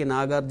వీళ్ళిద్దరికి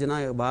నాగార్జున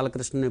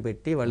బాలకృష్ణని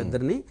పెట్టి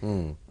వాళ్ళిద్దరిని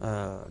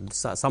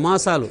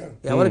సమాసాలు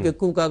ఎవరికి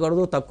ఎక్కువ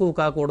కాకూడదు తక్కువ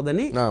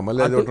కాకూడదని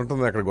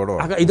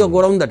ఇదో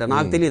గొడవ ఉందట,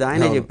 నాకు తెలియదు,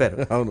 ఆయనే చెప్పారు.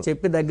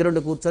 చెప్పి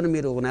దగ్గరుండి కూర్చొని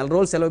మీరు 1 నెల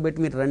రోజులు సెలవు పెట్టి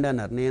మీరు రండి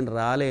అన్నారు. నేను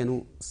రాలేను,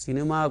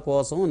 సినిమా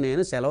కోసం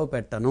నేను సెలవు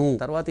పెట్టను.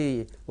 తర్వాత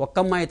ఒక్క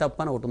అమ్మాయి తప్ప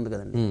అని ఒకటి ఉంది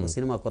కదండి,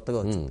 సినిమా కొత్తగా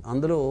వచ్చింది.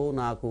 అందులో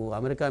నాకు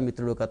అమెరికా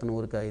మిత్రుడు కథను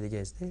ఊరిక ఇది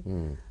చేస్తే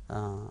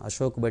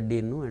అశోక్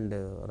బడ్డీను అండ్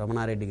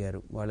రమణారెడ్డి గారు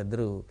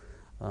వాళ్ళిద్దరూ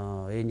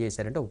ఏం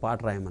చేశారంటే ఒక పాట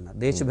రాయమన్నారు,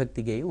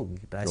 దేశభక్తి గేయం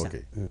రాశాను.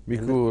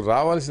 మీకు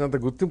రావాల్సినంత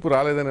గుర్తింపు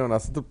రాలేదని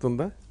అసంతృప్తి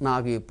ఉందా?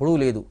 నాకు ఎప్పుడూ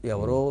లేదు.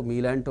 ఎవరో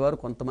మీలాంటి వారు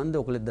కొంతమంది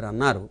ఒకళ్ళిద్దరు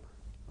అన్నారు,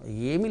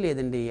 ఏమీ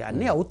లేదండి,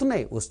 అన్నీ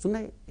అవుతున్నాయి,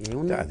 వస్తున్నాయి,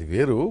 ఏముంది అది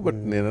వేరు. బట్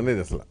నేను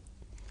అనేది అసలు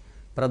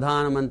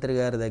ప్రధానమంత్రి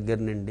గారి దగ్గర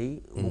నుండి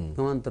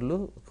ముఖ్యమంత్రులు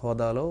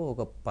హోదాలో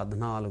ఒక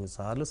 14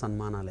 సార్లు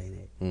సన్మానాలు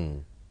అయినాయి,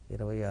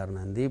 26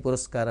 నంది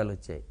పురస్కారాలు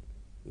వచ్చాయి.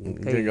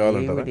 ఇంకా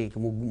ఏమిటి,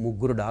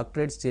 3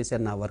 డాక్టరేట్స్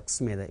చేశారు నా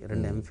వర్క్స్ మీద,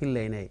 2 ఎంఫిల్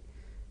అయినాయి.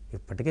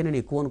 ఇప్పటికే నేను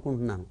ఎక్కువ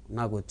అనుకుంటున్నాను,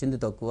 నాకు వచ్చింది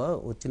తక్కువ,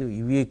 వచ్చినవి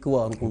ఇవి ఎక్కువ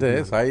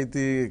అనుకుంటున్నాను.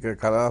 సాహితీ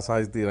కళా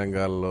సాహితీ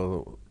రంగాల్లో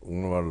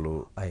ఉన్నవాళ్ళు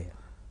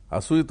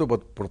అసూయతో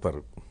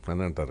పుడతారు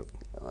అని అంటారు.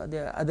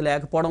 అది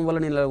లేకపోవడం వల్ల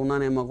నేను ఇలా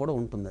ఉన్నానేమో కూడా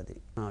ఉంటుంది. అది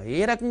ఏ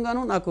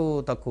రకంగానూ నాకు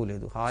తక్కువ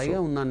లేదు, హాయిగా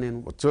ఉన్నాను. నేను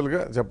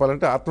యాక్చువల్గా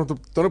చెప్పాలంటే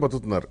ఆత్మతృప్తితోనే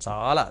బతుకుతున్నారు,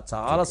 చాలా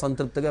చాలా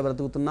సంతృప్తిగా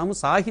బ్రతుకుతున్నాము.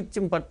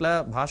 సాహిత్యం పట్ల,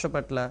 భాష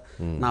పట్ల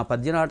నా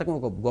పద్యనాటకం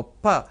ఒక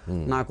గొప్ప,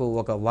 నాకు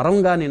ఒక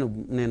వరంగా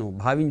నేను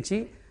భావించి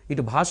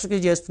ఇటు భాషకి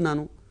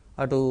చేస్తున్నాను,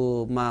 అటు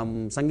మా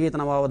సంగీత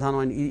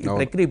నవావధానం ఈ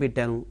ప్రక్రియ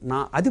పెట్టాను.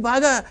 అది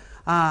బాగా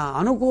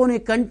అనుకోని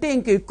కంటే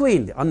ఇంకా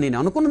ఎక్కువైంది, నేను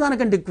అనుకున్న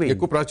దానికంటే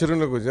ఎక్కువ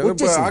ప్రాచుర్యంలోకి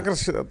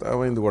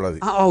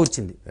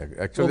వచ్చింది.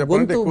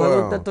 గొంతు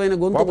భగవతత్వమైన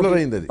గొంతు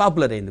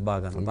పాపులర్ అయింది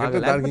బాగా.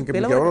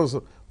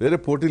 వేరే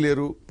పోటీ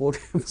లేరు,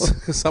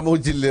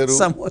 సమూచి లేరు.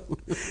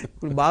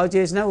 ఇప్పుడు బాగా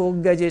చేసినా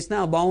ఓగ్గా చేసినా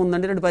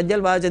బాగుందంటే 2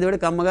 పద్యాలు బాగా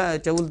చదివాడు కమ్మగా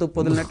చెవులతో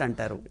పొదిలినట్టు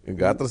అంటారు.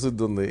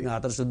 గాత్రశుద్ధి ఉంది,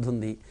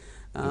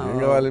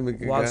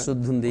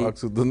 వాక్శుద్ధి ఉంది,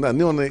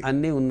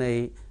 అన్నీ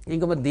ఉన్నాయి.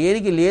 ఇంకా మరి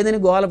దేనికి లేదని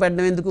గోల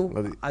పెట్టడం ఎందుకు,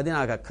 అది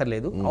నాకు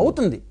అక్కర్లేదు.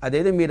 అవుతుంది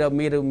అదేదో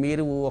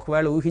మీరు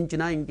ఒకవేళ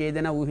ఊహించినా,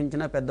 ఇంకేదైనా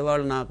ఊహించినా,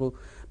 పెద్దవాళ్ళు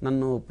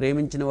నన్ను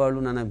ప్రేమించిన వాళ్ళు,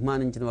 నన్ను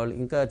అభిమానించిన వాళ్ళు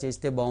ఇంకా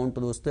చేస్తే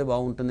బాగుంటుంది, వస్తే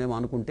బాగుంటుందేమో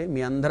అనుకుంటే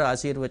మీ అందరి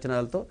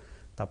ఆశీర్వచనాలతో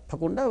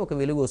తప్పకుండా ఒక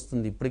వెలుగు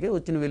వస్తుంది. ఇప్పటికే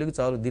వచ్చిన వెలుగు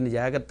చాలు, దీన్ని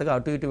జాగ్రత్తగా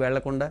అటు ఇటు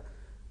వెళ్లకుండా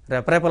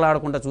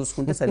రెపరెపలాడకుండా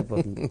చూసుకుంటే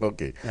సరిపోతుంది.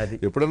 ఓకే,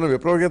 ఎప్పుడన్నా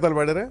విప్లవ గీతాలు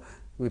పాడారా?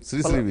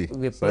 శ్రీశ్రీవి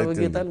విప్లవ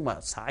గీతాలు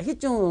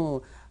సాహిత్యం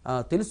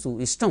తెలుసు,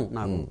 ఇష్టం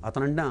నాకు.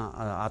 అతనంటే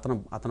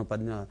అతను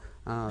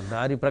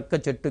దారి ప్రక్క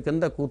చెట్టు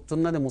కింద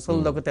కూర్చున్నది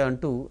ముసలు దొక్కతే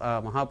అంటూ ఆ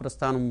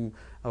మహాప్రస్థానం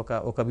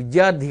ఒక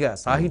విద్యార్థిగా,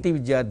 సాహితీ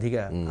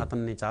విద్యార్థిగా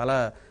అతన్ని చాలా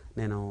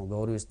నేను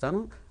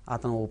గౌరవిస్తాను.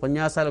 అతను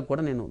ఉపన్యాసాలకు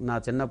కూడా నా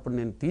చిన్నప్పుడు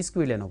నేను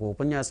తీసుకువెళ్ళాను, ఒక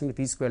ఉపన్యాసంకి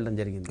తీసుకువెళ్ళడం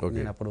జరిగింది.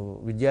 నేను అప్పుడు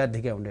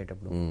విద్యార్థిగా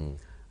ఉండేటప్పుడు.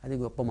 అది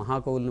గొప్ప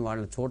మహాకవుల్ని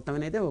వాళ్ళని చూడటం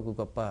అనేది ఒక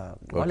గొప్ప,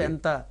 వాళ్ళు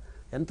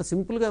ఎంత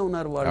సింపుల్ గా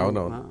ఉన్నారు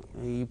వాళ్ళు.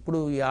 ఇప్పుడు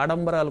ఈ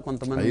ఆడంబరాలు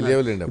కొంతమంది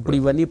ఇప్పుడు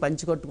ఇవన్నీ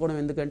పంచి కట్టుకోవడం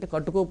ఎందుకంటే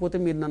కట్టుకోకపోతే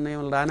మీరు నన్ను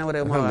ఏమైనా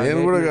రానివరేమో.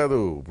 నేను కూడా కాదు,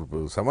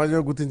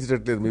 సమాజం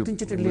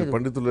గుర్తించట్లేదు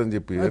పండితులు అని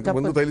చెప్పి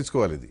ముందు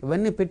తెలుసుకోవాలి.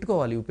 ఇవన్నీ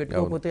పెట్టుకోవాలి, ఇవి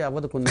పెట్టుకోకపోతే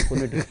అవ్వదు. కొన్ని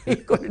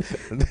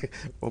అంటే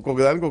ఒక్కొక్క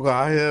దానికి ఒక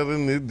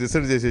ఆహారాన్ని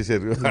డిసైడ్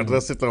చేసేసారు,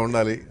 అడ్రస్ ఇట్లా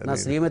ఉండాలి. నా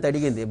శ్రీమతి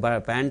అడిగింది,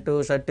 ప్యాంటు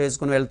షర్ట్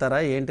వేసుకుని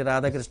వెళ్తారా ఏంటి,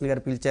 రాధాకృష్ణ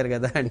గారు పిలిచారు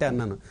కదా అంటే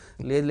అన్నాను,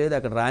 లేదు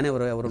అక్కడ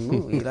రానివరు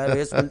ఎవరును, ఇలా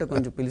వేసుకుంటే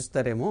కొంచెం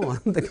పిలుస్తారేమో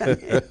అందుకని.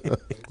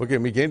 ఓకే,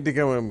 మీకేంటి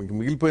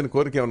మిగిలిపోయిన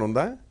కోరిక ఏమైనా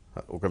ఉందా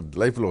ఒక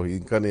లైఫ్ లో?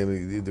 ఇంకా నేను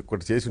ఇది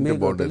ఒకటి చేసి ఉంటే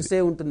బాగుంటుంది. తెలిసే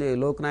ఉంటుంది,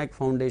 లోక్ నాయక్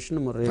ఫౌండేషన్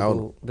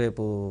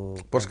రేపు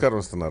పురస్కారం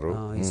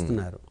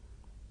ఇస్తున్నారు.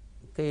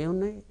 ఇంకా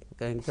ఏమున్నాయి,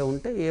 ఇంకా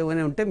ఉంటే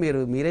ఏమైనా ఉంటే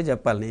మీరే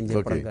చెప్పాలి, నేను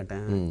చెప్పడం కంటే.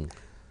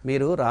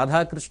 మీరు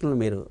రాధాకృష్ణులు,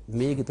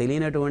 మీకు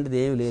తెలియనటువంటిది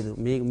ఏమి లేదు.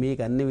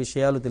 మీకు అన్ని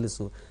విషయాలు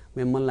తెలుసు.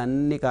 మిమ్మల్ని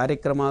అన్ని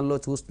కార్యక్రమాల్లో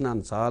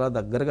చూస్తున్నాను, చాలా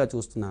దగ్గరగా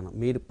చూస్తున్నాను.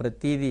 మీరు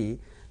ప్రతిదీ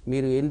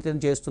మీరు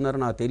ఏంటని చేస్తున్నారో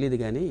నాకు తెలియదు,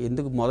 కానీ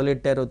ఎందుకు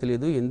మొదలెట్టారో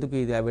తెలియదు, ఎందుకు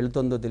ఇది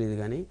వెళుతుందో తెలియదు,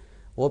 కానీ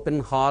ఓపెన్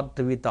హార్ట్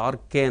విత్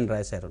ఆర్కే అని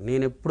రాశారు.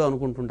 నేను ఎప్పుడు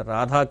అనుకుంటుంటా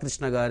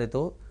రాధాకృష్ణ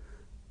గారితో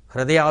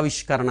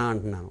హృదయావిష్కరణ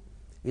అంటున్నాను.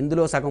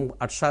 ఇందులో సగం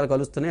అక్షరాలు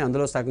కలుస్తున్నాయి,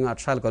 అందులో సగం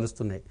అక్షరాలు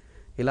కలుస్తున్నాయి.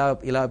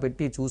 ఇలా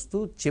పెట్టి చూస్తూ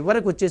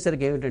చివరికి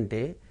వచ్చేసరికి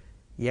ఏమిటంటే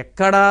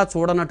ఎక్కడా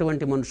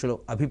చూడనటువంటి మనుషుల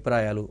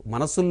అభిప్రాయాలు,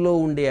 మనసుల్లో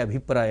ఉండే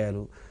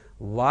అభిప్రాయాలు,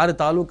 వారి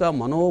తాలూకా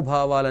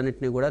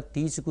మనోభావాలన్నింటినీ కూడా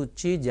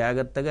తీసుకొచ్చి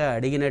జాగ్రత్తగా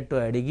అడిగినట్టు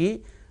అడిగి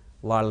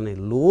వాళ్ళని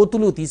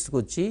లోతులు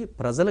తీసుకొచ్చి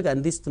ప్రజలకు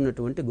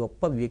అందిస్తున్నటువంటి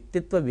గొప్ప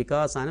వ్యక్తిత్వ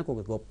వికాసానికి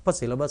ఒక గొప్ప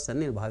సిలబస్ అని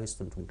నేను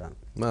భావిస్తుంటుంటాను.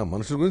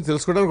 మనుషుల గురించి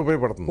తెలుసుకోవడానికి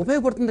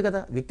ఉపయోగపడుతుంది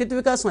కదా. వ్యక్తిత్వ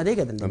వికాసం అదే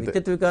కదండి.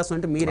 వ్యక్తిత్వ వికాసం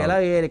అంటే మీరు ఎలా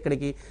అయ్యారు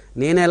ఇక్కడికి,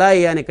 నేను ఎలా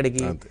అయ్యాను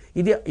ఇక్కడికి,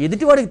 ఇది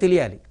ఎదుటివాడికి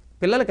తెలియాలి.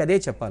 పిల్లలకి అదే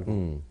చెప్పాలి.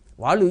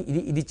 వాళ్ళు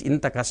ఇది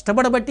ఇంత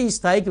కష్టపడబట్టి ఈ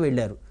స్థాయికి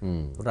వెళ్ళారు.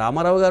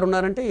 రామారావు గారు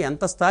ఉన్నారంటే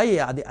ఎంత స్థాయి,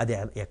 అది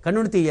ఎక్కడి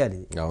నుండి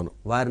తీయాలి,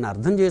 వారిని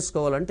అర్థం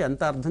చేసుకోవాలంటే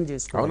ఎంత అర్థం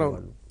చేసుకోవాలి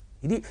వాళ్ళు.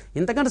 ఇది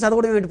ఇంతకంటే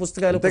చదవడం ఏంటి,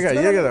 పుస్తకాలు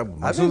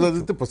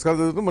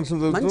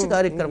మంచి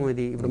కార్యక్రమం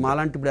ఇది. ఇప్పుడు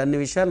మాలాంటి ఇప్పుడు అన్ని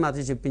విషయాలు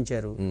నాతో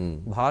చెప్పించారు.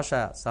 భాష,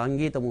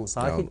 సంగీతము,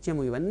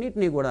 సాహిత్యము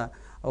ఇవన్నిటినీ కూడా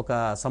ఒక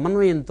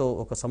సమన్వయంతో,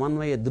 ఒక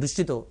సమన్వయ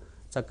దృష్టితో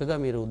చక్కగా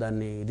మీరు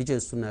దాన్ని ఇది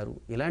చేస్తున్నారు.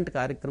 ఇలాంటి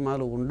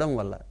కార్యక్రమాలు ఉండడం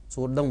వల్ల,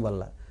 చూడడం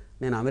వల్ల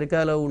నేను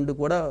అమెరికాలో ఉండి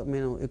కూడా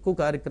నేను ఎక్కువ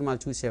కార్యక్రమాలు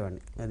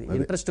చూసేవాడిని. అది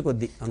ఇంట్రెస్ట్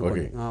కొద్ది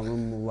అనుకోండి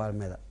వారి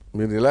మీద.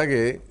 మీరు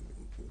ఇలాగే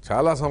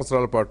చాలా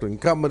సంవత్సరాల పాటు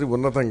ఇంకా మరి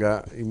ఉన్నతంగా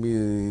మీ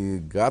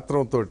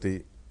గాత్రంతో,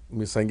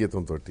 మీ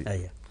సంగీతంతో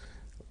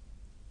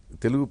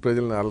తెలుగు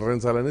ప్రజలను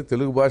అలరించాలని,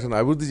 తెలుగు భాషను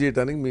అభివృద్ధి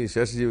చేయడానికి మీ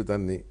శేష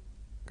జీవితాన్ని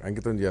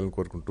అంకితం చేయాలని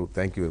కోరుకుంటూ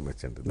థ్యాంక్ యూ వెరీ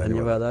మచ్ అండి.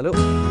 ధన్యవాదాలు.